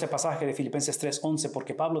recuerdo este pasaje de Filipenses 3:11,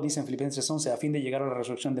 porque Pablo dice en Filipenses 3:11, a fin de llegar a la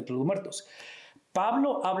resurrección de entre los muertos.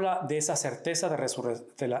 Pablo habla de esa certeza de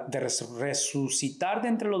resucitar de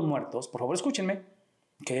entre los muertos. Por favor, escúchenme,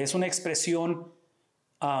 que es una expresión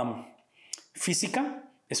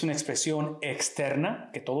física, es una expresión externa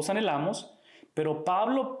que todos anhelamos, pero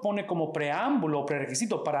Pablo pone como preámbulo,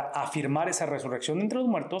 prerequisito para afirmar esa resurrección de entre los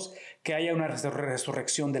muertos, que haya una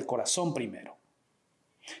resurrección del corazón primero.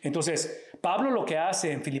 Entonces, Pablo lo que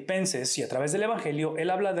hace en Filipenses y a través del Evangelio,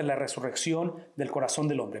 él habla de la resurrección del corazón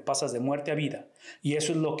del hombre. Pasas de muerte a vida. Y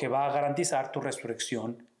eso es lo que va a garantizar tu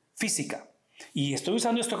resurrección física. Y estoy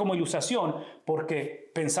usando esto como ilustración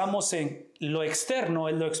porque pensamos en lo externo,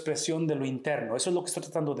 es la expresión de lo interno. Eso es lo que estoy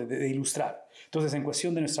tratando de ilustrar. Entonces, en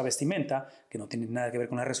cuestión de nuestra vestimenta, que no tiene nada que ver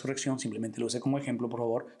con la resurrección, simplemente lo usé como ejemplo, por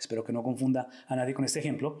favor. Espero que no confunda a nadie con este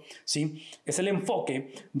ejemplo. ¿Sí? Es el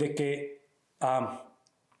enfoque de que...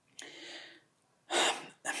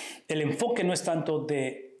 el enfoque no es tanto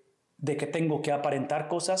de que tengo que aparentar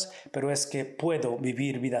cosas, pero es que puedo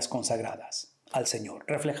vivir vidas consagradas al Señor,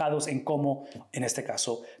 reflejados en cómo, en este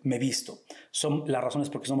caso, me visto. Son las razones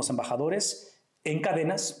por qué somos embajadores en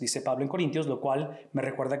cadenas, dice Pablo en Corintios, lo cual me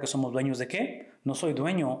recuerda que somos dueños ¿de qué? No soy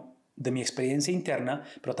dueño de mi experiencia interna,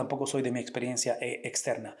 pero tampoco soy de mi experiencia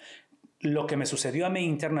externa. Lo que me sucedió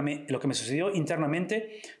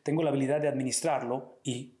internamente, tengo la habilidad de administrarlo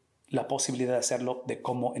y la posibilidad de hacerlo de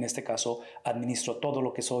cómo, en este caso, administro todo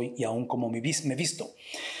lo que soy y aún cómo me visto.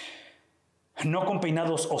 No con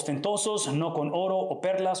peinados ostentosos, no con oro o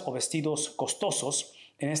perlas o vestidos costosos.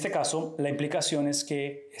 En este caso, la implicación es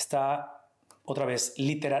que está, otra vez,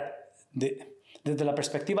 desde la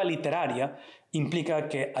perspectiva literaria, implica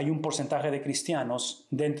que hay un porcentaje de cristianos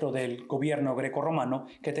dentro del gobierno greco-romano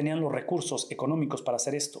que tenían los recursos económicos para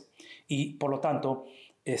hacer esto. Y, por lo tanto,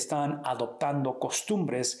 están adoptando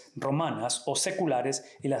costumbres romanas o seculares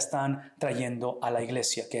y la están trayendo a la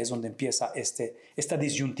iglesia, que es donde empieza esta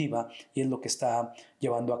disyuntiva y es lo que está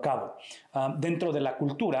llevando a cabo. Dentro de la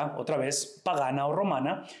cultura, otra vez, pagana o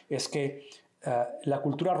romana, es que la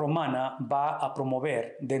cultura romana va a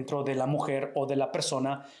promover dentro de la mujer o de la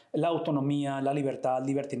persona la autonomía, la libertad,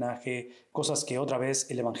 libertinaje, cosas que otra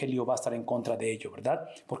vez el evangelio va a estar en contra de ello, ¿verdad?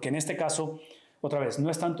 Porque en este caso, otra vez,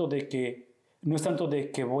 no es tanto de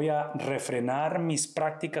que voy a refrenar mis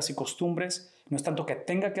prácticas y costumbres, no es tanto que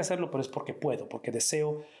tenga que hacerlo, pero es porque puedo, porque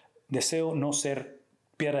deseo no ser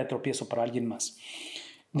piedra de tropiezo para alguien más.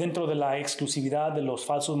 Dentro de la exclusividad de los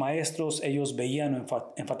falsos maestros, ellos veían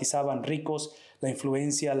o enfatizaban ricos, la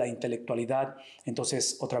influencia, la intelectualidad.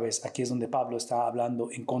 Entonces, otra vez, aquí es donde Pablo está hablando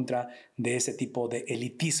en contra de ese tipo de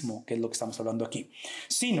elitismo, que es lo que estamos hablando aquí.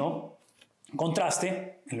 Sino,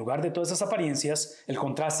 contraste, en lugar de todas esas apariencias, el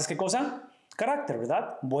contraste es ¿qué cosa? Carácter,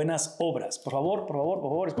 ¿verdad? Buenas obras. Por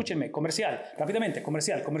favor, escúchenme. Comercial, rápidamente,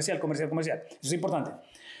 comercial. Eso es importante.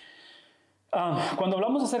 Cuando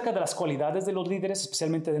hablamos acerca de las cualidades de los líderes,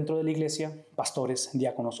 especialmente dentro de la iglesia, pastores,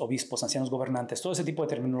 diáconos, obispos, ancianos gobernantes, todo ese tipo de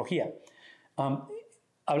terminología,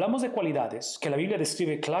 hablamos de cualidades que la Biblia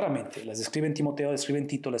describe claramente, las describe en Timoteo, describe en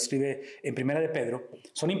Tito, las describe en Primera de Pedro,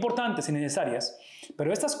 son importantes y necesarias,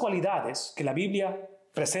 pero estas cualidades que la Biblia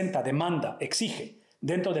presenta, demanda, exige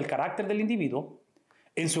dentro del carácter del individuo,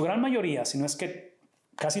 en su gran mayoría, si no es que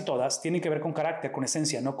casi todas, tienen que ver con carácter, con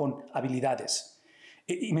esencia, no con habilidades.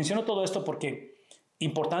 Y menciono todo esto porque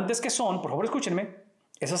importantes que son, por favor escúchenme,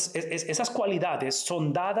 esas cualidades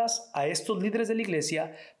son dadas a estos líderes de la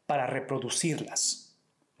iglesia para reproducirlas.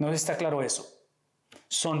 ¿No está claro eso?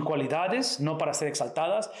 Son cualidades no para ser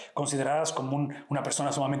exaltadas, consideradas como una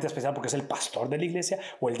persona sumamente especial porque es el pastor de la iglesia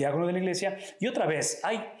o el diácono de la iglesia. Y otra vez,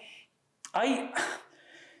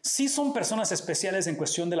 sí son personas especiales en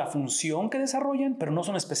cuestión de la función que desarrollan, pero no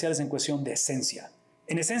son especiales en cuestión de esencia.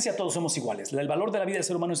 En esencia todos somos iguales. El valor de la vida del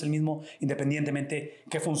ser humano es el mismo independientemente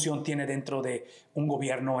qué función tiene dentro de un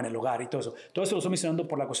gobierno, en el hogar y todo eso. Todo eso lo estoy mencionando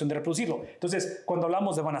por la cuestión de reproducirlo. Entonces, cuando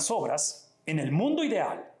hablamos de buenas obras, en el mundo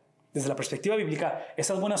ideal, desde la perspectiva bíblica,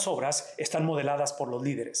 esas buenas obras están modeladas por los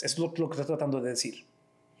líderes. Eso es lo que estoy tratando de decir.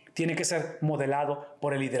 Tiene que ser modelado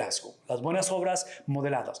por el liderazgo. Las buenas obras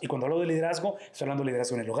modeladas. Y cuando hablo de liderazgo, estoy hablando de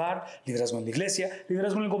liderazgo en el hogar, liderazgo en la iglesia,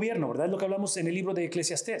 liderazgo en el gobierno, ¿verdad? Es lo que hablamos en el libro de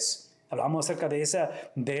Eclesiastés. Hablábamos acerca de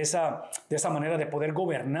esa manera de poder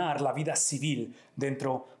gobernar la vida civil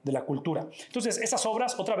dentro de la cultura. Entonces, esas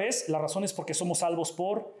obras, otra vez, la razón es porque somos salvos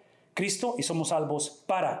por Cristo y somos salvos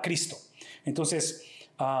para Cristo. Entonces,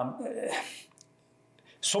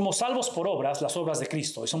 somos salvos por obras, las obras de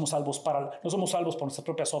Cristo, y no somos salvos por nuestras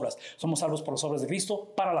propias obras, somos salvos por las obras de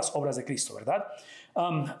Cristo, para las obras de Cristo, ¿verdad?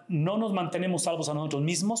 No nos mantenemos salvos a nosotros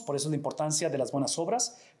mismos, por eso es la importancia de las buenas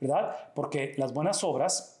obras, ¿verdad? Porque las buenas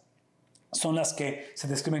obras son las que se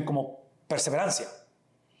describen como perseverancia.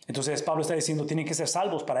 Entonces Pablo está diciendo tienen que ser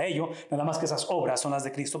salvos para ello, nada más que esas obras son las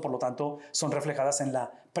de Cristo, por lo tanto son reflejadas en la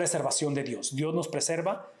preservación de Dios. Dios nos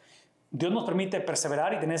preserva, Dios nos permite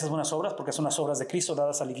perseverar y tener esas buenas obras porque son las obras de Cristo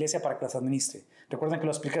dadas a la iglesia para que las administre. ¿Recuerdan que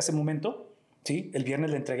lo expliqué hace un momento? ¿Sí? El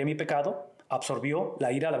viernes le entregué mi pecado, absorbió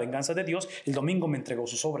la ira, la venganza de Dios. El domingo me entregó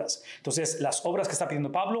sus obras. Entonces, las obras que está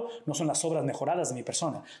pidiendo Pablo no son las obras mejoradas de mi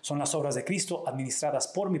persona, son las obras de Cristo administradas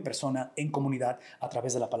por mi persona en comunidad a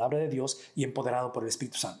través de la palabra de Dios y empoderado por el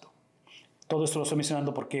Espíritu Santo. Todo esto lo estoy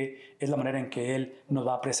mencionando porque es la manera en que Él nos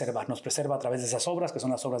va a preservar. Nos preserva a través de esas obras, que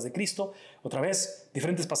son las obras de Cristo. Otra vez,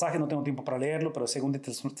 diferentes pasajes, no tengo tiempo para leerlo, pero según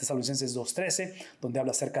Tesalonicenses 2:13, donde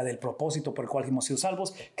habla acerca del propósito por el cual hemos sido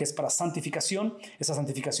salvos, que es para santificación. Esa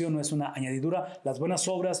santificación no es una añadidura. Las buenas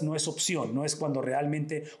obras no es opción, no es cuando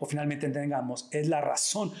realmente o finalmente entendamos. Es la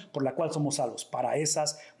razón por la cual somos salvos, para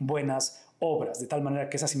esas buenas obras, de tal manera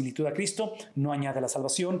que esa similitud a Cristo no añade la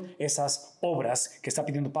salvación. Esas obras que está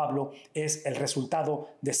pidiendo Pablo es el resultado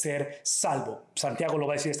de ser salvo. Santiago lo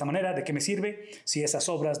va a decir de esta manera: ¿de qué me sirve si esas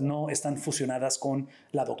obras no están fusionadas con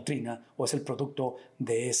la doctrina o es el producto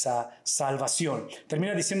de esa salvación?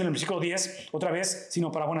 Termina diciendo en el versículo 10, otra vez,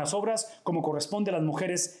 sino para buenas obras, como corresponde a las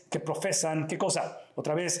mujeres que profesan, ¿qué cosa?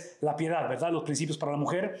 Otra vez, la piedad, ¿verdad? Los principios para la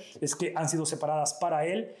mujer es que han sido separadas para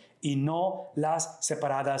él y no las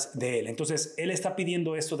separadas de él. Entonces, él está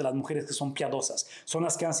pidiendo esto de las mujeres que son piadosas. Son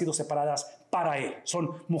las que han sido separadas para él.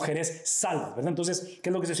 Son mujeres salvas, ¿verdad? Entonces, ¿qué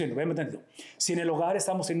es lo que estoy diciendo? Vean entendido. Si en el hogar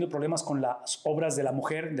estamos teniendo problemas con las obras de la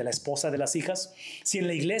mujer, de la esposa, de las hijas, si en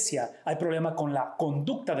la iglesia hay problema con la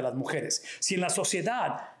conducta de las mujeres, si en la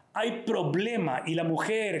sociedad hay problema y la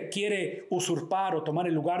mujer quiere usurpar o tomar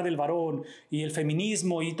el lugar del varón y el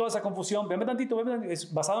feminismo y toda esa confusión, vean tantito,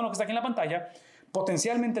 es basado en lo que está aquí en la pantalla.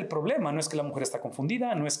 Potencialmente el problema no es que la mujer está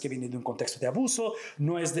confundida, no es que viene de un contexto de abuso,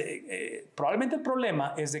 no es probablemente el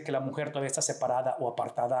problema es de que la mujer todavía está separada o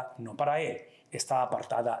apartada, no para él, está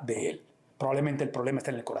apartada de él. Probablemente el problema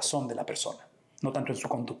está en el corazón de la persona, no tanto en su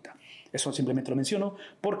conducta. Eso simplemente lo menciono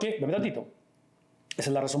porque, de verdad, Tito, esa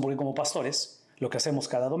es la razón por la que como pastores lo que hacemos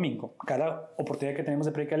cada domingo, cada oportunidad que tenemos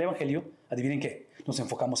de predicar el Evangelio, adivinen qué, nos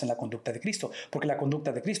enfocamos en la conducta de Cristo, porque la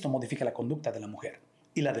conducta de Cristo modifica la conducta de la mujer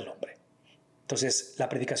y la del hombre. Entonces, la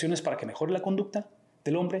predicación es para que mejore la conducta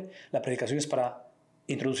del hombre, la predicación es para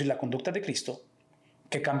introducir la conducta de Cristo,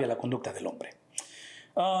 que cambia la conducta del hombre.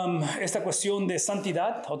 Esta cuestión de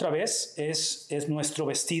santidad, otra vez, es nuestro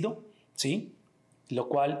vestido, ¿sí? Lo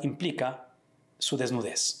cual implica su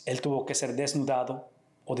desnudez. Él tuvo que ser desnudado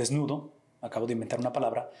o desnudo, acabo de inventar una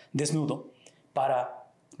palabra, desnudo, para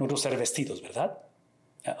nosotros ser vestidos, ¿verdad?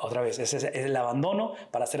 Otra vez, ese es el abandono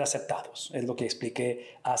para ser aceptados. Es lo que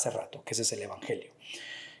expliqué hace rato, que ese es el Evangelio.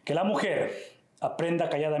 Que la mujer aprenda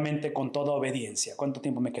calladamente con toda obediencia. ¿Cuánto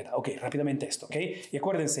tiempo me queda? Ok, rápidamente esto, ok. Y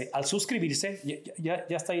acuérdense, al suscribirse, ya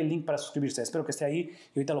está ahí el link para suscribirse. Espero que esté ahí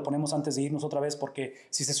y ahorita lo ponemos antes de irnos otra vez porque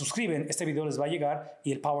si se suscriben, este video les va a llegar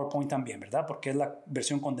y el PowerPoint también, ¿verdad? Porque es la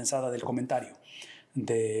versión condensada del comentario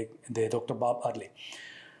de Dr. Bob Adley.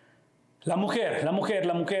 La mujer.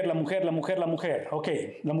 Ok,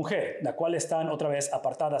 la mujer, la cual están otra vez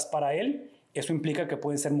apartadas para él. Eso implica que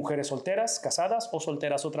pueden ser mujeres solteras, casadas o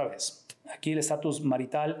solteras otra vez. Aquí el estatus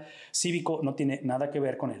marital cívico no tiene nada que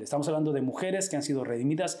ver con él. Estamos hablando de mujeres que han sido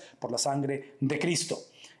redimidas por la sangre de Cristo.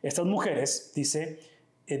 Estas mujeres, dice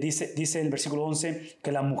el versículo 11,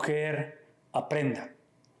 que la mujer aprenda.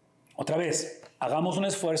 Otra vez, hagamos un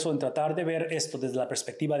esfuerzo en tratar de ver esto desde la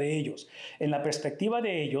perspectiva de ellos. En la perspectiva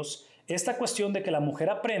de ellos, esta cuestión de que la mujer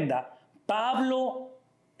aprenda, Pablo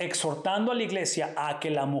exhortando a la iglesia a que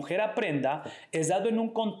la mujer aprenda, es dado en un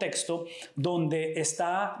contexto donde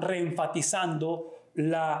está reenfatizando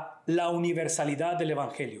la universalidad del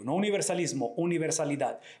Evangelio. No universalismo,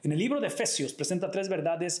 universalidad. En el libro de Efesios presenta 3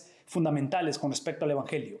 verdades fundamentales con respecto al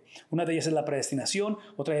Evangelio. Una de ellas es la predestinación,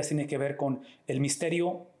 otra de ellas tiene que ver con el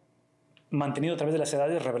misterio mantenido a través de las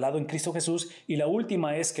edades, revelado en Cristo Jesús, y la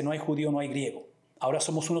última es que no hay judío, no hay griego. Ahora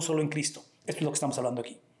somos uno solo en Cristo. Esto es lo que estamos hablando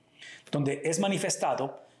aquí. Donde es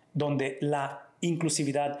manifestado, donde la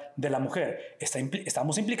inclusividad de la mujer.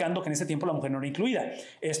 Estamos implicando que en ese tiempo la mujer no era incluida.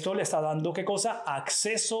 Esto le está dando, ¿qué cosa?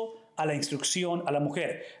 Acceso a la instrucción a la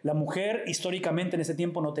mujer. La mujer históricamente en ese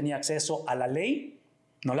tiempo no tenía acceso a la ley.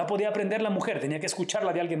 No la podía aprender la mujer, tenía que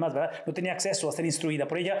escucharla de alguien más, ¿verdad? No tenía acceso a ser instruida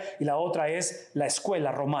por ella. Y la otra es la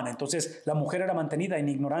escuela romana. Entonces, la mujer era mantenida en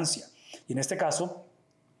ignorancia. Y en este caso,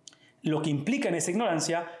 lo que implica en esa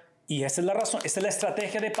ignorancia, y esta es la razón, esta es la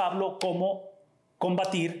estrategia de Pablo, cómo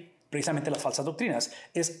combatir precisamente las falsas doctrinas.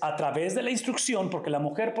 Es a través de la instrucción, porque la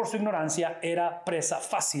mujer por su ignorancia era presa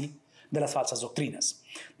fácil de las falsas doctrinas.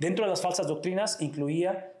 Dentro de las falsas doctrinas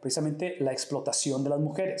incluía precisamente la explotación de las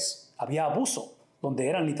mujeres. Había abuso, donde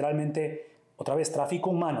eran literalmente, otra vez,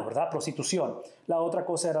 tráfico humano, ¿verdad? Prostitución. La otra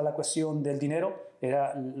cosa era la cuestión del dinero.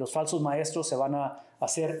 Los falsos maestros se van a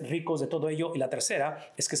hacer ricos de todo ello. Y la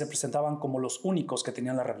tercera es que se presentaban como los únicos que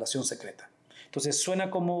tenían la revelación secreta. Entonces,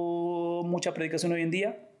 ¿suena como mucha predicación hoy en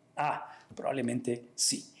día? Probablemente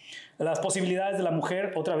sí. Las posibilidades de la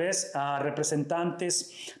mujer, otra vez, a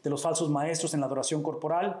representantes de los falsos maestros en la adoración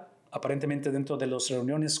corporal. Aparentemente dentro de las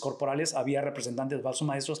reuniones corporales había representantes de falsos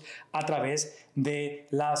maestros a través de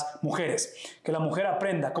las mujeres. Que la mujer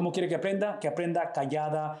aprenda. ¿Cómo quiere que aprenda? Que aprenda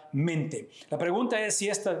calladamente. La pregunta es si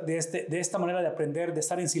de esta manera de aprender, de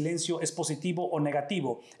estar en silencio, es positivo o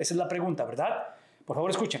negativo. Esa es la pregunta, ¿verdad? Por favor,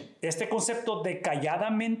 escuchen. Este concepto de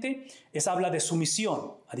calladamente habla de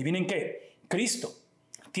sumisión. ¿Adivinen qué? Cristo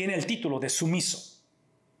tiene el título de sumiso.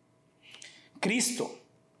 Cristo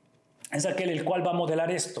es aquel el cual va a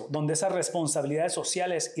modelar esto, donde esas responsabilidades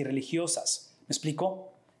sociales y religiosas, ¿me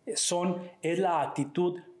explico? Es la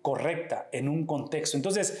actitud correcta en un contexto.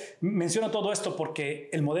 Entonces, menciono todo esto porque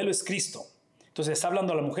el modelo es Cristo. Entonces, está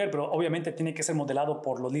hablando a la mujer, pero obviamente tiene que ser modelado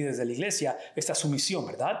por los líderes de la iglesia, esta sumisión,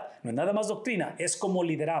 ¿verdad? No es nada más doctrina, es como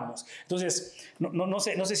lideramos. Entonces, no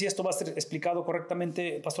sé si esto va a ser explicado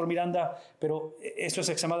correctamente, Pastor Miranda, pero esto es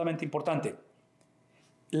extremadamente importante.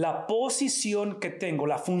 La posición que tengo,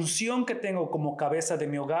 la función que tengo como cabeza de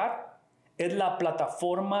mi hogar es la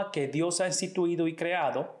plataforma que Dios ha instituido y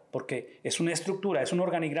creado, porque es una estructura, es un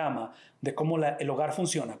organigrama de cómo el hogar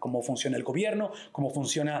funciona, cómo funciona el gobierno, cómo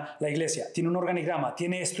funciona la iglesia. Tiene un organigrama,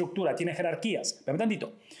 tiene estructura, tiene jerarquías. ¿Me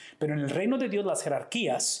tantito? Pero en el reino de Dios las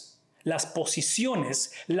jerarquías, las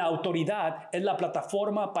posiciones, la autoridad es la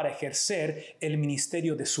plataforma para ejercer el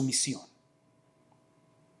ministerio de sumisión.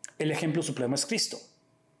 El ejemplo supremo es Cristo.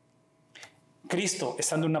 Cristo,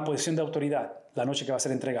 estando en una posición de autoridad, la noche que va a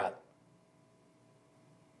ser entregado,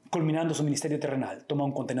 culminando su ministerio terrenal, toma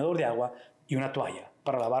un contenedor de agua y una toalla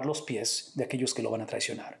para lavar los pies de aquellos que lo van a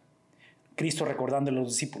traicionar. Cristo recordando a los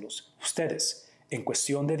discípulos, ustedes, en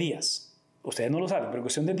cuestión de días, ustedes no lo saben, pero en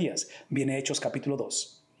cuestión de días, viene Hechos capítulo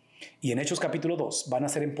 2. Y en Hechos capítulo 2 van a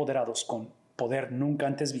ser empoderados con poder nunca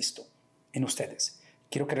antes visto en ustedes.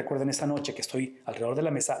 Quiero que recuerden esta noche que estoy alrededor de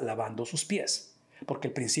la mesa lavando sus pies, porque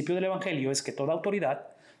el principio del Evangelio es que toda autoridad,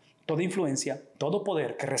 toda influencia, todo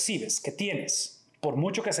poder que recibes, que tienes, por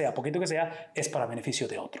mucho que sea, poquito que sea, es para beneficio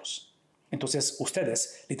de otros. Entonces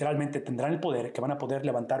ustedes literalmente tendrán el poder que van a poder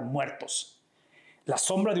levantar muertos. La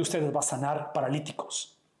sombra de ustedes va a sanar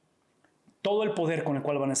paralíticos. Todo el poder con el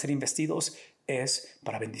cual van a ser investidos es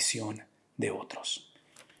para bendición de otros.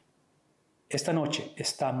 Esta noche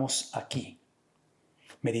estamos aquí,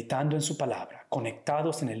 meditando en su palabra,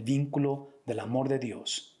 conectados en el vínculo del amor de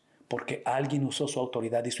Dios, porque alguien usó su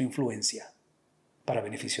autoridad y su influencia para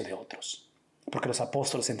beneficio de otros. Porque los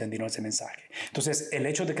apóstoles entendieron ese mensaje. Entonces, el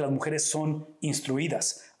hecho de que las mujeres son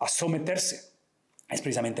instruidas a someterse es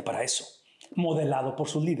precisamente para eso. Modelado por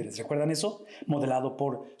sus líderes. ¿Recuerdan eso? Modelado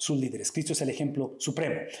por sus líderes. Cristo es el ejemplo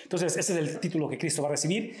supremo. Entonces, ese es el título que Cristo va a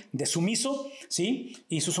recibir, de sumiso, ¿sí?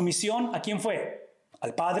 Y su sumisión, ¿a quién fue?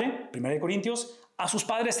 Al Padre, 1 Corintios, a sus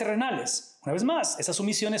padres terrenales. Una vez más, esa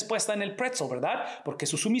sumisión es puesta en el pretzel, ¿verdad? Porque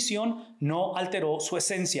su sumisión no alteró su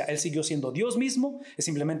esencia. Él siguió siendo Dios mismo, es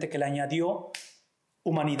simplemente que le añadió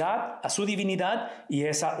humanidad a su divinidad, y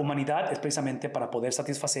esa humanidad es precisamente para poder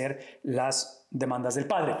satisfacer las demandas del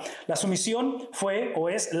Padre. La sumisión fue o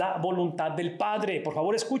es la voluntad del Padre. Por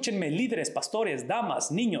favor, escúchenme, líderes, pastores,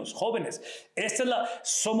 damas, niños, jóvenes.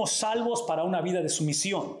 Somos salvos para una vida de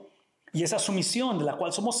sumisión. Y esa sumisión de la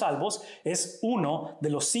cual somos salvos es uno de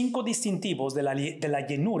los 5 distintivos de la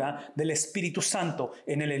llenura del Espíritu Santo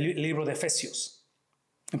en el libro de Efesios.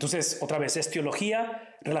 Entonces, otra vez, es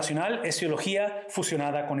teología relacional, es teología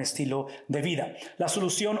fusionada con estilo de vida. La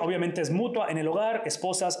solución obviamente es mutua en el hogar,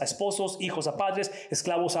 esposas a esposos, hijos a padres,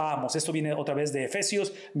 esclavos a amos. Esto viene otra vez de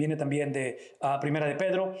Efesios, viene también de Primera de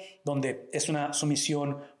Pedro, donde es una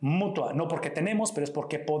sumisión mutua, no porque tenemos, pero es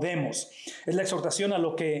porque podemos. Es la exhortación a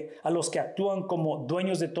los que actúan como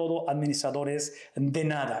dueños de todo, administradores de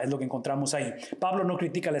nada, es lo que encontramos ahí. Pablo no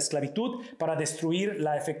critica la esclavitud para destruir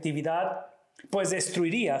la efectividad. Pues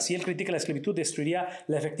destruiría, si él critica la esclavitud, destruiría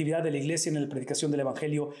la efectividad de la iglesia en la predicación del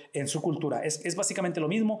evangelio en su cultura. Es básicamente lo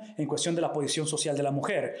mismo en cuestión de la posición social de la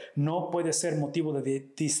mujer. No puede ser motivo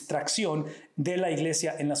de distracción de la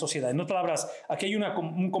iglesia en la sociedad. En otras palabras, aquí hay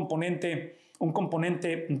un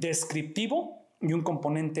componente descriptivo y un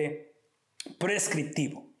componente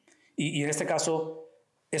prescriptivo. Y en este caso,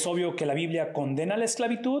 es obvio que la Biblia condena la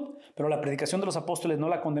esclavitud, pero la predicación de los apóstoles no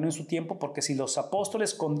la condenó en su tiempo, porque si los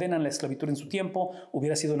apóstoles condenan la esclavitud en su tiempo,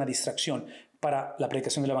 hubiera sido una distracción para la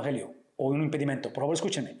predicación del evangelio o un impedimento. Por favor,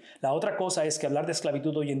 escúchenme. La otra cosa es que hablar de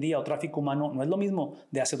esclavitud hoy en día o tráfico humano no es lo mismo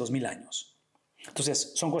de hace 2000 años.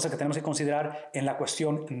 Entonces, son cosas que tenemos que considerar en la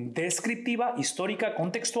cuestión descriptiva, histórica,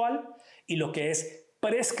 contextual, y lo que es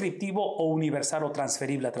prescriptivo o universal o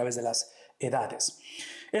transferible a través de las edades.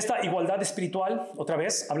 Esta igualdad espiritual, otra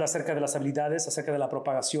vez, habla acerca de las habilidades, acerca de la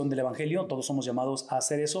propagación del evangelio. Todos somos llamados a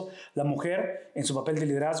hacer eso. La mujer, en su papel de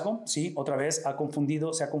liderazgo, sí, otra vez se ha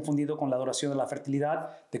confundido con la adoración de la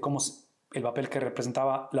fertilidad, de cómo el papel que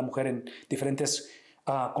representaba la mujer en diferentes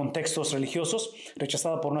contextos religiosos,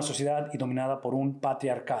 rechazada por una sociedad y dominada por un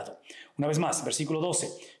patriarcado. Una vez más, versículo 12.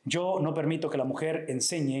 Yo no permito que la mujer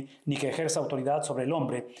enseñe ni que ejerza autoridad sobre el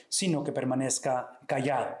hombre, sino que permanezca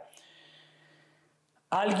callado.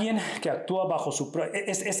 Alguien que actúa bajo su...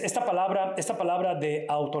 Esta palabra de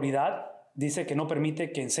autoridad dice que no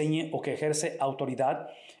permite que enseñe o que ejerce autoridad.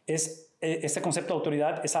 Este concepto de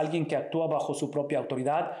autoridad es alguien que actúa bajo su propia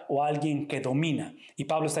autoridad o alguien que domina. Y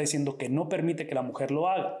Pablo está diciendo que no permite que la mujer lo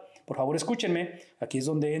haga. Por favor, escúchenme. Aquí es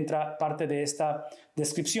donde entra parte de esta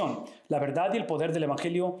descripción. La verdad y el poder del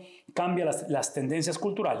evangelio cambia las tendencias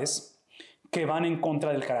culturales que van en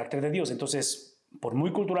contra del carácter de Dios. Entonces, por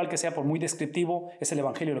muy cultural que sea, por muy descriptivo, es el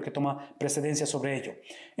evangelio lo que toma precedencia sobre ello.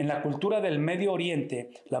 En la cultura del Medio Oriente,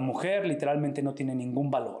 la mujer literalmente no tiene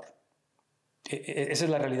ningún valor. Esa es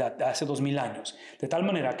la realidad, hace 2000 años. De tal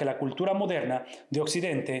manera que la cultura moderna de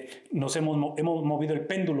Occidente nos hemos movido el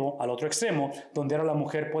péndulo al otro extremo, donde ahora la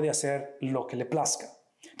mujer puede hacer lo que le plazca.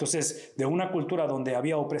 Entonces, de una cultura donde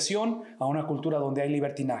había opresión a una cultura donde hay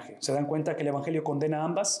libertinaje. ¿Se dan cuenta que el evangelio condena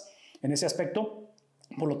ambas en ese aspecto?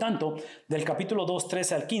 Por lo tanto, del capítulo 2,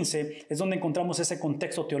 13 al 15 es donde encontramos ese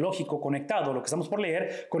contexto teológico conectado, lo que estamos por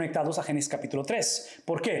leer, conectados a Génesis capítulo 3.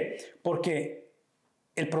 ¿Por qué? Porque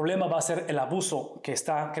el problema va a ser el abuso que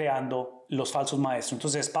está creando los falsos maestros.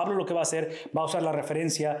 Entonces Pablo lo que va a hacer, va a usar la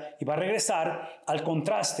referencia y va a regresar al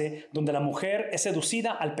contraste donde la mujer es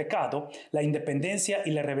seducida al pecado, la independencia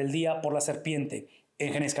y la rebeldía por la serpiente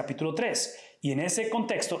en Génesis capítulo 3. Y en ese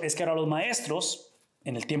contexto es que ahora los maestros,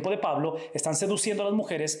 en el tiempo de Pablo, están seduciendo a las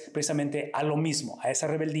mujeres precisamente a lo mismo, a esa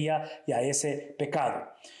rebeldía y a ese pecado.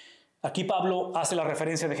 Aquí Pablo hace la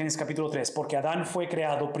referencia de Génesis capítulo 3, porque Adán fue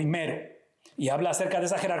creado primero. Y habla acerca de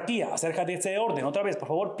esa jerarquía, acerca de ese orden. Otra vez, por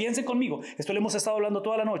favor, piensen conmigo. Esto lo hemos estado hablando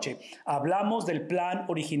toda la noche. Hablamos del plan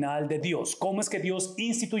original de Dios. ¿Cómo es que Dios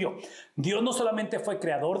instituyó? Dios no solamente fue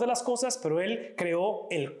creador de las cosas, pero Él creó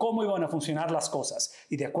el cómo iban a funcionar las cosas.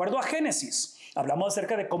 Y de acuerdo a Génesis, hablamos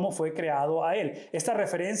acerca de cómo fue creado a Él. Esta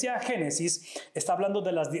referencia a Génesis está hablando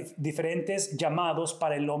de los diferentes llamados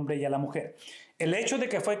para el hombre y a la mujer. El hecho de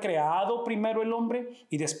que fue creado primero el hombre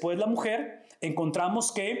y después la mujer,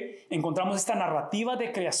 encontramos esta narrativa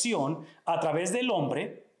de creación a través del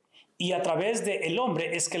hombre, y a través del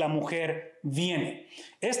hombre es que la mujer viene.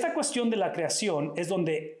 Esta cuestión de la creación es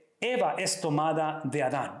donde Eva es tomada de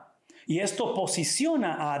Adán, y esto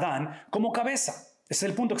posiciona a Adán como cabeza. Ese es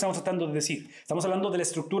el punto que estamos tratando de decir. Estamos hablando de la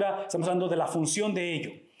estructura, estamos hablando de la función de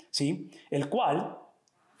ello, ¿sí? El cual,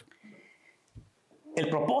 el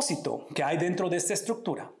propósito que hay dentro de esta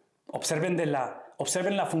estructura, observen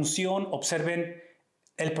la función, observen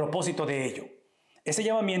el propósito de ello. Ese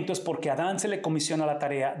llamamiento es porque a Adán se le comisiona la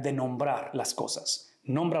tarea de nombrar las cosas,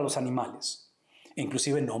 nombra a los animales, e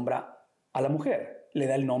inclusive nombra a la mujer, le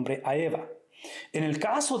da el nombre a Eva. En el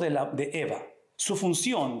caso de Eva, su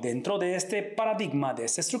función dentro de este paradigma, de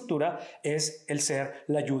esta estructura, es el ser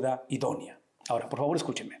la ayuda idónea. Ahora, por favor,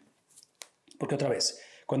 escúchenme, porque otra vez,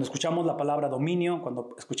 cuando escuchamos la palabra dominio,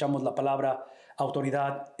 cuando escuchamos la palabra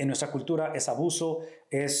autoridad en nuestra cultura, es abuso,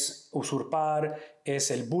 es usurpar, es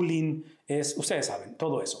el bullying, ustedes saben,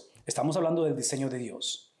 todo eso. Estamos hablando del diseño de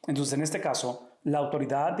Dios. Entonces, en este caso, la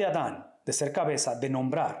autoridad de Adán, de ser cabeza, de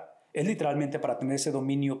nombrar, es literalmente para tener ese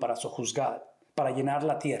dominio, para sojuzgar, para llenar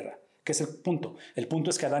la tierra, que es el punto. El punto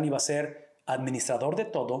es que Adán iba a ser administrador de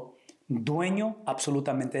todo, dueño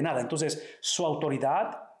absolutamente de nada. Entonces, su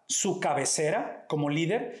autoridad, su cabecera como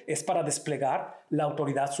líder es para desplegar la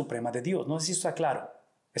autoridad suprema de Dios. No sé si eso está claro.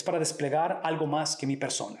 Es para desplegar algo más que mi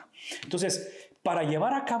persona. Entonces, para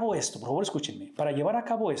llevar a cabo esto, por favor escúchenme, para llevar a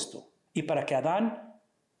cabo esto y para que Adán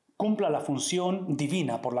cumpla la función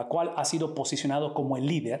divina por la cual ha sido posicionado como el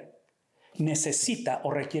líder, necesita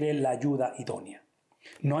o requiere la ayuda idónea.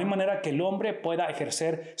 No hay manera que el hombre pueda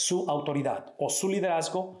ejercer su autoridad o su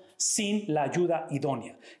liderazgo sin la ayuda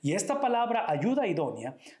idónea. Y esta palabra ayuda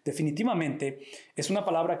idónea definitivamente es una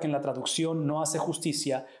palabra que en la traducción no hace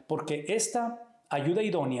justicia, porque esta ayuda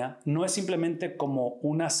idónea no es simplemente como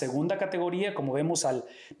una segunda categoría, como vemos al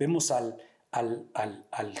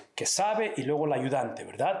que sabe y luego el ayudante,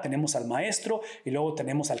 ¿verdad? Tenemos al maestro y luego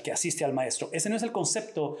tenemos al que asiste al maestro. Ese no es el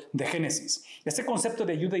concepto de Génesis. Este concepto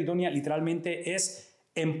de ayuda idónea literalmente es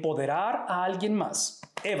empoderar a alguien más.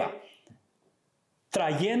 Eva,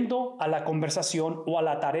 trayendo a la conversación o a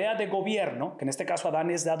la tarea de gobierno, que en este caso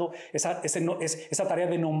Adán es dado esa tarea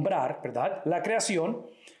de nombrar, ¿verdad? La creación.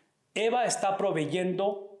 Eva está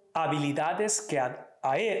proveyendo habilidades que a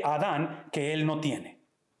Adán que él no tiene.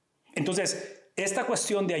 Entonces, esta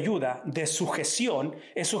cuestión de ayuda, de sujeción,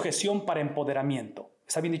 es sujeción para empoderamiento.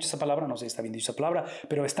 ¿Está bien dicho esa palabra? No sé si está bien dicho esa palabra,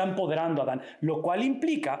 pero está empoderando a Adán, lo cual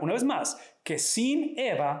implica, una vez más, que sin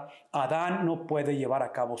Eva, Adán no puede llevar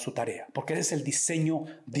a cabo su tarea, porque ese es el diseño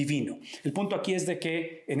divino. El punto aquí es de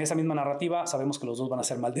que en esa misma narrativa sabemos que los dos van a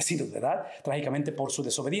ser maldecidos, ¿verdad? Trágicamente por su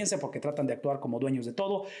desobediencia, porque tratan de actuar como dueños de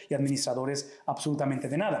todo y administradores absolutamente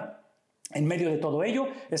de nada. En medio de todo ello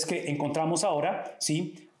es que encontramos ahora,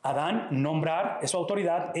 ¿sí? Adán, nombrar, es su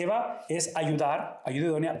autoridad. Eva es ayuda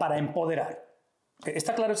idónea para empoderar.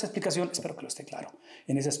 ¿Está claro esa explicación? Espero que lo esté claro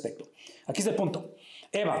en ese aspecto. Aquí está el punto.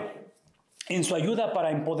 Eva, en su ayuda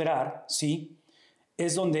para empoderar, ¿sí?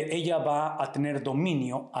 Es donde ella va a tener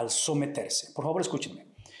dominio al someterse. Por favor, escúchenme.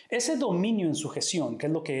 Ese dominio en sujeción, que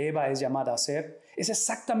es lo que Eva es llamada a hacer, es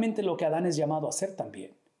exactamente lo que Adán es llamado a hacer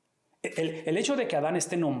también. El hecho de que Adán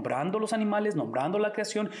esté nombrando los animales, nombrando la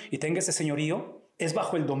creación y tenga ese señorío, es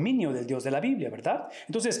bajo el dominio del Dios de la Biblia, ¿verdad?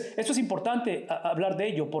 Entonces, esto es importante hablar de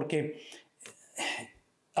ello porque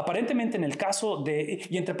aparentemente en el caso de,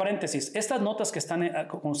 y entre paréntesis, estas notas que están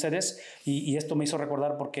con ustedes, y esto me hizo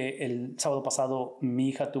recordar porque el sábado pasado mi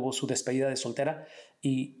hija tuvo su despedida de soltera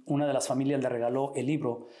y una de las familias le regaló el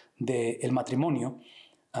libro del matrimonio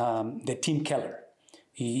de Tim Keller.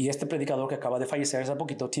 Y este predicador que acaba de fallecer hace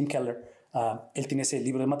poquito, Tim Keller, él tiene ese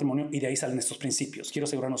libro de matrimonio y de ahí salen estos principios. Quiero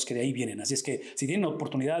asegurarnos que de ahí vienen. Así es que si tienen la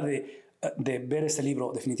oportunidad de de ver este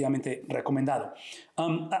libro, definitivamente recomendado.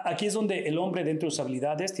 Aquí es donde el hombre, dentro de sus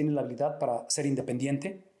habilidades, tiene la habilidad para ser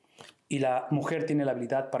independiente y la mujer tiene la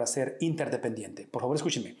habilidad para ser interdependiente. Por favor,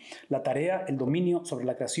 escúchenme. La tarea, el dominio sobre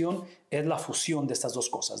la creación es la fusión de estas dos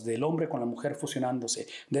cosas, del hombre con la mujer fusionándose,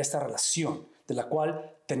 de esta relación, de la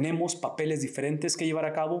cual tenemos papeles diferentes que llevar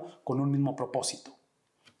a cabo con un mismo propósito.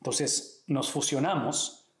 Entonces, nos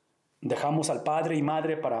fusionamos, dejamos al padre y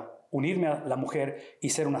madre para unirme a la mujer y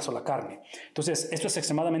ser una sola carne. Entonces, esto es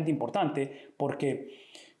extremadamente importante porque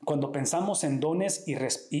cuando pensamos en dones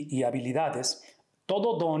y habilidades,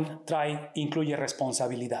 todo don incluye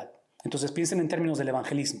responsabilidad. Entonces, piensen en términos del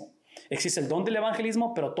evangelismo. Existe el don del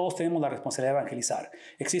evangelismo, pero todos tenemos la responsabilidad de evangelizar.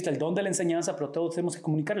 Existe el don de la enseñanza, pero todos tenemos que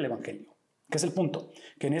comunicar el evangelio. ¿Qué es el punto?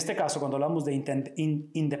 Que en este caso, cuando hablamos de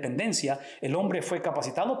independencia, el hombre fue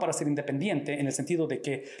capacitado para ser independiente en el sentido de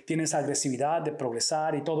que tiene esa agresividad de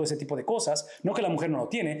progresar y todo ese tipo de cosas. No que la mujer no lo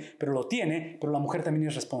tiene, pero la mujer también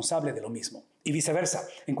es responsable de lo mismo. Y viceversa,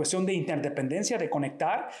 en cuestión de interdependencia, de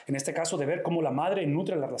conectar, en este caso de ver cómo la madre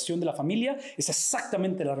nutre la relación de la familia, es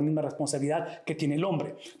exactamente la misma responsabilidad que tiene el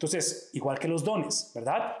hombre. Entonces, igual que los dones,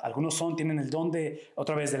 ¿verdad? Algunos tienen el don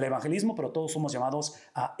otra vez, del evangelismo, pero todos somos llamados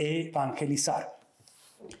a evangelizar.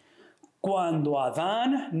 Cuando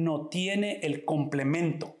Adán no tiene el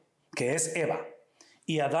complemento, que es Eva,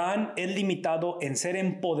 y Adán es limitado en ser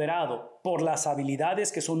empoderado por las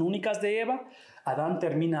habilidades que son únicas de Eva, Adán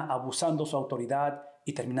termina abusando su autoridad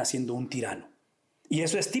y termina siendo un tirano. Y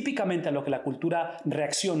eso es típicamente a lo que la cultura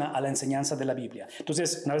reacciona a la enseñanza de la Biblia.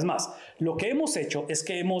 Entonces, una vez más, lo que hemos hecho es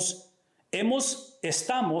que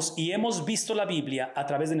estamos y hemos visto la Biblia a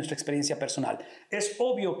través de nuestra experiencia personal. Es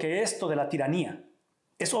obvio que esto de la tiranía,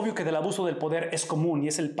 es obvio que del abuso del poder es común y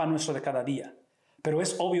es el pan nuestro de cada día. Pero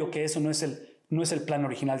es obvio que eso no es el plan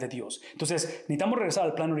original de Dios. Entonces, necesitamos regresar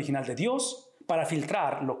al plan original de Dios para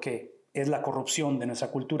filtrar lo que es la corrupción de nuestra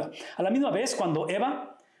cultura. A la misma vez, cuando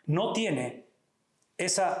Eva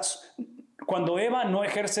no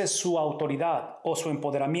ejerce su autoridad o su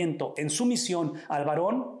empoderamiento en sumisión al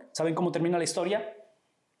varón, ¿saben cómo termina la historia?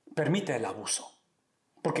 Permite el abuso.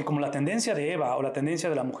 Porque como la tendencia de Eva o la tendencia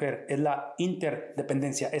de la mujer es la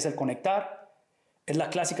interdependencia, es el conectar, es la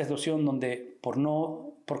clásica situación donde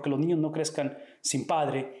porque los niños no crezcan sin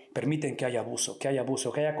padre, permiten que haya abuso, que haya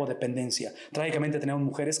codependencia. Trágicamente tenemos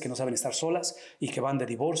mujeres que no saben estar solas y que van de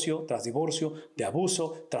divorcio, de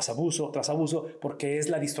abuso, tras abuso, porque es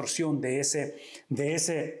la distorsión de ese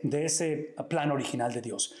plan original de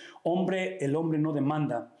Dios. El hombre no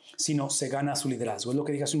demanda, sino se gana su liderazgo. Es lo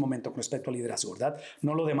que dije hace un momento con respecto al liderazgo, ¿verdad?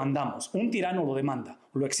 No lo demandamos. Un tirano lo demanda,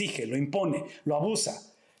 lo exige, lo impone, lo abusa.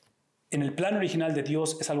 En el plan original de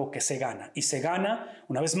Dios es algo que se gana. Y se gana,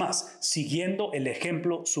 una vez más, siguiendo el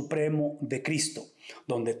ejemplo supremo de Cristo,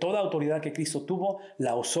 donde toda autoridad que Cristo tuvo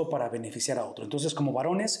la usó para beneficiar a otro. Entonces, como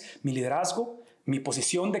varones, mi liderazgo, mi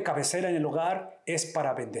posición de cabecera en el hogar es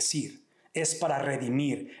para bendecir, es para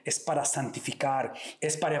redimir, es para santificar,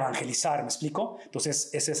 es para evangelizar. ¿Me explico? Entonces,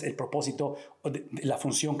 ese es el propósito de la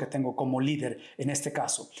función que tengo como líder en este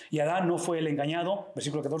caso. Y Adán no fue el engañado,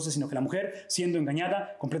 versículo 14, sino que la mujer, siendo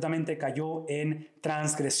engañada, completamente cayó en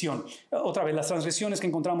transgresión. Otra vez, las transgresiones que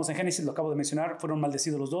encontramos en Génesis, lo acabo de mencionar, fueron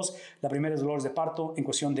maldecidos los dos. La primera es dolores de parto en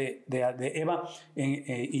cuestión de Eva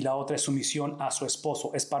y la otra es sumisión a su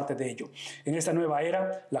esposo, es parte de ello. En esta nueva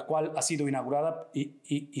era, la cual ha sido inaugurada,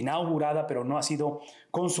 pero no ha sido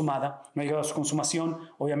consumada, no ha llegado a su consumación.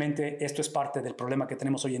 Obviamente esto es parte del problema que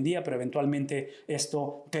tenemos hoy en día, pero eventualmente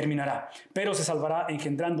esto terminará. Pero se salvará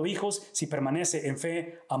engendrando hijos si permanece en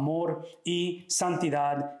fe, amor y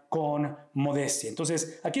santidad con modestia.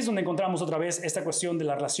 Entonces, aquí es donde encontramos otra vez esta cuestión de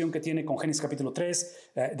la relación que tiene con Génesis capítulo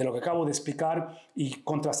 3, de lo que acabo de explicar y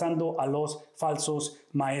contrastando a los falsos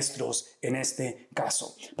maestros en este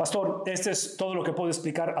caso. Pastor, este es todo lo que puedo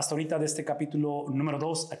explicar hasta ahorita de este capítulo número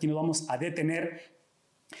 2. Aquí nos vamos a detener.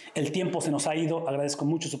 El tiempo se nos ha ido, agradezco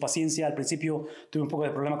mucho su paciencia. Al principio tuve un poco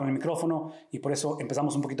de problema con el micrófono y por eso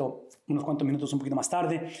empezamos unos cuantos minutos un poquito más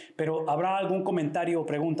tarde, pero ¿habrá algún comentario o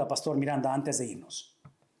pregunta, Pastor Miranda, antes de irnos?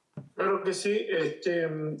 Claro que sí.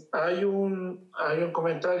 Hay un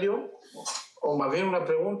comentario, o más bien una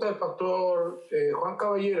pregunta del pastor Juan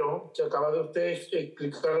Caballero, que acaba de usted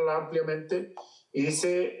explicarla ampliamente, y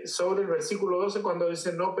dice sobre el versículo 12, cuando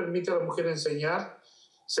dice no permite a la mujer enseñar,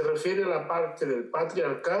 se refiere a la parte del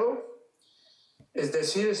patriarcado, es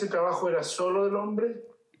decir, ese trabajo era solo del hombre.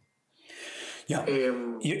 Ya.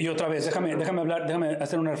 Y otra vez, déjame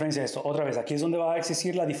hacer una referencia a esto. Otra vez, aquí es donde va a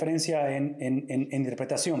existir la diferencia en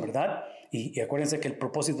interpretación, ¿verdad? Y acuérdense que el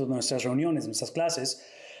propósito de nuestras reuniones, de nuestras clases,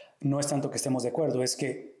 no es tanto que estemos de acuerdo, es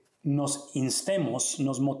que nos instemos,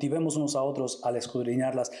 nos motivemos unos a otros al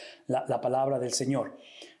escudriñar la palabra del Señor.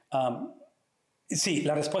 Sí,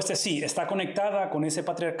 la respuesta es sí, está conectada con ese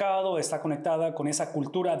patriarcado, está conectada con esa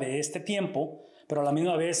cultura de este tiempo, pero a la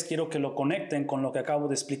misma vez quiero que lo conecten con lo que acabo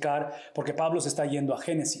de explicar, porque Pablo se está yendo a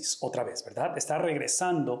Génesis otra vez, ¿verdad? Está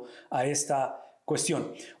regresando a esta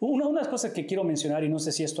cuestión. Una de las cosas que quiero mencionar, y no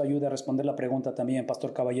sé si esto ayuda a responder la pregunta también,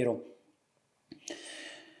 Pastor Caballero.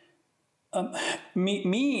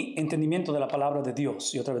 Mi entendimiento de la palabra de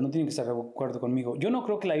Dios, y otra vez no tienen que estar de acuerdo conmigo, yo no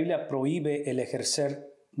creo que la Biblia prohíbe el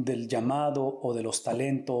ejercer del llamado o de los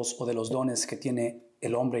talentos o de los dones que tiene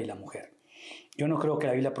el hombre y la mujer. Yo no creo que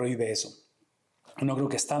la Biblia prohíbe eso. Yo no creo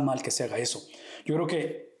que está mal que se haga eso. Yo creo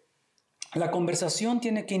que la conversación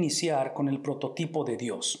tiene que iniciar con el prototipo de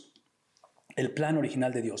Dios, el plan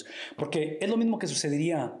original de Dios, porque es lo mismo que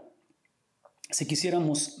sucedería si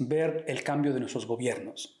quisiéramos ver el cambio de nuestros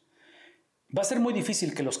gobiernos. Va a ser muy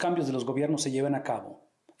difícil que los cambios de los gobiernos se lleven a cabo,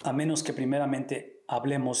 a menos que primeramente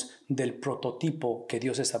hablemos del prototipo que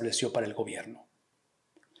Dios estableció para el gobierno.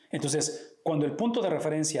 Entonces, cuando el punto de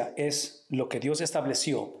referencia es lo que Dios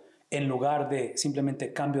estableció, en lugar de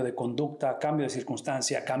simplemente cambio de conducta, cambio de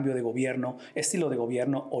circunstancia, cambio de gobierno, estilo de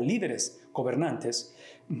gobierno o líderes gobernantes,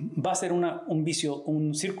 va a ser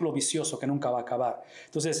un círculo vicioso que nunca va a acabar.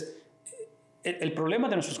 Entonces, el problema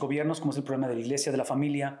de nuestros gobiernos, como es el problema de la iglesia, de la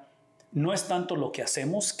familia, no es tanto lo que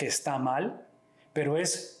hacemos, que está mal, pero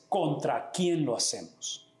es contra quién lo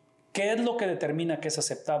hacemos. ¿Qué es lo que determina qué es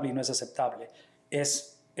aceptable y no es aceptable?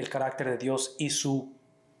 Es el carácter de Dios y su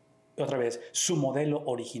modelo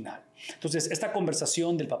original. Entonces, esta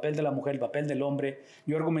conversación del papel de la mujer, el papel del hombre,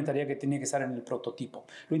 yo argumentaría que tiene que estar en el prototipo.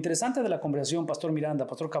 Lo interesante de la conversación, Pastor Miranda,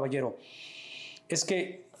 Pastor Caballero, es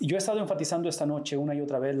que yo he estado enfatizando esta noche una y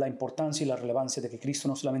otra vez la importancia y la relevancia de que Cristo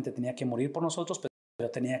no solamente tenía que morir por nosotros, pero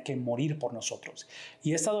tenía que morir por nosotros.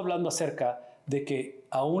 Y he estado hablando acerca de que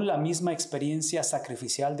aún la misma experiencia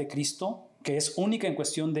sacrificial de Cristo, que es única en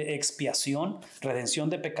cuestión de expiación, redención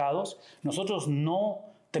de pecados, nosotros no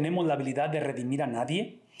tenemos la habilidad de redimir a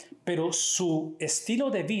nadie, pero su estilo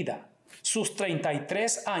de vida, sus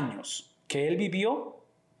 33 años que él vivió,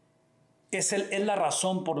 es la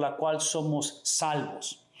razón por la cual somos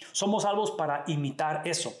salvos. Somos salvos para imitar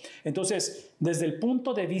eso. Entonces, desde el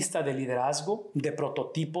punto de vista de liderazgo, de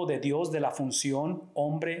prototipo de Dios, de la función,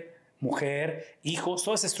 hombre, mujer, hijos,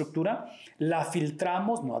 toda esa estructura, la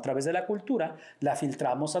filtramos, no a través de la cultura, la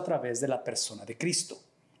filtramos a través de la persona de Cristo,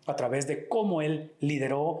 a través de cómo Él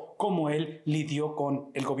lideró, cómo Él lidió con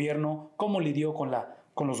el gobierno, cómo lidió con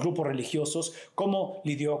los grupos religiosos, cómo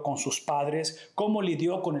lidió con sus padres, cómo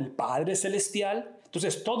lidió con el Padre Celestial.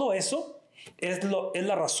 Entonces, todo eso es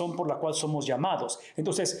la razón por la cual somos llamados.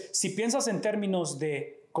 Entonces, si piensas en términos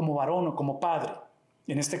de como varón o como padre,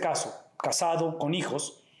 en este caso, casado con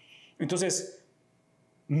hijos, entonces,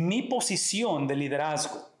 mi posición de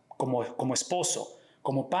liderazgo como esposo,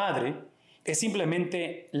 como padre, es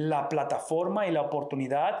simplemente la plataforma y la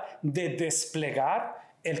oportunidad de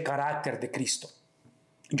desplegar el carácter de Cristo.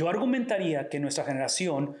 Yo argumentaría que nuestra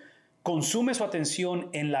generación consume su atención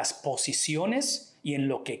en las posiciones y en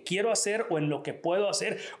lo que quiero hacer o en lo que puedo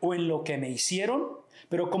hacer o en lo que me hicieron,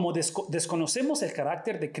 pero como desconocemos el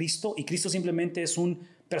carácter de Cristo y Cristo simplemente es un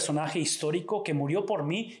personaje histórico que murió por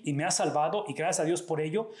mí y me ha salvado y gracias a Dios por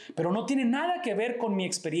ello, pero no tiene nada que ver con mi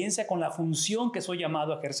experiencia, con la función que soy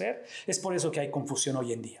llamado a ejercer, es por eso que hay confusión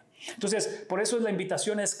hoy en día. Entonces, por eso la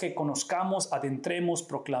invitación es que conozcamos, adentremos,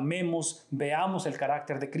 proclamemos, veamos el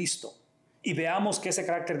carácter de Cristo. Y veamos que ese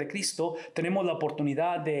carácter de Cristo tenemos la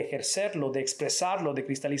oportunidad de ejercerlo, de expresarlo, de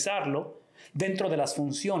cristalizarlo dentro de las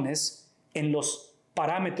funciones en los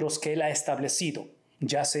parámetros que Él ha establecido,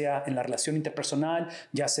 ya sea en la relación interpersonal,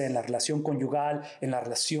 ya sea en la relación conyugal, en la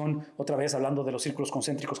relación, otra vez hablando de los círculos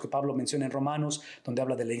concéntricos que Pablo menciona en Romanos, donde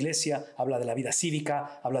habla de la iglesia, habla de la vida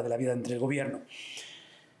cívica, habla de la vida entre el gobierno.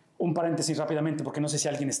 Un paréntesis rápidamente, porque no sé si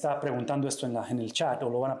alguien está preguntando esto en el chat o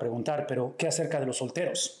lo van a preguntar, pero ¿qué acerca de los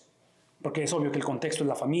solteros? Porque es obvio que el contexto es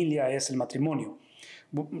la familia, es el matrimonio.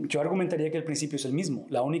 Yo argumentaría que el principio es el mismo.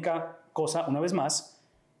 La única cosa, una vez más,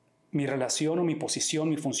 mi relación o mi posición,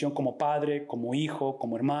 mi función como padre, como hijo,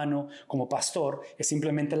 como hermano, como pastor, es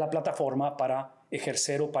simplemente la plataforma para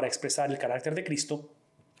ejercer o para expresar el carácter de Cristo.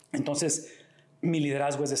 Entonces, mi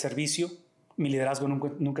liderazgo es de servicio, mi liderazgo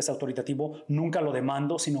nunca es autoritativo, nunca lo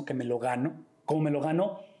demando, sino que me lo gano. ¿Cómo me lo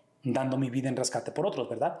gano? Dando mi vida en rescate por otros,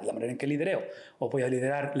 ¿verdad? Es la manera en que lidereo o voy a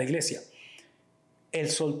liderar la iglesia. El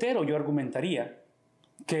soltero, yo argumentaría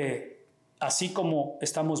que así como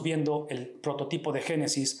estamos viendo el prototipo de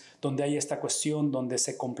Génesis, donde hay esta cuestión, donde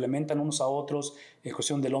se complementan unos a otros, en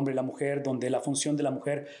cuestión del hombre y la mujer, donde la función de la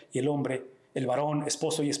mujer y el hombre el varón,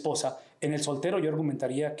 esposo y esposa. En el soltero yo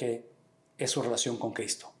argumentaría que es su relación con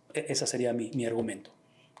Cristo. Ese sería mi argumento.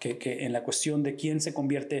 Que en la cuestión de quién se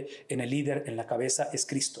convierte en el líder, en la cabeza, es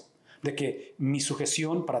Cristo. De que mi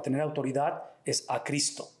sujeción para tener autoridad es a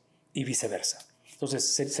Cristo y viceversa. Entonces,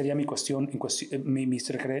 sería mi cuestión, mi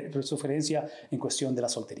sugerencia en cuestión de la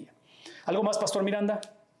soltería. ¿Algo más, Pastor Miranda?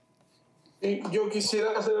 Yo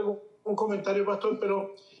quisiera hacer un comentario, Pastor,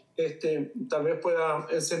 pero tal vez pueda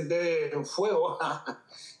encender un fuego.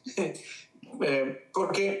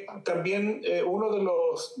 Porque también uno de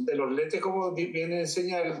los lentes, como bien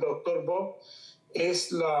enseña el doctor Bob,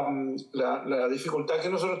 es la dificultad que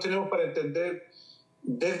nosotros tenemos para entender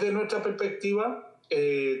desde nuestra perspectiva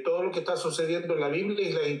todo lo que está sucediendo en la Biblia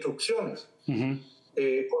y las instrucciones. Uh-huh.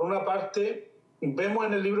 Por una parte, vemos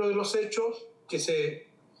en el libro de los Hechos que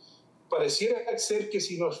pareciera ser que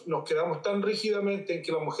si nos quedamos tan rígidamente en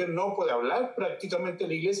que la mujer no puede hablar prácticamente en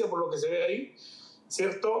la iglesia, por lo que se ve ahí,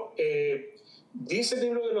 ¿cierto? Dice el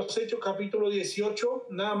libro de los Hechos, capítulo 18,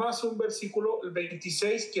 nada más un versículo, el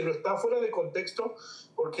 26, que no está fuera de contexto,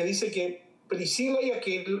 porque dice que Priscila y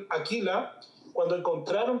Aquila, cuando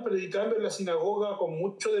encontraron predicando en la sinagoga con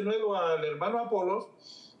mucho denuedo al hermano Apolos,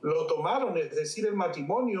 lo tomaron, es decir, el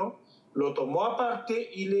matrimonio, lo tomó aparte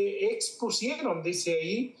y le expusieron, dice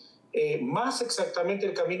ahí, más exactamente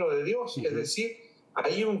el camino de Dios. Uh-huh. Es decir,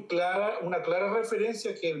 hay una clara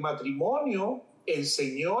referencia que el matrimonio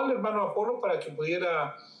enseñó al hermano Apolo para que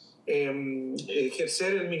pudiera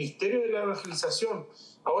ejercer el ministerio de la evangelización.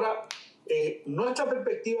 Ahora, nuestra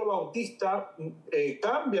perspectiva bautista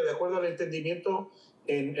cambia de acuerdo al entendimiento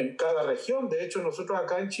en cada región. De hecho, nosotros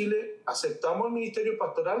acá en Chile aceptamos el ministerio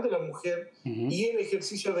pastoral de la mujer. Uh-huh. Y el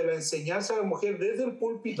ejercicio de la enseñanza de la mujer desde el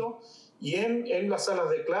púlpito y en las salas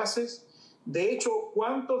de clases. De hecho,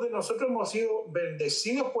 ¿cuántos de nosotros hemos sido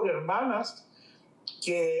bendecidos por hermanas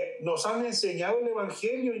que nos han enseñado el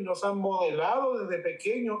evangelio y nos han modelado desde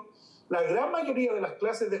pequeños? La gran mayoría de las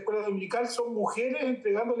clases de escuela dominical son mujeres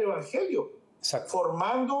entregando el evangelio. Exacto.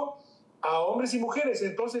 Formando a hombres y mujeres.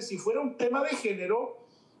 Entonces, si fuera un tema de género,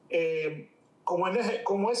 como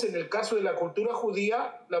es en el caso de la cultura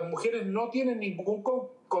judía, las mujeres no tienen ningún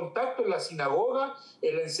contacto en la sinagoga,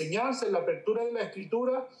 en la enseñanza, en la apertura de la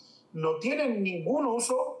escritura, no tienen ningún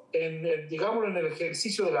uso en el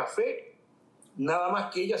ejercicio de la fe. Nada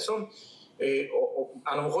más que ellas son,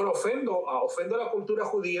 a lo mejor ofendo a la cultura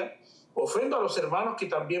judía, ofendo a los hermanos que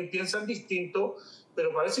también piensan distinto,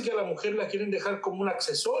 pero parece que a la mujer la quieren dejar como un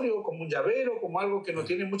accesorio, como un llavero, como algo que no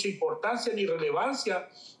tiene mucha importancia ni relevancia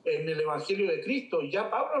en el Evangelio de Cristo. Y ya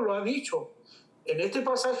Pablo lo ha dicho. En este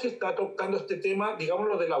pasaje está tocando este tema,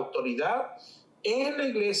 digámoslo, de la autoridad en la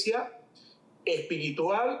iglesia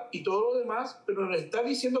espiritual y todo lo demás, pero nos está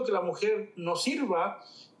diciendo que la mujer no sirva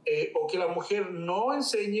o que la mujer no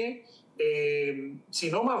enseñe,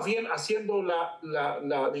 sino más bien haciendo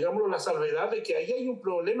la salvedad de que ahí hay un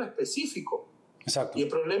problema específico. Exacto. Y el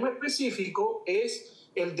problema específico es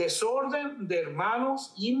el desorden de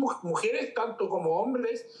hermanos y mujeres, tanto como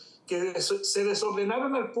hombres, que se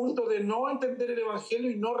desordenaron al punto de no entender el evangelio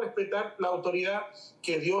y no respetar la autoridad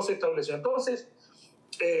que Dios estableció. Entonces,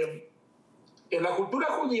 en la cultura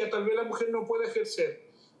judía tal vez la mujer no puede ejercer,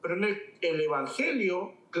 pero en el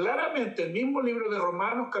evangelio, claramente el mismo libro de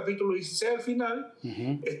Romanos, capítulo 16 al final,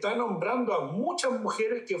 uh-huh, está nombrando a muchas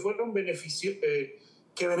mujeres que fueron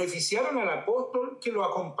que beneficiaron al apóstol, que lo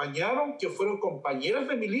acompañaron, que fueron compañeras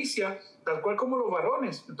de milicia, tal cual como los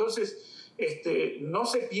varones. Entonces, no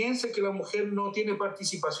se piense que la mujer no tiene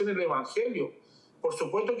participación en el evangelio. Por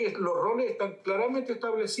supuesto que los roles están claramente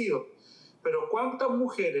establecidos, pero ¿cuántas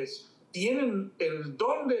mujeres tienen el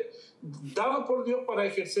don dado por Dios para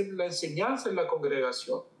ejercer la enseñanza en la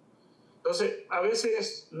congregación? Entonces, a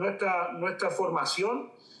veces nuestra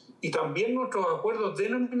formación y también nuestros acuerdos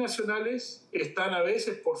denominacionales están a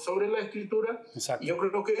veces por sobre la Escritura. Exacto. Y yo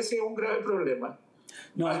creo que ese es un grave problema,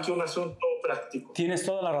 más que un asunto práctico. Tienes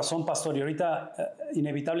toda la razón, pastor. Y ahorita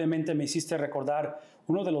inevitablemente me hiciste recordar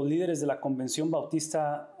uno de los líderes de la Convención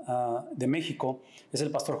Bautista de México, es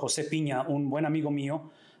el pastor José Piña, un buen amigo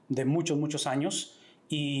mío de muchos años,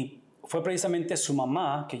 y fue precisamente su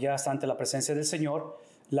mamá, que ya está ante la presencia del Señor,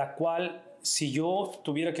 la cual, si yo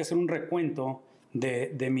tuviera que hacer un recuento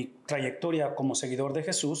de mi trayectoria como seguidor de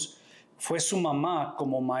Jesús, fue su mamá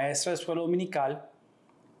como maestra de escuela dominical,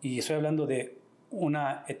 y estoy hablando de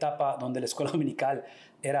una etapa donde la escuela dominical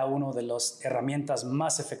era una de las herramientas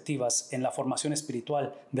más efectivas en la formación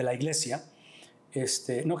espiritual de la iglesia.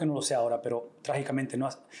 No que no lo sea ahora, pero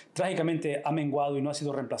trágicamente ha menguado y no ha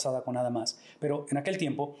sido reemplazada con nada más. Pero en aquel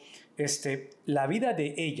tiempo, la vida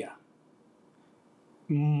de ella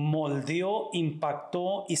moldeó,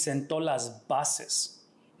 impactó y sentó las bases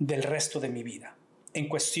del resto de mi vida en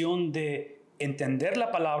cuestión de entender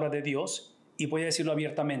la palabra de Dios. Y voy a decirlo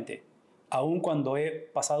abiertamente, aun cuando he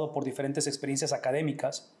pasado por diferentes experiencias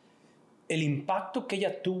académicas, el impacto que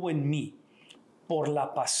ella tuvo en mí por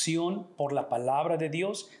la pasión, por la palabra de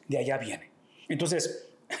Dios, de allá viene. Entonces,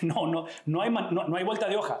 no hay vuelta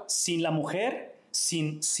de hoja. Sin la mujer,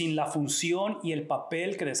 sin la función y el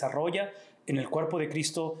papel que desarrolla en el cuerpo de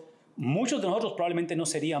Cristo, muchos de nosotros probablemente no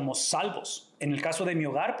seríamos salvos. En el caso de mi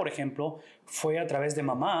hogar, por ejemplo, fue a través de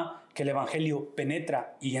mamá que el evangelio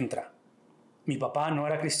penetra y entra. Mi papá no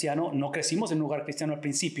era cristiano, no crecimos en un lugar cristiano al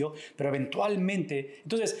principio, pero eventualmente...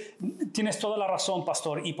 Entonces, tienes toda la razón,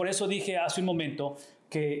 pastor, y por eso dije hace un momento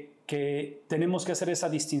que tenemos que hacer esa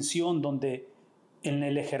distinción donde en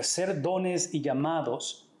el ejercer dones y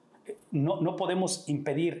llamados no podemos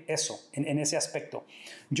impedir eso en ese aspecto.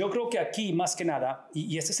 Yo creo que aquí, más que nada,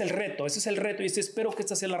 y ese es el reto, y espero que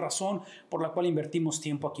esta sea la razón por la cual invertimos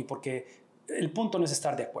tiempo aquí, porque el punto no es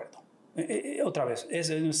estar de acuerdo. Otra vez,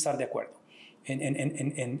 es no estar de acuerdo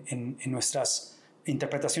en nuestras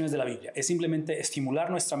interpretaciones de la Biblia. Es simplemente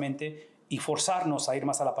estimular nuestra mente y forzarnos a ir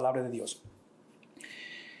más a la palabra de Dios.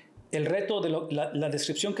 El reto de la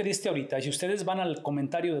descripción que diste ahorita, y si ustedes van al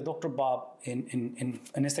comentario de Dr. Bob,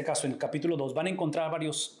 en este caso en el capítulo 2, van a encontrar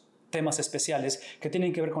varios temas especiales que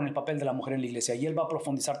tienen que ver con el papel de la mujer en la iglesia, y él va a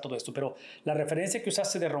profundizar todo esto. Pero la referencia que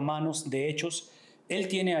usaste de Romanos, de Hechos, él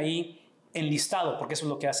tiene ahí enlistado, porque eso es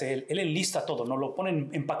lo que hace él. Él enlista todo, nos lo pone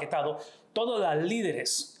empaquetado, todas las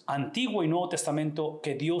líderes, Antiguo y Nuevo Testamento,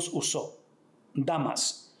 que Dios usó,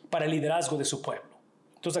 damas, para el liderazgo de su pueblo.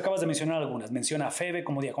 Entonces acabas de mencionar algunas. Menciona a Febe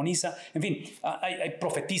como diaconisa. En fin, hay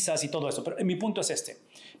profetisas y todo eso. Pero mi punto es este.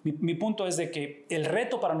 Mi punto es de que el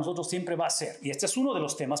reto para nosotros siempre va a ser, y este es uno de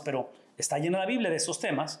los temas, pero está llena la Biblia de esos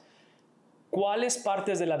temas, ¿cuáles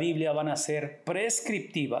partes de la Biblia van a ser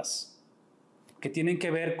prescriptivas que tienen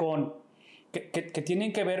que ver con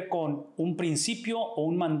un principio o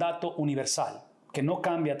un mandato universal que no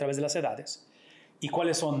cambia a través de las edades? ¿Y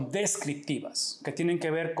cuáles son descriptivas que tienen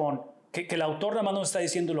que ver con que el autor nada más nos está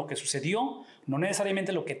diciendo lo que sucedió, no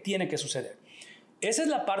necesariamente lo que tiene que suceder? Esa es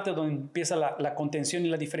la parte donde empieza la contención y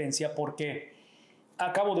la diferencia, porque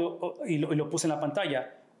y lo puse en la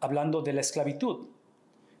pantalla, hablando de la esclavitud.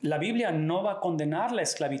 La Biblia no va a condenar la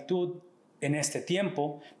esclavitud en este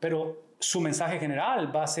tiempo, pero su mensaje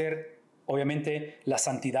general va a ser, obviamente, la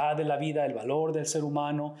santidad de la vida, el valor del ser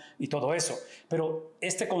humano y todo eso. Pero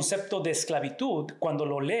este concepto de esclavitud, cuando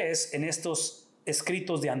lo lees en estos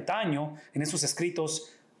escritos de antaño, en esos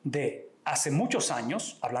escritos de hace muchos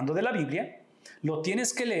años, hablando de la Biblia, lo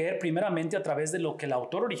tienes que leer primeramente a través de lo que el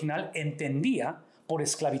autor original entendía por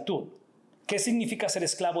esclavitud. ¿Qué significa ser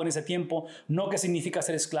esclavo en ese tiempo? No qué significa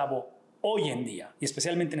ser esclavo hoy en día, y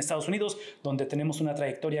especialmente en Estados Unidos, donde tenemos una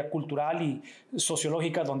trayectoria cultural y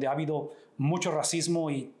sociológica donde ha habido mucho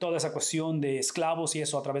racismo y toda esa cuestión de esclavos y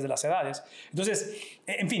eso a través de las edades. Entonces,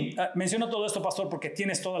 en fin, menciono todo esto, pastor, porque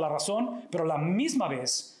tienes toda la razón, pero a la misma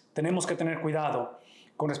vez tenemos que tener cuidado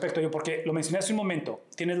con respecto a ello, porque lo mencioné hace un momento,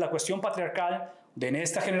 tienes la cuestión patriarcal de en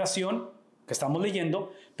esta generación que estamos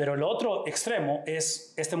leyendo, pero el otro extremo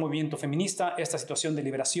es este movimiento feminista, esta situación de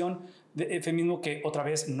liberación de feminismo que otra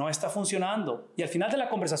vez no está funcionando. Y al final de la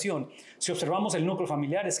conversación, si observamos el núcleo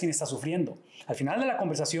familiar, es quien está sufriendo. Al final de la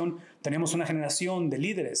conversación tenemos una generación de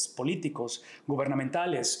líderes políticos,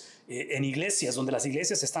 gubernamentales, en iglesias, donde las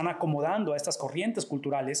iglesias se están acomodando a estas corrientes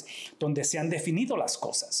culturales donde se han definido las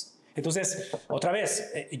cosas. Entonces, otra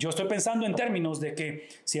vez, yo estoy pensando en términos de que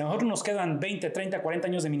si a nosotros nos quedan 20, 30, 40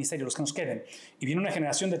 años de ministerio, los que nos queden, y viene una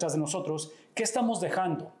generación detrás de nosotros, ¿qué estamos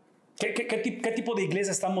dejando? ¿Qué tipo de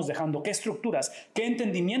iglesia estamos dejando? ¿Qué estructuras? ¿Qué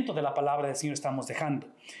entendimiento de la palabra del Señor estamos dejando?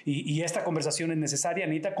 Y esta conversación es necesaria,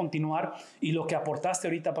 necesita continuar, y lo que aportaste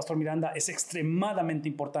ahorita, Pastor Miranda, es extremadamente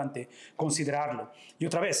importante considerarlo. Y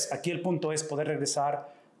otra vez, aquí el punto es poder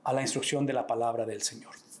regresar a la instrucción de la palabra del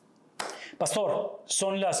Señor. Pastor,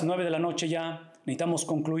 son las 9 de la noche ya, necesitamos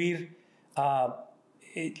concluir.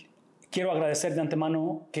 Quiero agradecer de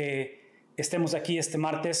antemano que estemos aquí este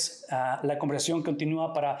martes. La conversación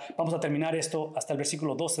continúa vamos a terminar esto hasta el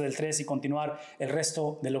versículo 12 del 3 y continuar el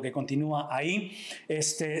resto de lo que continúa ahí.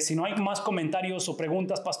 Si no hay más comentarios o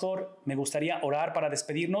preguntas, pastor, me gustaría orar para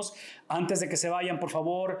despedirnos. Antes de que se vayan, por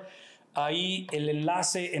favor, ahí el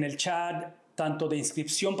enlace en el chat, tanto de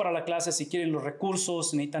inscripción para la clase, si quieren los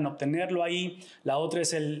recursos, necesitan obtenerlo ahí. La otra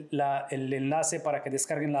es el enlace para que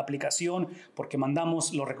descarguen la aplicación, porque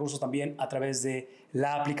mandamos los recursos también a través de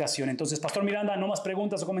la aplicación. Entonces, Pastor Miranda, ¿no más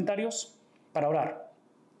preguntas o comentarios para orar?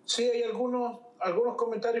 Sí, hay algunos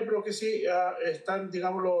comentarios, pero que sí están,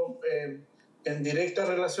 digámoslo, en directa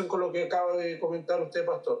relación con lo que acaba de comentar usted,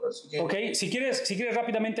 pastor. Así que, ok, si quieres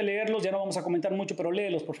rápidamente leerlos, ya no vamos a comentar mucho, pero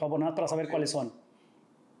léelos, por favor, nada más para saber cuáles son.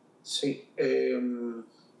 Sí.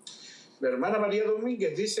 La hermana María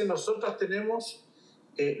Domínguez dice, nosotras tenemos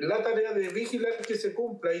la tarea de vigilar que se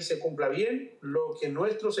cumpla y se cumpla bien lo que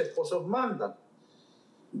nuestros esposos mandan.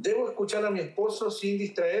 Debo escuchar a mi esposo sin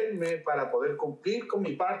distraerme para poder cumplir con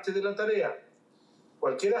mi parte de la tarea.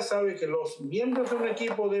 Cualquiera sabe que los miembros de un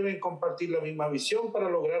equipo deben compartir la misma visión para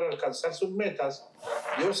lograr alcanzar sus metas.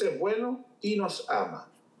 Dios es bueno y nos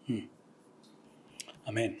ama.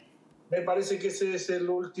 Amén. Me parece que ese es el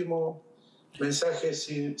último mensaje,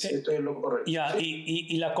 si estoy en lo correcto. Yeah, ¿sí?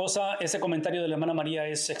 y la cosa, ese comentario de la hermana María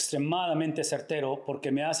es extremadamente certero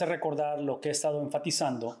porque me hace recordar lo que he estado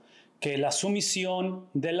enfatizando, que la sumisión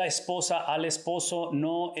de la esposa al esposo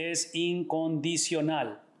no es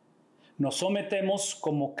incondicional. Nos sometemos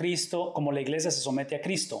como Cristo, como la iglesia se somete a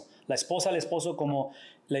Cristo, la esposa al esposo como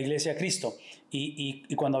la iglesia a Cristo.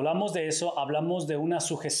 Y cuando hablamos de eso, hablamos de una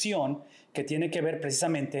sujeción que tiene que ver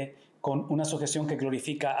precisamente con una sujeción que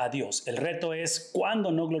glorifica a Dios. El reto es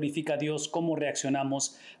cuando no glorifica a Dios, cómo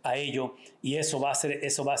reaccionamos a ello, y eso va a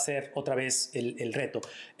ser otra vez el reto.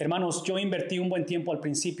 Hermanos, yo invertí un buen tiempo al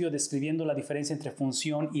principio describiendo la diferencia entre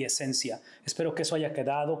función y esencia. Espero que eso haya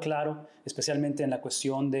quedado claro, especialmente en la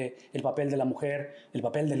cuestión del papel de la mujer, el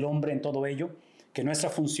papel del hombre en todo ello, que nuestra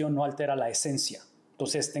función no altera la esencia.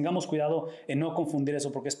 Entonces, tengamos cuidado en no confundir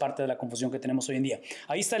eso porque es parte de la confusión que tenemos hoy en día.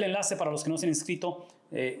 Ahí está el enlace para los que no se han inscrito.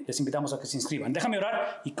 Les invitamos a que se inscriban. Déjame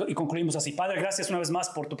orar y concluimos así. Padre, gracias una vez más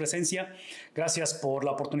por tu presencia. Gracias por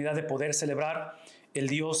la oportunidad de poder celebrar el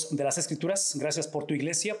Dios de las Escrituras. Gracias por tu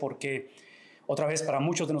iglesia, porque otra vez para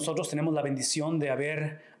muchos de nosotros tenemos la bendición de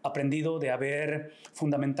haber aprendido, de haber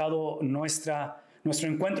fundamentado nuestro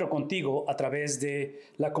encuentro contigo a través de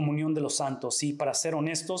la comunión de los santos y, para ser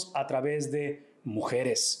honestos, a través de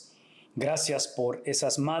mujeres. Gracias por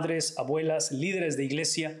esas madres, abuelas, líderes de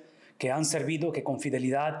iglesia que han servido, que con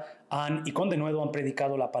fidelidad y con denuedo han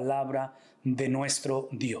predicado la palabra de nuestro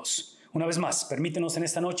Dios. Una vez más, permítenos en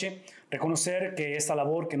esta noche reconocer que esta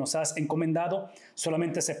labor que nos has encomendado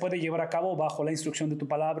solamente se puede llevar a cabo bajo la instrucción de tu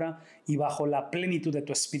palabra y bajo la plenitud de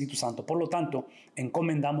tu Espíritu Santo. Por lo tanto,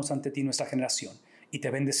 encomendamos ante ti nuestra generación y te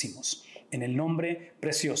bendecimos. En el nombre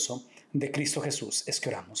precioso de Cristo Jesús es que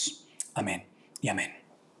oramos. Amén y amén.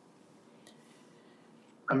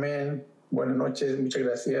 Amén. Buenas noches, muchas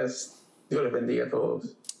gracias. Dios les bendiga a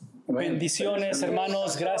todos. Amén. Bendiciones,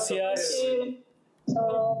 hermanos, gracias.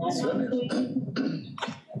 Bendiciones.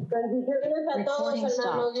 Bendiciones a todos,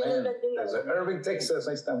 hermanos. Dios les bendiga. Desde Irving, Texas,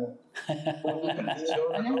 ahí estamos.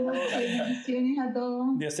 Bendiciones a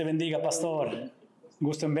todos. Dios te bendiga, pastor.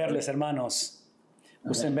 Gusto en verles, hermanos.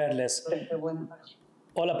 Gusto en verles.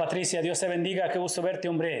 Hola, Patricia, Dios te bendiga. Qué gusto verte,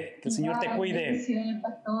 hombre. Que el Señor te cuide.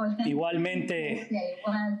 Igualmente.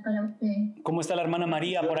 Igual para usted. ¿Cómo está la hermana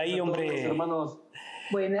María por ahí, hombre? Hermanos,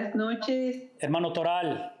 Buenas noches. Hermano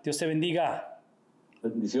Toral, Dios te bendiga.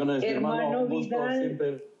 bendiciones, hermano. Un gusto Vidal.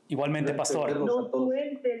 siempre. Igualmente, pastor. No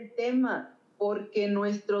suelte el tema, porque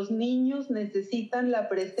nuestros niños necesitan la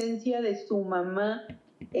presencia de su mamá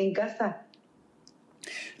en casa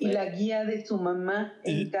y la guía de su mamá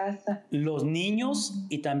en casa. Los niños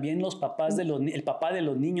y también los papás el papá de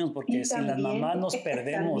los niños, porque Y si las también, mamás nos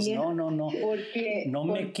perdemos. también, No. Porque, No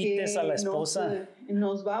me quites a la esposa.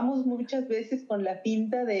 Nos vamos muchas veces con la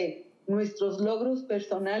finta de nuestros logros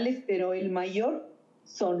personales, pero el mayor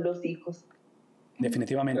son los hijos.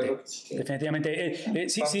 Definitivamente. Claro que sí. Definitivamente.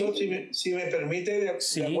 Sí, Pastor, sí. si me permite,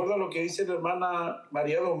 de acuerdo a lo que dice la hermana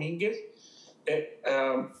María Domínguez,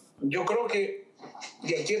 yo creo que,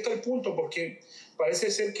 y aquí está el punto, porque parece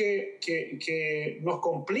ser que nos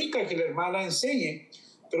complica que la hermana enseñe,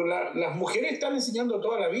 pero las mujeres están enseñando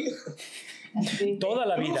toda la vida. Toda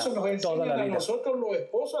la vida. Incluso nos enseñan Toda la a vida. nosotros los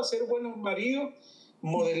esposos a ser buenos maridos,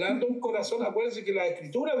 modelando un corazón. Acuérdense que la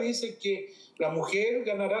Escritura dice que la mujer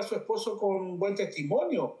ganará a su esposo con buen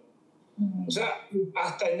testimonio. O sea,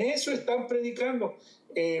 hasta en eso están predicando.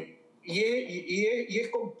 Y es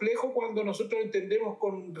complejo cuando nosotros entendemos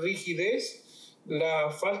con rigidez la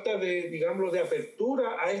falta de, digamos, de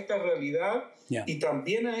apertura a esta realidad y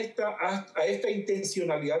también a esta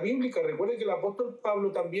intencionalidad bíblica. Recuerden que el apóstol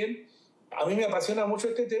Pablo también, a mí me apasiona mucho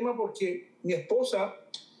este tema porque mi esposa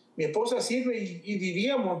sirve y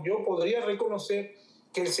diríamos, yo podría reconocer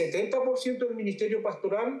que el 70% del ministerio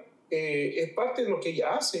pastoral es parte de lo que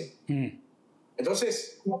ella hace.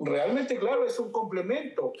 Entonces, realmente, claro, es un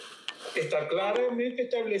complemento. Está claramente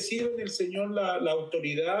establecido en el Señor la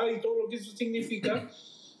autoridad y todo lo que eso significa,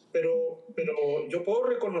 pero yo puedo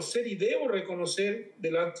reconocer y debo reconocer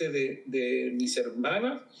delante de mis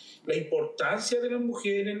hermanas la importancia de la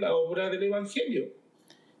mujer en la obra del Evangelio.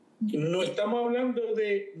 No estamos hablando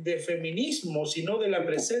de feminismo, sino de la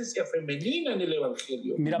presencia femenina en el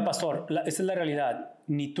Evangelio. Mira, pastor, esta es la realidad.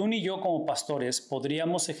 Ni tú ni yo como pastores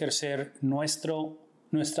podríamos ejercer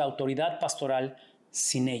nuestra autoridad pastoral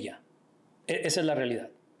sin ella. Esa es la realidad.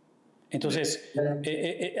 Entonces,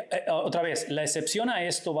 otra vez, la excepción a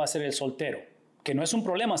esto va a ser el soltero, que no es un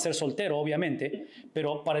problema ser soltero, obviamente,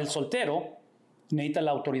 pero para el soltero necesita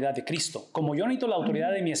la autoridad de Cristo. Como yo necesito la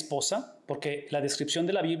autoridad de mi esposa, porque la descripción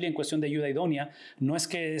de la Biblia en cuestión de ayuda idónea no es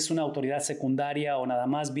que es una autoridad secundaria o nada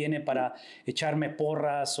más viene para echarme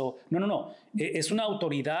porras o no. Es una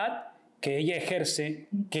autoridad que ella ejerce,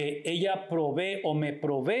 que ella provee o me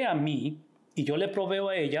provee a mí y yo le proveo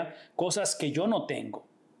a ella cosas que yo no tengo,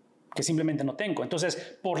 que simplemente no tengo.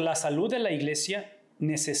 Entonces, por la salud de la iglesia,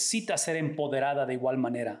 necesita ser empoderada de igual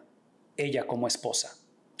manera, ella como esposa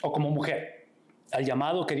o como mujer, al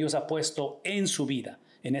llamado que Dios ha puesto en su vida,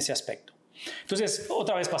 en ese aspecto. Entonces,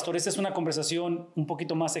 otra vez, pastor, esta es una conversación un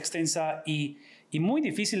poquito más extensa y muy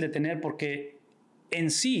difícil de tener porque en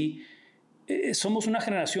sí somos una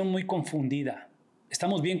generación muy confundida.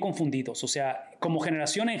 Estamos bien confundidos, o sea, como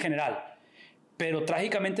generación en general. Pero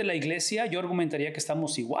trágicamente la iglesia, yo argumentaría que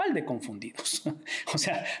estamos igual de confundidos. O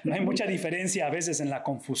sea, no hay mucha diferencia a veces en la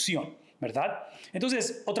confusión, ¿verdad?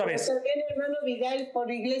 Entonces, otra vez. También, hermano Vidal, por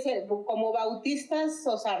iglesia, como bautistas,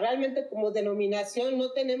 o sea, realmente como denominación,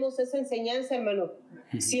 no tenemos esa enseñanza, hermano.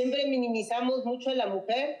 Siempre minimizamos mucho a la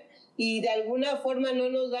mujer y de alguna forma no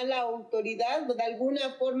nos dan la autoridad, de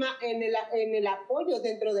alguna forma en el apoyo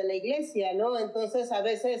dentro de la iglesia, ¿no? Entonces, a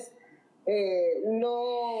veces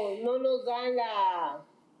no nos dan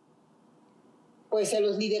pues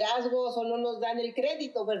los liderazgos o no nos dan el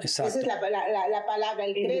crédito. Esa es la palabra,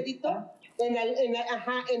 el crédito.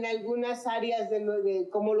 En algunas áreas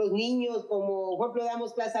como los niños, como por ejemplo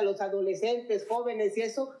damos clase a los adolescentes, jóvenes y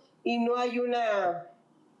eso, y no hay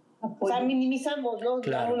o sea, minimizamos, ¿no?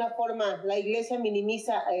 Claro. De alguna forma, la iglesia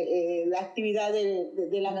minimiza la actividad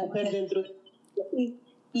de la mujer dentro de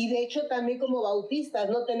y de hecho también como bautistas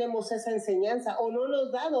no tenemos esa enseñanza o no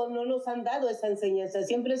nos han dado esa enseñanza.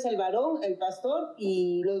 Siempre es el varón, el pastor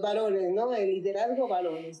y los varones, ¿no? El liderazgo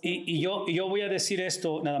varones, ¿no? Y yo voy a decir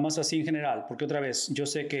esto nada más así en general, porque otra vez yo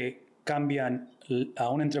sé que cambian,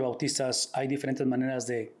 aún entre bautistas hay diferentes maneras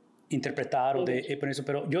de interpretar o de poner eso,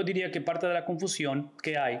 pero yo diría que parte de la confusión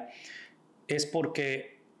que hay es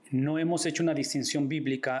porque no hemos hecho una distinción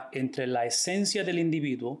bíblica entre la esencia del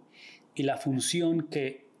individuo y la función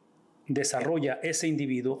que desarrolla ese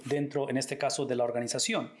individuo dentro, en este caso, de la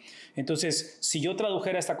organización. Entonces, si yo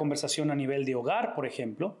tradujera esta conversación a nivel de hogar, por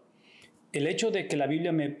ejemplo, el hecho de que la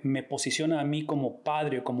Biblia me posiciona a mí como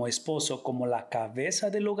padre, como esposo, como la cabeza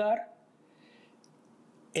del hogar,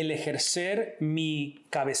 el ejercer mi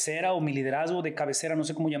cabecera o mi liderazgo de cabecera, no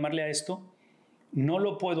sé cómo llamarle a esto, no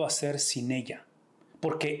lo puedo hacer sin ella,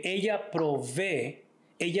 porque ella provee,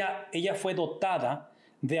 ella fue dotada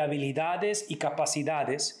de habilidades y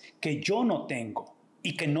capacidades que yo no tengo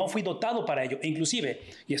y que no fui dotado para ello. E inclusive,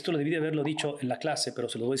 y esto lo debí de haberlo dicho en la clase, pero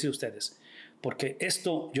se lo voy a decir a ustedes, porque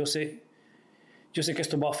esto yo sé que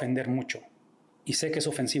esto va a ofender mucho y sé que es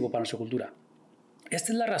ofensivo para nuestra cultura.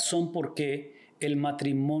 Esta es la razón por qué el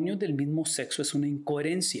matrimonio del mismo sexo es una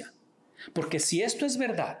incoherencia. Porque si esto es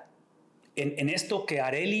verdad, en esto que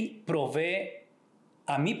Areli provee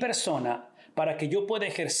a mi persona para que yo pueda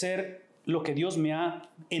ejercer lo que Dios me ha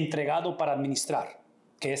entregado para administrar,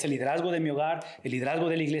 que es el liderazgo de mi hogar, el liderazgo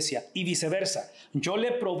de la iglesia y viceversa. Yo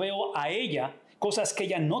le proveo a ella cosas que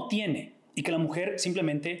ella no tiene y que la mujer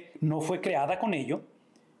simplemente no fue creada con ello.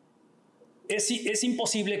 Es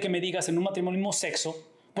imposible que me digas en un matrimonio mismo sexo,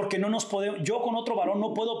 porque yo con otro varón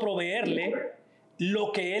no puedo proveerle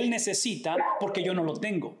lo que él necesita porque yo no lo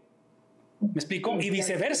tengo. ¿Me explico? Y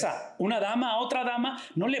viceversa, una dama a otra dama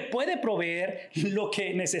no le puede proveer lo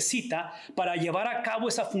que necesita para llevar a cabo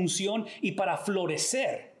esa función y para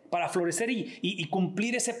florecer y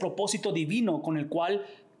cumplir ese propósito divino con el cual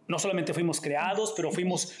no solamente fuimos creados, pero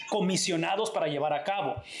fuimos comisionados para llevar a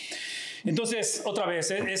cabo. Entonces, otra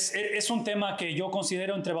vez, es un tema que yo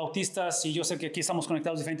considero entre bautistas, y yo sé que aquí estamos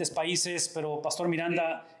conectados a diferentes países, pero Pastor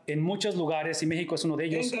Miranda, en muchos lugares, y México es uno de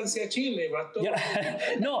ellos. Vénganse a Chile, Pastor.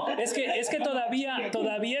 No, es que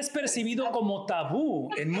todavía es percibido como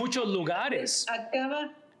tabú en muchos lugares.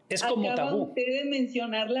 Acaba usted de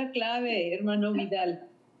mencionar la clave, hermano Vidal.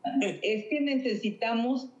 Es que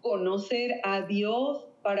necesitamos conocer a Dios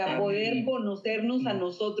para poder conocernos a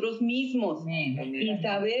nosotros mismos y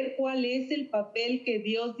saber cuál es el papel que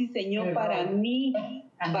Dios diseñó para mí,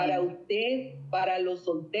 para usted, para los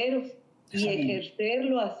solteros, y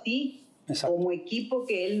ejercerlo así como equipo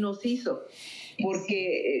que Él nos hizo.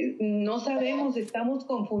 Porque no sabemos, estamos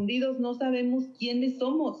confundidos, no sabemos quiénes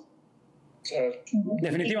somos.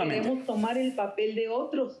 Definitivamente. Y queremos tomar el papel de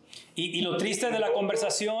otros. Y lo triste de la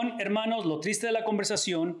conversación, hermanos, lo triste de la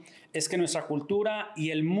conversación es que nuestra cultura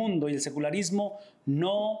y el mundo y el secularismo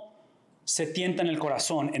no se tientan el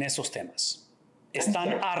corazón en esos temas.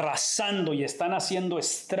 Están arrasando y están haciendo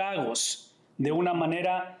estragos de una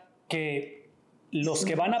manera que los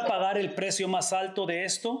que van a pagar el precio más alto de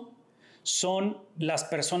esto son las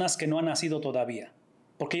personas que no han nacido todavía,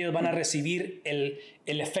 porque ellos van a recibir el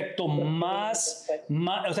efecto más,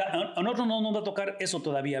 o sea, a nosotros no nos va a tocar eso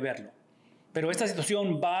todavía verlo, pero esta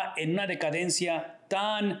situación va en una decadencia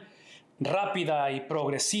tan rápida y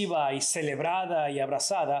progresiva y celebrada y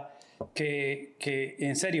abrazada que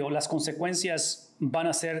en serio las consecuencias van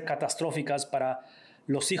a ser catastróficas para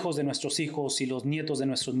los hijos de nuestros hijos y los nietos de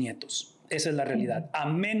nuestros nietos. Esa es la realidad, a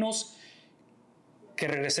menos que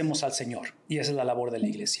regresemos al Señor, y esa es la labor de la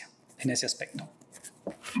iglesia en ese aspecto.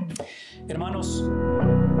 Hermanos,